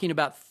 We're talking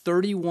about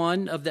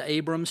 31 of the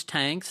Abrams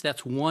tanks.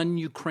 That's one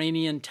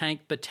Ukrainian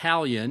tank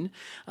battalion.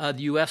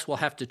 The U.S. will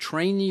have to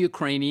train the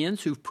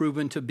Ukrainians, who've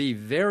proven to be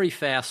very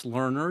fast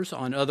learners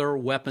on other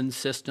weapons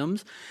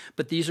systems.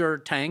 But these are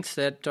tanks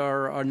that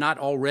are not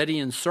already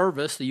in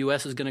service. The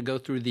U.S. is going to go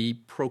through the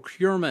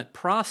procurement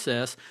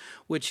process,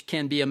 which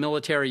can be a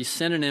military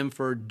synonym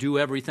for do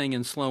everything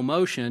in slow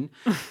motion.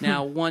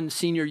 Now, one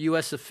senior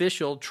U.S.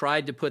 official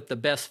tried to put the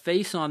best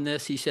face on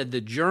this. He said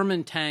the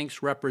German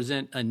tanks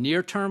represent a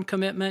near-term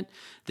commitment.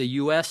 The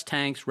U.S.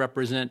 tanks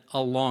represent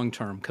a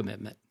long-term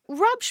commitment.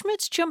 Rob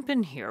Schmitz, jump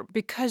in here,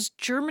 because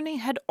Germany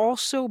had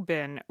also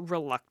been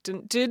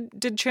reluctant.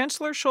 Did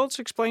Chancellor Scholz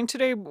explain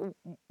today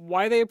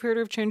why they appear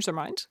to have changed their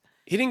minds?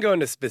 He didn't go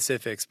into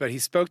specifics, but he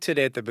spoke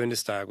today at the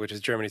Bundestag, which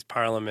is Germany's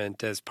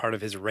parliament, as part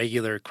of his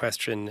regular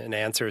question and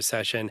answer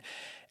session.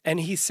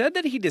 And he said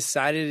that he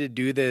decided to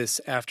do this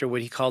after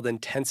what he called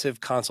intensive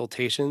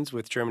consultations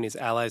with Germany's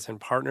allies and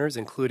partners,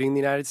 including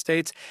the United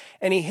States.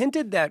 And he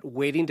hinted that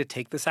waiting to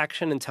take this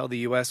action until the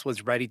U.S.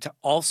 was ready to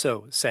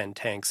also send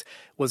tanks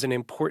was an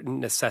important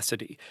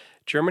necessity.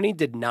 Germany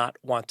did not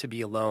want to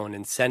be alone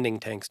in sending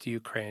tanks to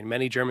Ukraine.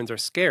 Many Germans are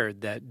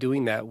scared that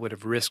doing that would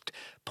have risked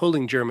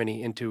pulling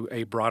Germany into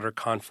a broader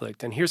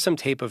conflict. And here's some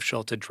tape of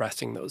Scholz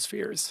addressing those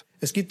fears.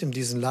 Es gibt in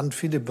diesem Land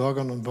viele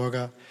Bürgerinnen und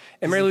Bürger.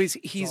 And Mary-Louise,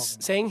 he's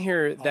saying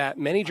here that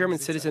many German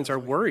citizens are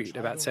worried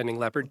about sending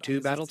Leopard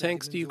 2 battle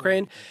tanks to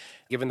Ukraine,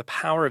 given the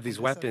power of these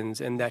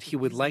weapons, and that he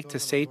would like to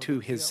say to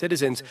his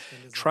citizens,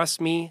 trust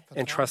me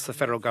and trust the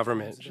federal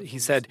government. He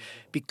said,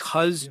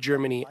 because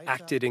Germany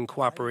acted in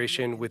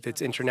cooperation with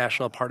its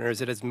international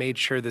partners, it has made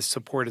sure this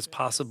support is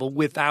possible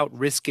without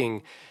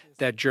risking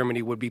that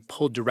Germany would be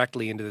pulled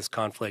directly into this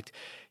conflict.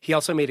 He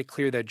also made it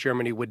clear that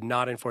Germany would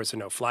not enforce a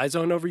no-fly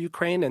zone over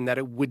Ukraine and that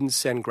it wouldn't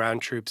send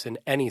ground troops in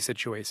any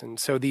situation.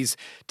 So these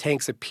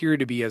tanks appear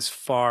to be as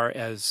far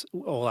as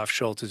Olaf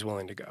Scholz is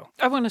willing to go.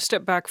 I want to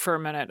step back for a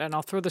minute, and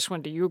I'll throw this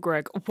one to you,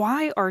 Greg.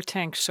 Why are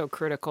tanks so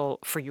critical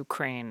for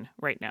Ukraine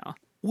right now?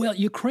 Well,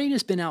 Ukraine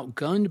has been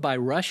outgunned by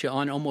Russia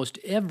on almost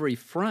every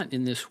front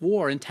in this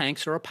war, and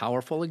tanks are a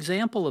powerful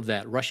example of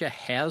that. Russia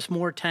has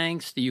more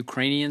tanks. The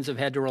Ukrainians have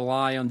had to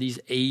rely on these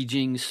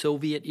aging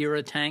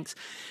Soviet-era tanks.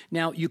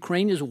 Now,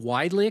 Ukraine is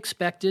widely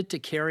expected to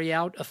carry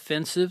out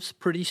offensives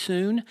pretty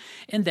soon,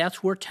 and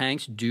that's where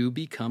tanks do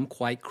become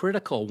quite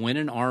critical when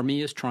an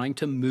army is trying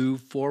to move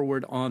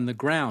forward on the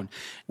ground.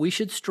 We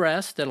should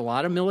stress that a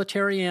lot of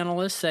military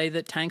analysts say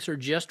that tanks are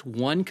just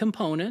one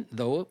component,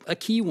 though a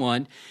key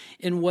one,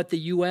 in what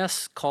the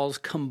U.S. calls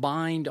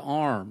combined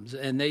arms,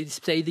 and they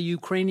say the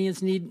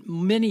Ukrainians need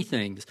many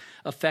things: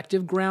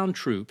 effective ground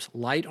troops,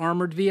 light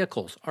armored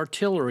vehicles,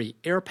 artillery,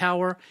 air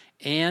power,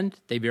 and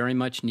they very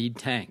much need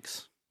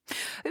tanks.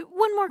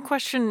 One more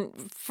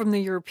question from the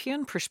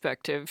European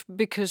perspective,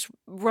 because,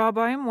 Rob,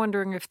 I am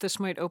wondering if this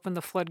might open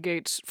the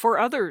floodgates for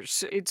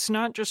others. It's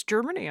not just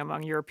Germany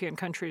among European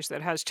countries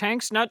that has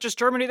tanks, not just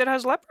Germany that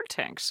has Leopard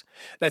tanks.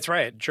 That's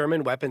right.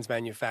 German weapons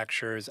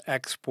manufacturers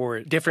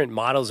export different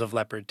models of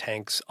Leopard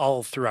tanks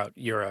all throughout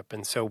Europe.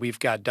 And so we've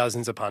got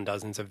dozens upon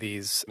dozens of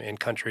these in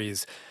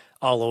countries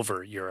all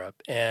over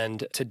Europe.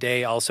 And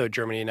today also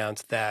Germany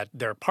announced that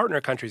their partner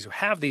countries who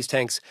have these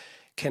tanks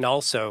can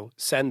also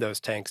send those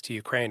tanks to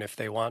Ukraine if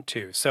they want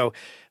to. So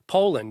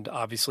Poland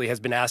obviously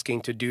has been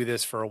asking to do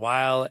this for a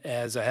while,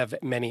 as have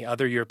many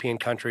other European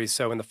countries.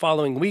 So in the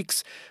following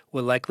weeks,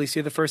 we'll likely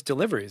see the first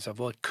deliveries of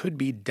what could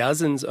be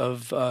dozens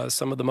of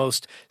some of the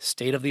most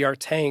state-of-the-art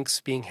tanks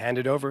being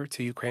handed over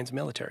to Ukraine's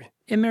military.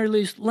 And Mary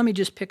Louise, let me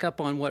just pick up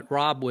on what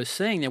Rob was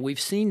saying, that we've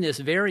seen this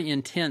very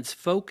intense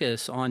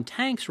focus on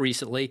tanks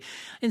recently.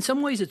 In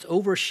some ways, it's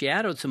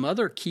overshadowed some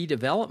other key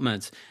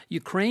developments.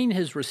 Ukraine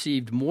has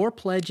received more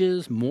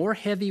pledges, more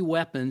heavy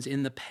weapons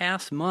in the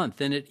past month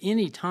than at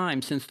any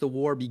time since the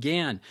war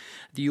began.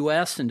 The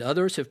U.S. and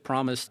others have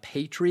promised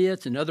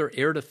Patriots and other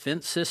air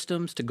defense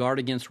systems to guard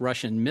against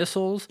Russian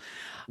missiles.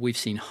 We've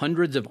seen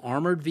hundreds of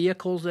armored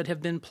vehicles that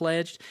have been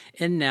pledged,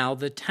 and now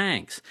the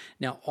tanks.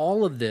 Now,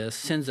 all of this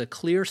sends a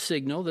clear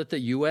signal that the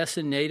U.S.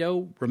 and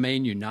NATO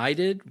remain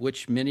united,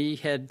 which many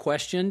had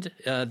questioned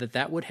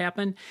that would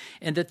happen,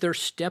 and that they're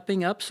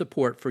stepping up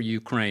support for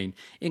Ukraine.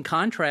 In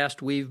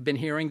contrast, we've been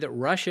hearing that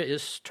Russia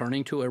is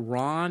turning to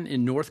Iran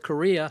and North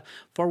Korea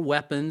for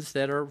weapons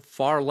that are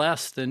far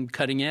less than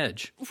cutting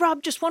edge.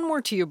 Rob, just one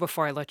more to you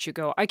before I let you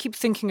go. I keep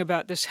thinking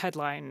about this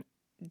headline: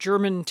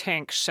 German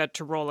tanks set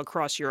to roll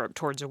across Europe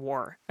towards a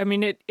war. I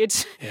mean,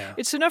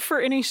 it's enough for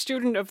any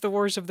student of the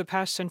wars of the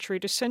past century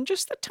to send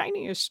just the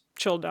tiniest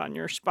chill down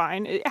your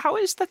spine. How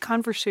is the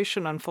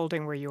conversation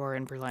unfolding where you are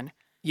in Berlin?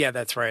 Yeah,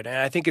 that's right. And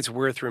I think it's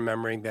worth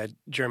remembering that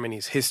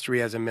Germany's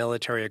history as a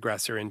military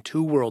aggressor in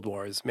 2 world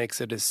wars makes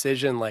a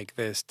decision like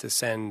this to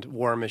send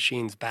war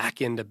machines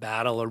back into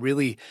battle a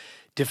really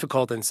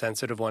difficult and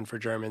sensitive one for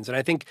Germans. And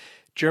I think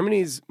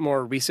Germany's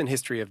more recent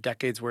history of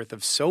decades worth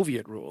of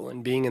Soviet rule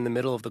and being in the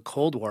middle of the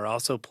Cold War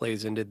also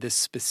plays into this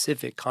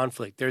specific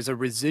conflict. There's a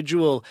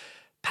residual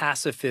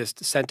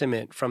pacifist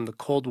sentiment from the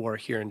Cold War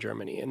here in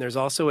Germany. And there's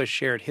also a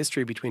shared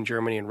history between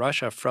Germany and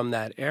Russia from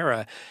that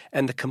era.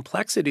 And the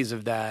complexities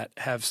of that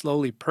have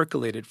slowly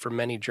percolated for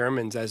many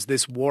Germans as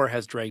this war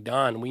has dragged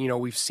on.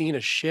 We've seen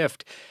a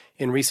shift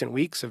in recent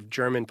weeks of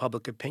German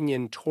public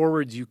opinion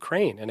towards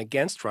Ukraine and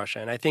against Russia.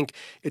 And I think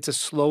it's a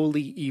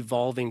slowly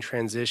evolving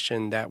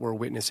transition that we're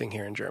witnessing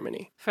here in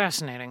Germany.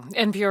 Fascinating.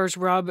 NPR's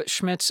Rob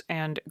Schmitz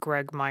and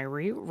Greg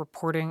Myrie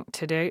reporting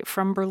today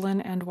from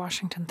Berlin and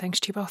Washington. Thanks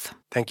to you both.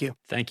 Thank you.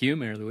 Thank you,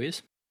 Mary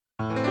Louise.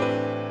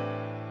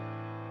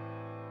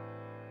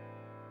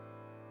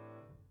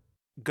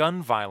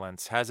 Gun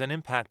violence has an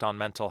impact on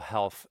mental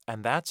health,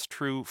 and that's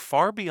true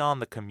far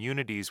beyond the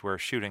communities where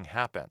shooting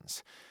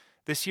happens.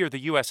 This year, the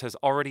U.S. has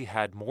already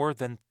had more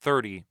than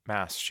 30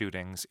 mass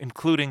shootings,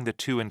 including the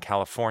 2 in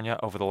California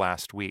over the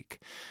last week.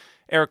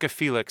 Erica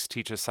Felix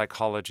teaches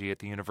psychology at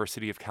the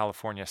University of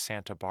California,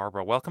 Santa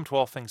Barbara. Welcome to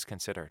All Things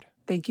Considered.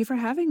 Thank you for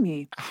having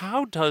me.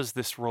 How does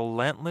this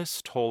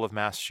relentless toll of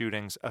mass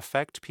shootings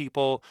affect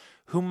people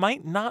who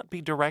might not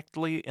be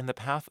directly in the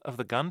path of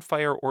the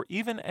gunfire or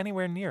even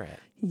anywhere near it?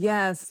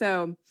 Yeah,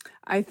 so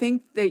I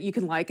think that you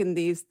can liken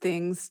these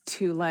things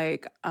to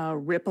like a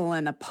ripple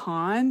in a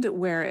pond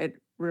where it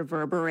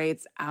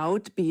reverberates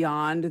out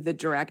beyond the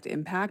direct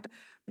impact.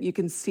 You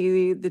can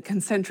see the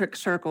concentric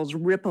circles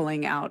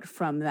rippling out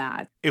from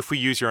that. If we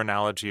use your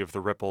analogy of the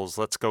ripples,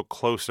 let's go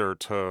closer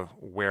to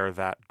where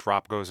that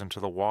drop goes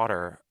into the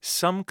water.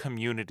 Some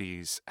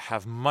communities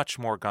have much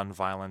more gun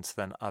violence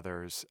than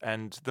others,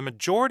 and the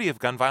majority of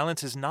gun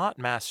violence is not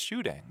mass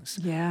shootings.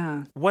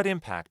 Yeah. What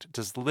impact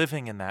does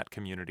living in that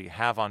community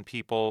have on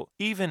people,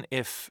 even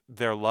if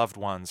their loved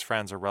ones,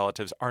 friends, or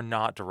relatives are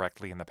not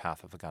directly in the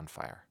path of the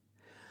gunfire?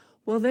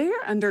 Well, they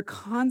are under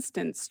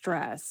constant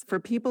stress. For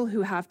people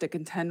who have to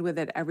contend with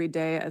it every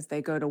day as they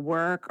go to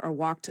work or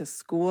walk to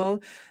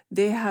school,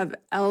 they have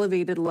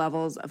elevated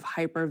levels of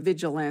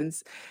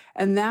hypervigilance,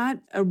 and that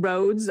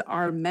erodes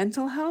our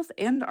mental health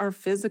and our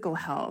physical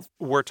health.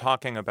 We're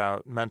talking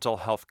about mental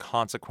health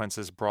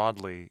consequences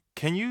broadly.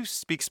 Can you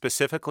speak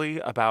specifically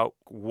about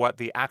what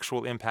the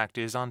actual impact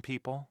is on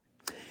people?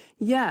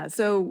 Yeah,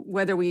 so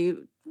whether we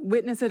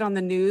witness it on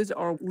the news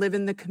or live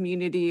in the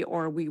community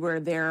or we were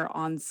there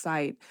on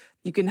site,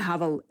 you can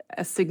have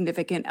a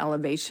significant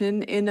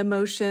elevation in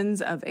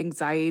emotions of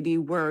anxiety,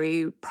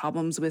 worry,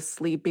 problems with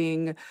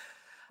sleeping.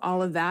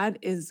 All of that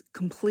is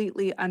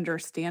completely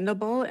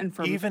understandable. And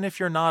even if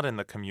you're not in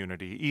the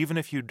community, even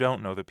if you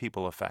don't know the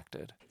people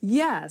affected.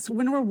 Yes.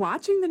 When we're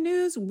watching the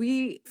news,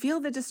 we feel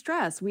the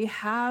distress. We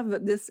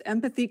have this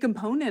empathy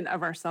component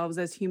of ourselves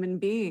as human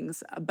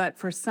beings. But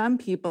for some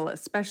people,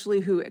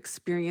 especially who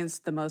experience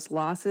the most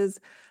losses,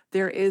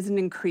 there is an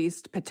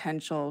increased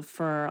potential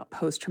for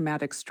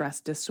post-traumatic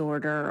stress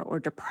disorder or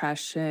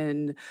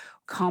depression,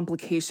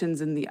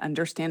 complications in the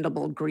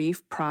understandable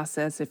grief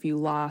process if you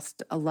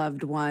lost a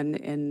loved one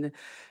in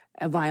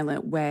a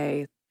violent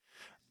way.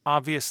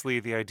 Obviously,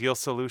 the ideal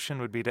solution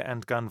would be to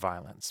end gun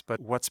violence,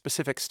 but what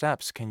specific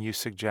steps can you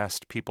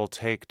suggest people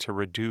take to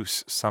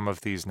reduce some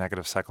of these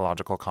negative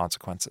psychological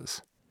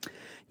consequences?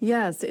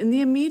 Yes, in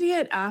the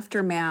immediate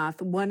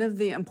aftermath, one of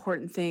the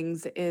important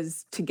things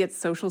is to get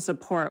social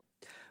support.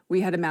 We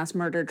had a mass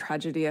murder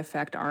tragedy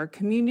affect our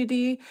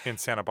community. In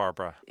Santa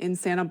Barbara. In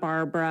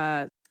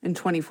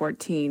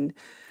 2014.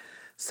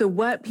 So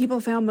what people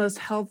found most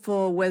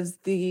helpful was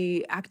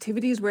the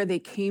activities where they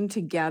came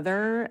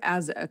together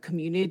as a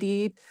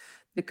community.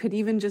 It could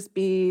even just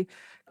be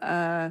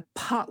a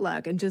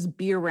potluck and just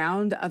be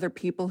around other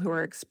people who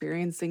are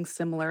experiencing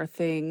similar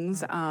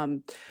things.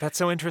 That's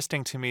so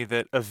interesting to me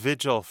that a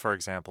vigil, for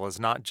example, is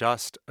not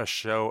just a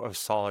show of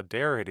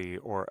solidarity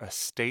or a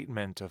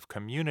statement of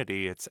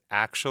community. It's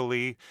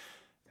actually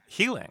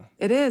healing.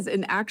 It is.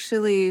 And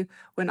actually,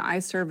 when I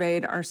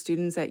surveyed our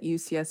students at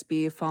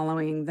UCSB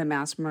following the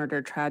mass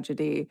murder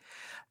tragedy,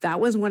 that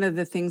was one of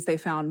the things they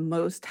found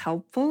most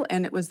helpful,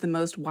 and it was the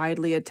most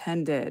widely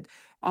attended.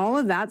 All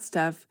of that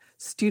stuff,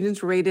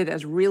 students rated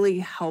as really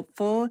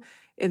helpful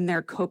in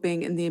their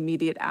coping in the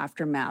immediate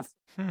aftermath.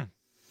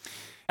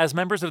 As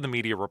members of the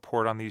media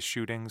report on these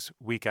shootings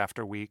week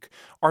after week,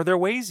 are there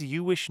ways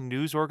you wish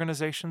news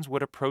organizations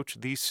would approach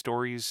these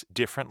stories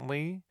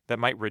differently that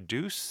might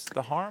reduce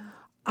the harm?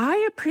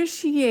 I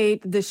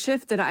appreciate the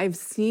shift that I've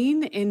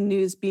seen in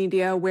news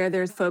media where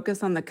there's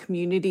focus on the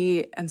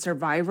community and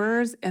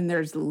survivors and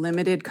there's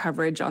limited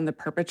coverage on the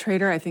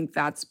perpetrator. I think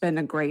that's been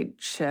a great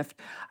shift.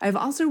 I've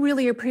also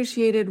really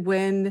appreciated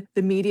when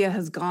the media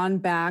has gone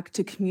back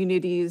to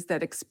communities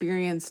that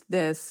experienced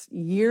this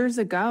years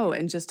ago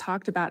and just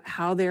talked about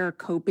how they're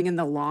coping in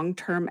the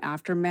long-term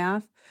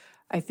aftermath.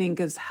 I think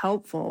is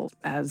helpful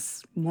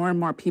as more and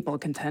more people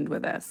contend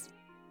with this.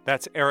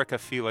 That's Erica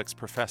Felix,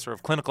 professor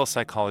of clinical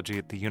psychology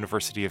at the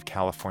University of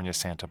California,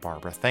 Santa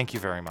Barbara. Thank you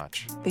very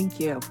much. Thank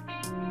you.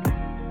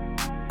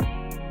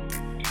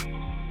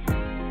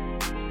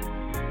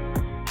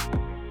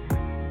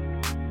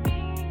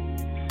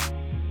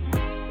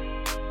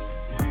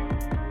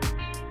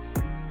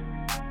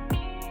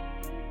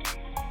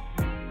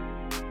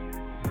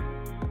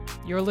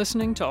 You're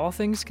listening to All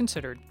Things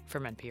Considered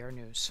from NPR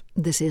News.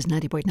 This is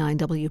 90.9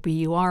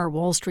 WBUR.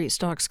 Wall Street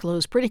stocks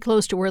closed pretty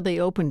close to where they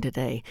opened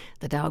today.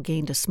 The Dow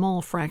gained a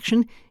small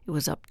fraction. It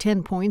was up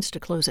 10 points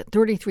to close at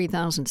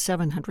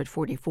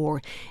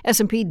 33,744.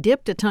 S&P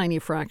dipped a tiny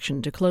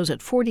fraction to close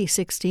at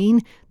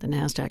 4016. The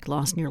Nasdaq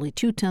lost nearly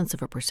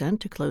 0.2%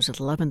 to close at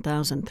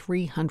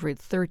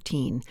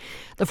 11,313.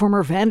 The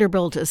former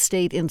Vanderbilt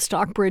estate in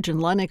Stockbridge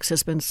and Lenox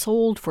has been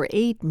sold for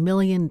 $8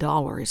 million.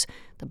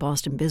 The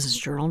Boston Business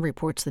Journal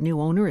reports the new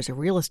owner is a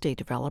real estate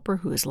developer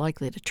who is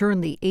likely to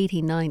turn the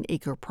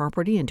 89-acre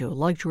property into a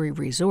luxury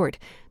resort.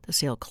 The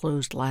sale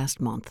closed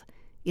last month.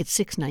 It's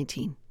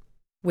 6:19.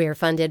 We're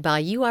funded by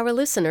you, our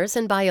listeners,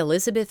 and by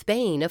Elizabeth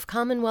Bain of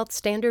Commonwealth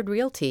Standard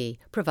Realty,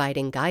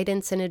 providing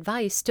guidance and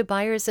advice to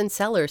buyers and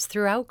sellers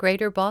throughout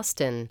Greater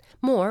Boston.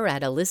 More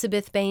at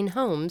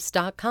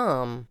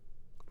elizabethbainhomes.com.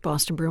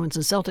 Boston Bruins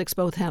and Celtics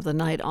both have the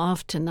night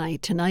off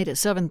tonight. Tonight at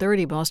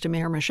 7:30, Boston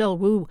Mayor Michelle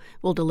Wu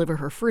will deliver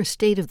her first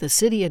State of the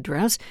City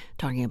address,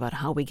 talking about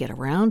how we get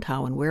around,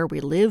 how and where we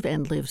live,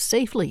 and live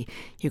safely.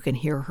 You can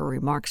hear her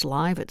remarks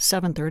live at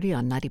 7:30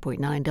 on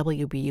 90.9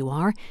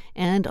 WBUR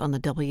and on the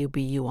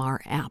WBUR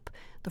app.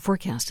 The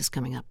forecast is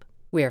coming up.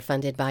 We're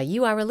funded by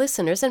you, our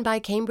listeners, and by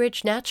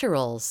Cambridge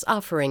Naturals,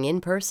 offering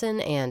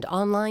in-person and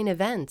online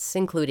events,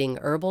 including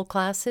herbal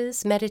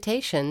classes,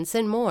 meditations,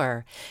 and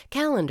more.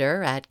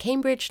 Calendar at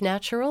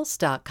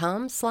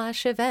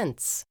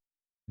cambridgenaturals.com/events.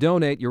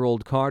 Donate your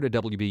old car to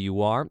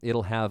WBUR.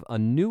 It'll have a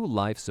new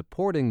life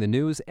supporting the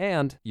news,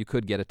 and you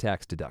could get a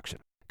tax deduction.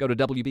 Go to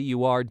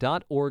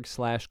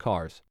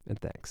WBUR.org/cars, and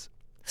thanks.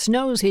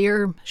 Snow's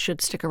here. Should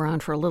stick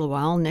around for a little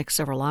while, next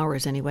several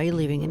hours anyway,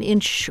 leaving an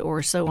inch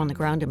or so on the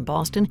ground in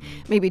Boston,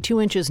 maybe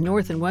 2 inches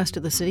north and west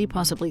of the city,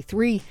 possibly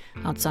 3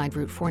 outside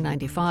Route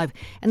 495.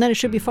 And then it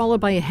should be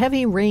followed by a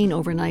heavy rain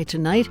overnight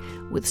tonight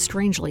with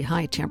strangely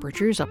high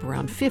temperatures, up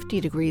around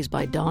 50 degrees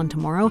by dawn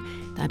tomorrow.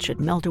 That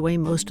should melt away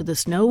most of the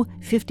snow,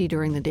 50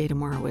 during the day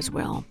tomorrow as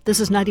well. This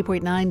is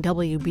 90.9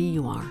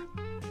 WBUR.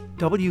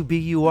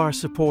 WBUR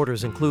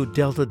supporters include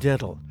Delta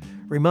Dental,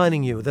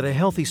 reminding you that a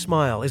healthy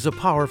smile is a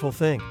powerful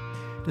thing.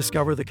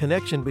 Discover the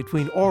connection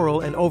between oral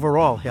and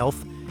overall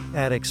health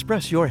at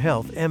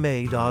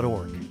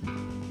expressyourhealthma.org.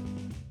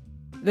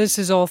 This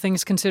is All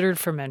Things Considered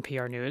from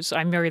NPR News.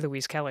 I'm Mary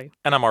Louise Kelly.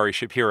 And I'm Ari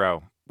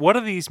Shapiro. What do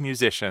these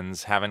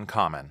musicians have in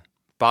common?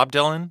 Bob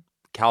Dylan,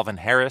 Calvin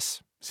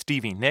Harris,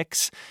 Stevie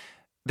Nicks.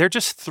 They're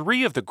just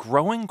 3 of the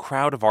growing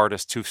crowd of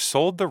artists who've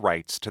sold the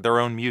rights to their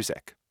own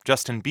music.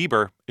 Justin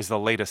Bieber is the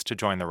latest to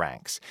join the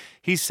ranks.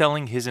 He's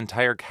selling his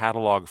entire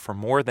catalog for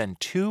more than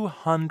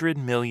 $200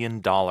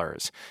 million.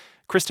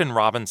 Kristen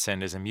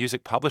Robinson is a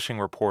music publishing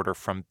reporter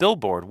from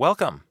Billboard.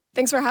 Welcome.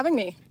 Thanks for having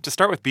me. To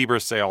start with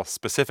Bieber's sale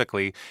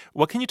specifically,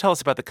 what can you tell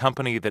us about the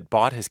company that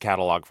bought his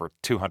catalog for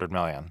 $200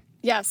 million?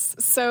 Yes,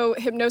 so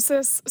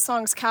Hypnosis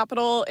Songs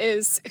Capital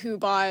is who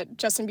bought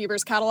Justin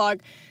Bieber's catalog.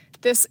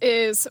 This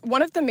is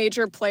one of the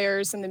major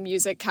players in the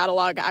music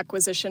catalog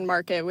acquisition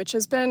market, which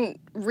has been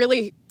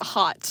really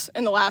hot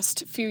in the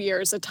last few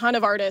years. A ton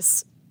of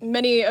artists,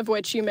 many of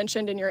which you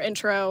mentioned in your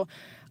intro,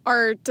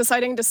 are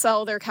deciding to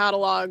sell their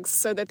catalogs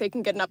so that they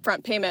can get an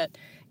upfront payment.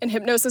 And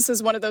Hypnosis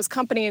is one of those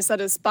companies that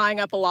is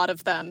buying up a lot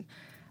of them.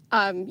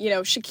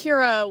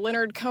 Shakira,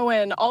 Leonard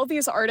Cohen, all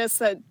these artists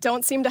that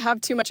don't seem to have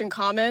too much in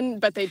common,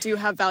 but they do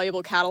have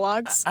valuable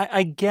catalogs.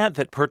 I get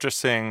that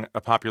purchasing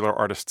a popular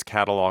artist's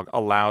catalog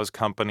allows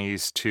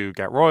companies to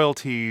get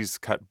royalties,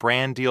 cut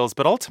brand deals,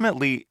 but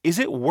ultimately, is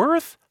it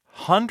worth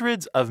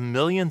hundreds of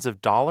millions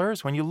of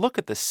dollars? When you look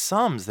at the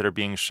sums that are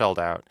being shelled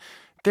out,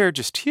 they're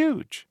just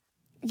huge.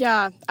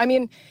 Yeah, I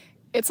mean,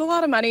 it's a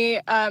lot of money,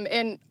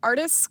 and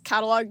artists'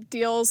 catalog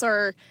deals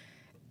are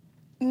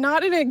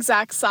not an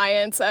exact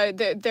science.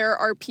 There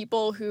are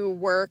people who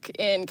work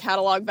in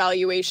catalog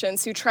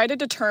valuations who try to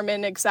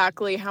determine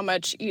exactly how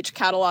much each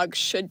catalog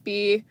should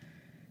be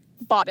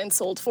bought and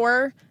sold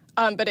for.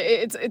 But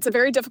it's a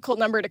very difficult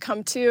number to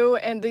come to,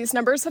 and these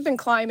numbers have been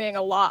climbing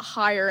a lot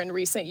higher in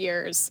recent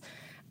years.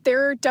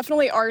 There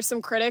definitely are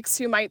some critics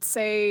who might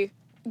say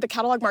the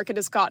catalog market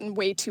has gotten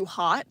way too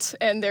hot,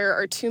 and there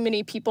are too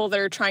many people that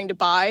are trying to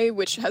buy,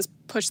 which has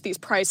pushed these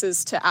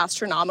prices to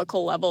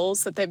astronomical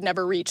levels that they've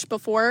never reached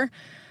before.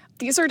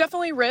 These are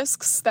definitely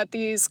risks that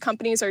these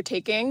companies are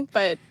taking,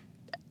 but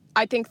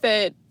I think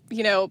that,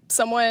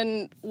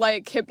 someone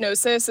like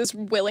Hypnosis is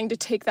willing to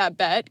take that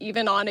bet,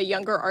 even on a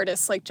younger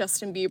artist like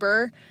Justin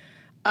Bieber.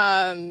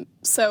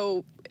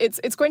 So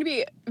it's going to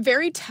be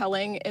very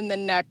telling in the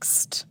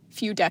next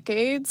few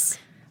decades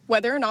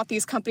whether or not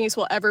these companies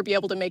will ever be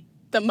able to make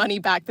the money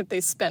back that they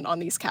spent on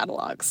these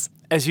catalogs.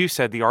 As you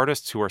said, the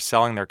artists who are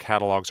selling their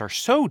catalogs are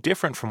so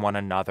different from one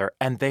another,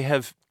 and they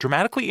have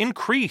dramatically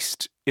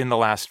increased in the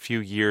last few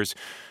years.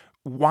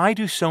 Why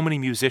do so many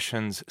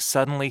musicians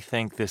suddenly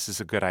think this is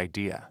a good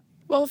idea?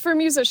 Well, for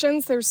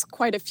musicians, there's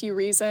quite a few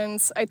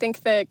reasons. I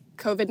think that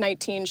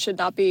COVID-19 should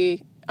not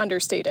be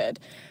understated.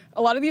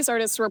 A lot of these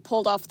artists were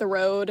pulled off the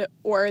road,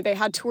 or they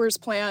had tours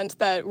planned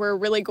that were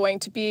really going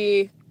to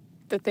be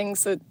the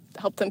things that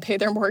helped them pay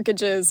their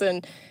mortgages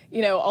and,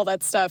 all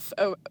that stuff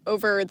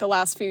over the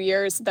last few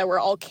years that were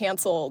all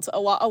canceled. A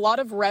lot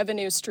of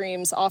revenue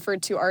streams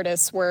offered to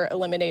artists were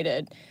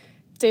eliminated.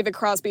 David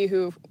Crosby,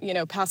 who,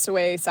 passed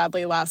away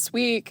sadly last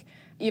week,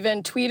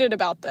 even tweeted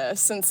about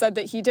this and said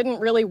that he didn't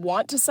really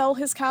want to sell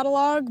his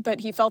catalog, but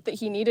he felt that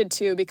he needed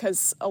to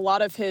because a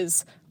lot of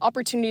his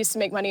opportunities to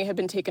make money had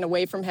been taken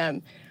away from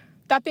him.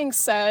 That being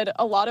said,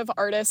 a lot of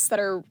artists that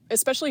are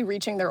especially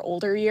reaching their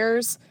older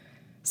years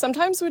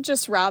sometimes would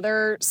just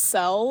rather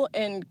sell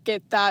and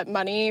get that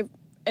money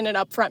in an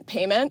upfront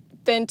payment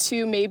than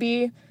to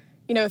maybe,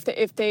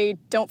 if they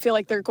don't feel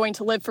like they're going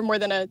to live for more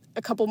than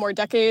a couple more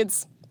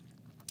decades,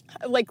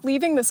 like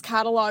leaving this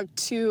catalog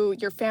to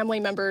your family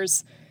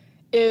members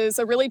is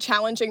a really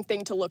challenging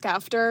thing to look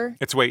after.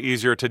 It's way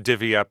easier to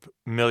divvy up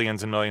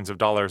millions and millions of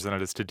dollars than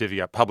it is to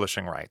divvy up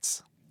publishing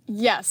rights.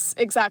 Yes,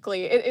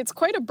 exactly. It's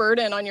quite a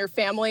burden on your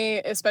family,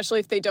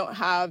 especially if they don't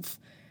have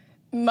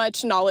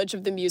much knowledge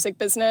of the music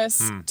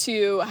business,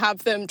 to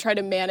have them try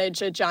to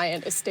manage a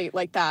giant estate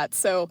like that.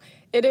 So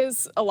it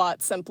is a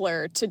lot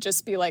simpler to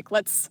just be like,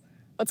 let's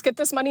get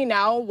this money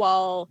now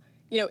while,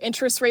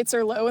 interest rates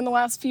are low in the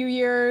last few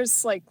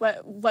years. Like,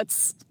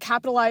 let's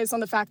capitalize on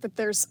the fact that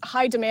there's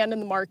high demand in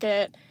the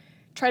market,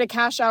 try to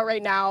cash out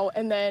right now,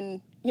 and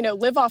then,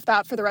 live off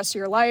that for the rest of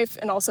your life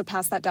and also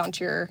pass that down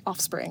to your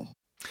offspring.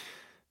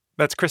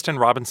 That's Kristen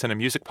Robinson, a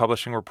music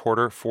publishing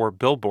reporter for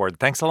Billboard.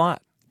 Thanks a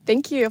lot.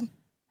 Thank you.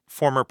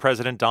 Former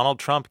President Donald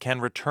Trump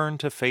can return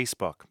to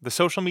Facebook. The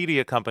social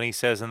media company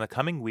says in the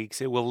coming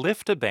weeks it will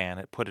lift a ban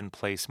it put in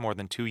place more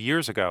than 2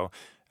 years ago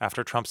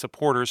after Trump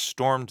supporters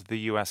stormed the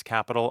U.S.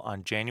 Capitol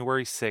on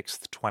January 6,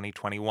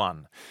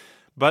 2021.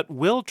 But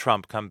will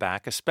Trump come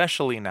back,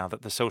 especially now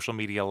that the social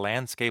media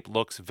landscape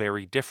looks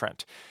very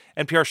different?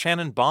 NPR's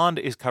Shannon Bond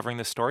is covering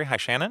this story. Hi,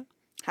 Shannon.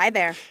 Hi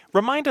there.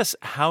 Remind us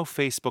how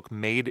Facebook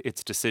made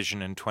its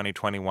decision in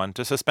 2021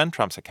 to suspend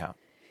Trump's account.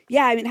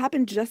 Yeah, it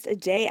happened just a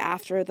day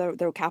after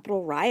the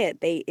Capitol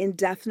riot. They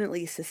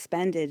indefinitely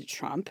suspended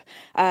Trump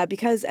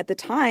because at the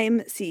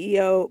time,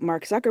 CEO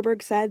Mark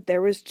Zuckerberg said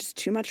there was just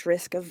too much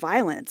risk of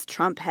violence.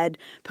 Trump had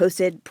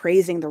posted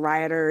praising the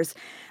rioters.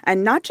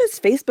 And not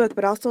just Facebook,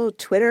 but also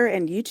Twitter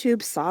and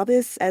YouTube saw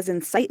this as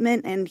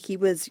incitement, and he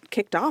was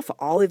kicked off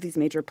all of these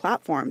major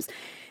platforms.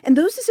 And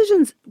those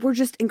decisions were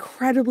just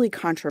incredibly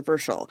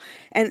controversial.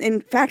 And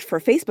in fact, for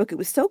Facebook, it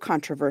was so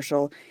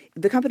controversial,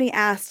 the company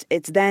asked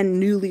its then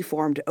newly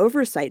formed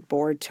oversight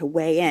board to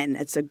weigh in.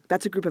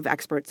 That's a group of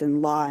experts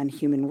in law and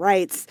human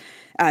rights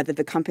that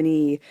the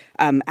company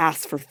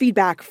asked for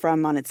feedback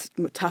from on its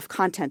tough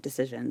content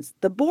decisions.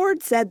 The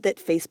board said that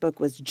Facebook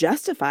was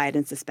justified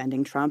in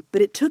suspending Trump,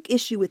 but it took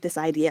issue with this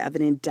idea of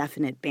an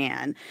indefinite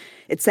ban.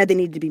 It said they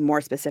needed to be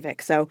more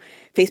specific. So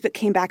Facebook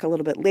came back a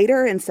little bit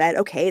later and said,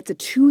 okay, it's a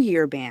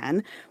 2-year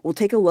ban. We'll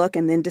take a look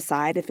and then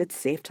decide if it's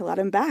safe to let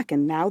him back.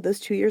 And now those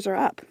 2 years are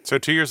up. So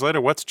 2 years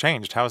later, what's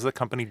changed? How is the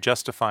company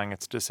justifying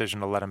its decision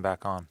to let him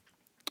back on?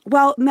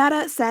 Well,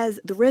 Meta says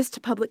the risk to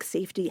public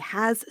safety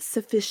has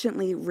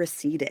sufficiently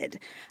receded.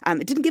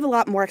 It didn't give a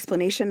lot more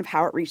explanation of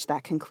how it reached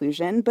that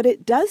conclusion, but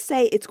it does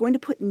say it's going to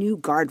put new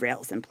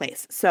guardrails in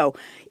place. So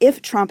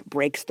if Trump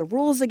breaks the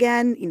rules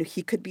again,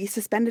 he could be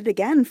suspended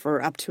again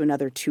for up to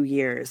another 2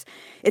 years.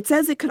 It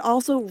says it could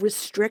also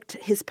restrict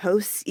his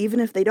posts even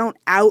if they don't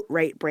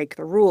outright break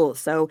the rules.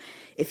 So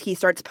if he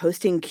starts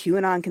posting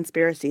QAnon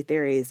conspiracy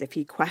theories, if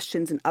he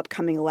questions an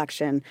upcoming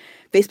election,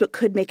 Facebook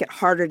could make it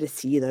harder to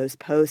see those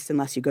posts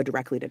unless you go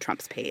directly to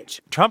Trump's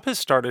page. Trump has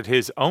started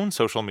his own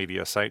social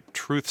media site,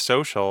 Truth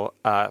Social.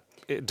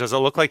 Does it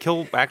look like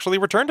he'll actually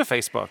return to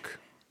Facebook?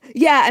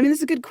 Yeah, I mean, this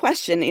is a good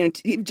question.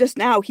 Just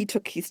now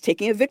he's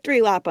taking a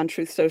victory lap on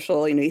Truth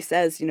Social. He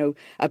says,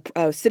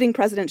 a sitting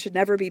president should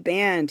never be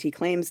banned. He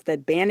claims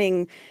that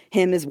banning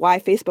him is why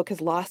Facebook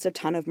has lost a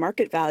ton of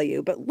market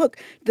value. But look,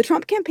 the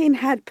Trump campaign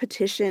had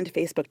petitioned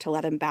Facebook to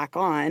let him back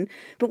on,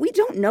 but we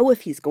don't know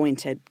if he's going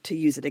to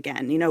use it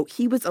again.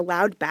 He was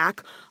allowed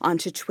back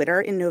onto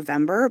Twitter in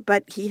November,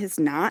 but he has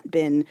not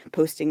been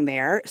posting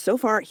there. So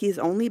far, he's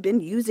only been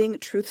using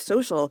Truth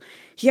Social.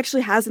 He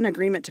actually has an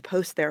agreement to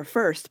post there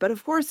first, but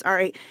of course, all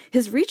right,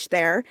 his reach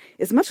there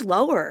is much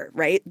lower,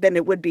 right, than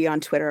it would be on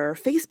Twitter or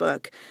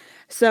Facebook.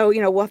 So,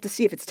 we'll have to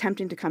see if it's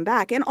tempting to come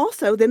back. And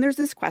also, then there's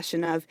this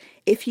question of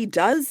if he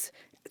does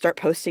start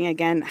posting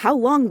again, how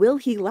long will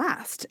he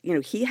last?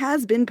 He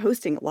has been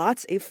posting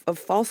lots of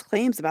false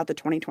claims about the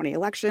 2020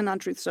 election on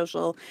Truth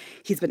Social.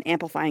 He's been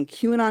amplifying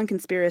QAnon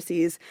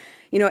conspiracies,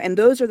 and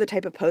those are the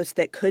type of posts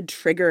that could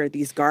trigger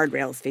these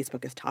guardrails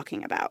Facebook is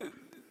talking about.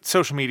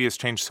 Social media has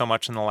changed so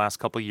much in the last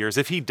couple of years.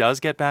 If he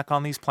does get back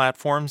on these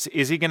platforms,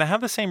 is he going to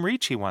have the same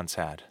reach he once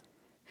had?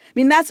 I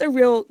mean, that's a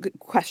real good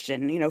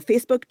question.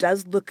 Facebook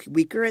does look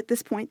weaker at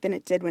this point than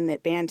it did when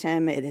it banned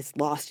him. It has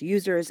lost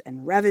users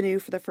and revenue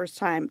for the first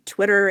time.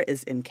 Twitter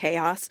is in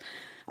chaos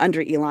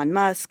under Elon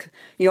Musk.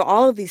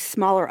 All of these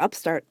smaller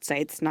upstart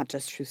sites, not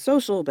just Truth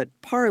Social, but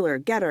Parler,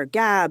 Getter,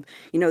 Gab,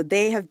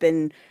 they have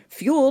been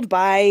fueled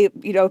by,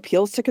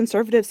 appeals to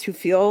conservatives who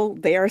feel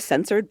they are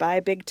censored by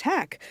big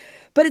tech.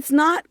 But it's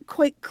not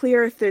quite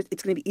clear if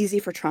it's going to be easy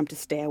for Trump to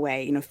stay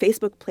away.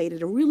 Facebook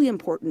played a really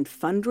important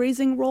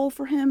fundraising role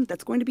for him.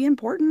 That's going to be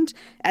important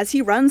as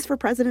he runs for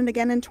president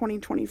again in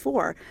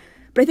 2024.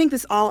 But I think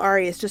this all,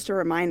 Ari, is just a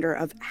reminder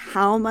of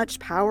how much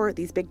power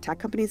these big tech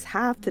companies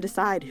have to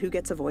decide who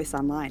gets a voice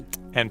online.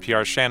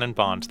 NPR's Shannon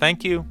Bond,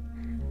 thank you.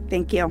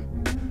 Thank you.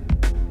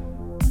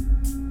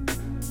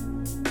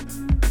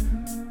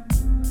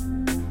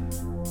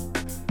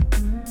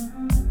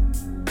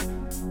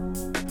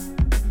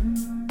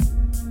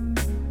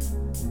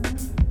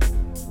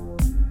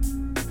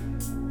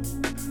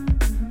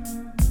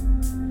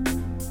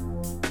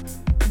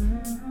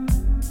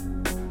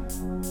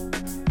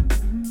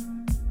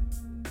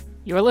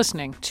 You're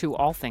listening to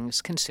All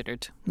Things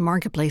Considered.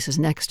 Marketplace is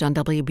next on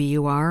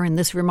WBUR, and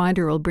this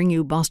reminder will bring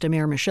you Boston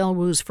Mayor Michelle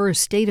Wu's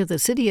first State of the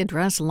City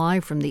address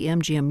live from the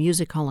MGM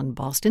Music Hall in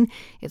Boston.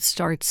 It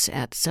starts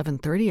at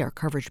 7:30. Our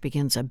coverage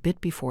begins a bit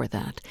before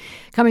that.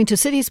 Coming to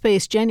City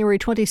Space, January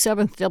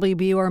 27th,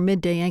 WBUR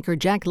midday anchor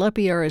Jack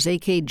Lepierre as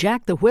a.k.a.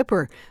 Jack the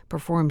Whipper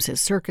performs his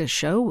circus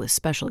show with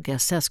special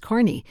guest Sess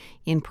Carney.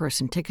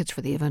 In-person tickets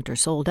for the event are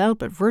sold out,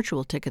 but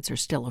virtual tickets are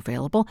still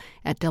available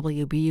at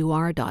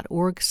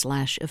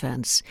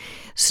wbur.org/events.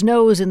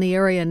 Snows in the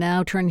area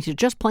now, turning to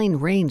just plain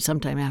rain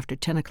sometime after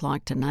 10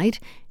 o'clock tonight.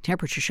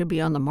 Temperature should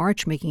be on the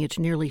march, making it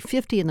nearly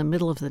 50 in the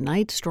middle of the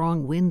night.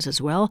 Strong winds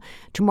as well.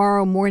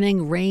 Tomorrow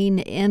morning, rain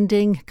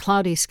ending,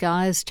 cloudy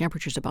skies.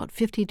 Temperatures about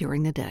 50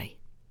 during the day.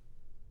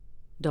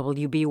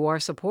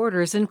 WBUR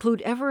supporters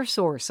include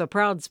Eversource, a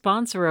proud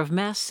sponsor of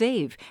Mass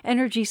Save,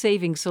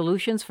 energy-saving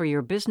solutions for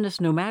your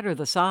business no matter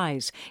the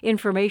size.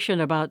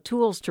 Information about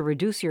tools to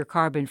reduce your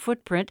carbon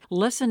footprint,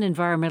 lessen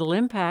environmental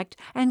impact,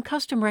 and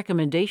custom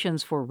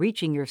recommendations for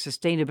reaching your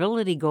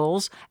sustainability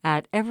goals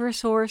at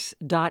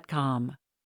eversource.com.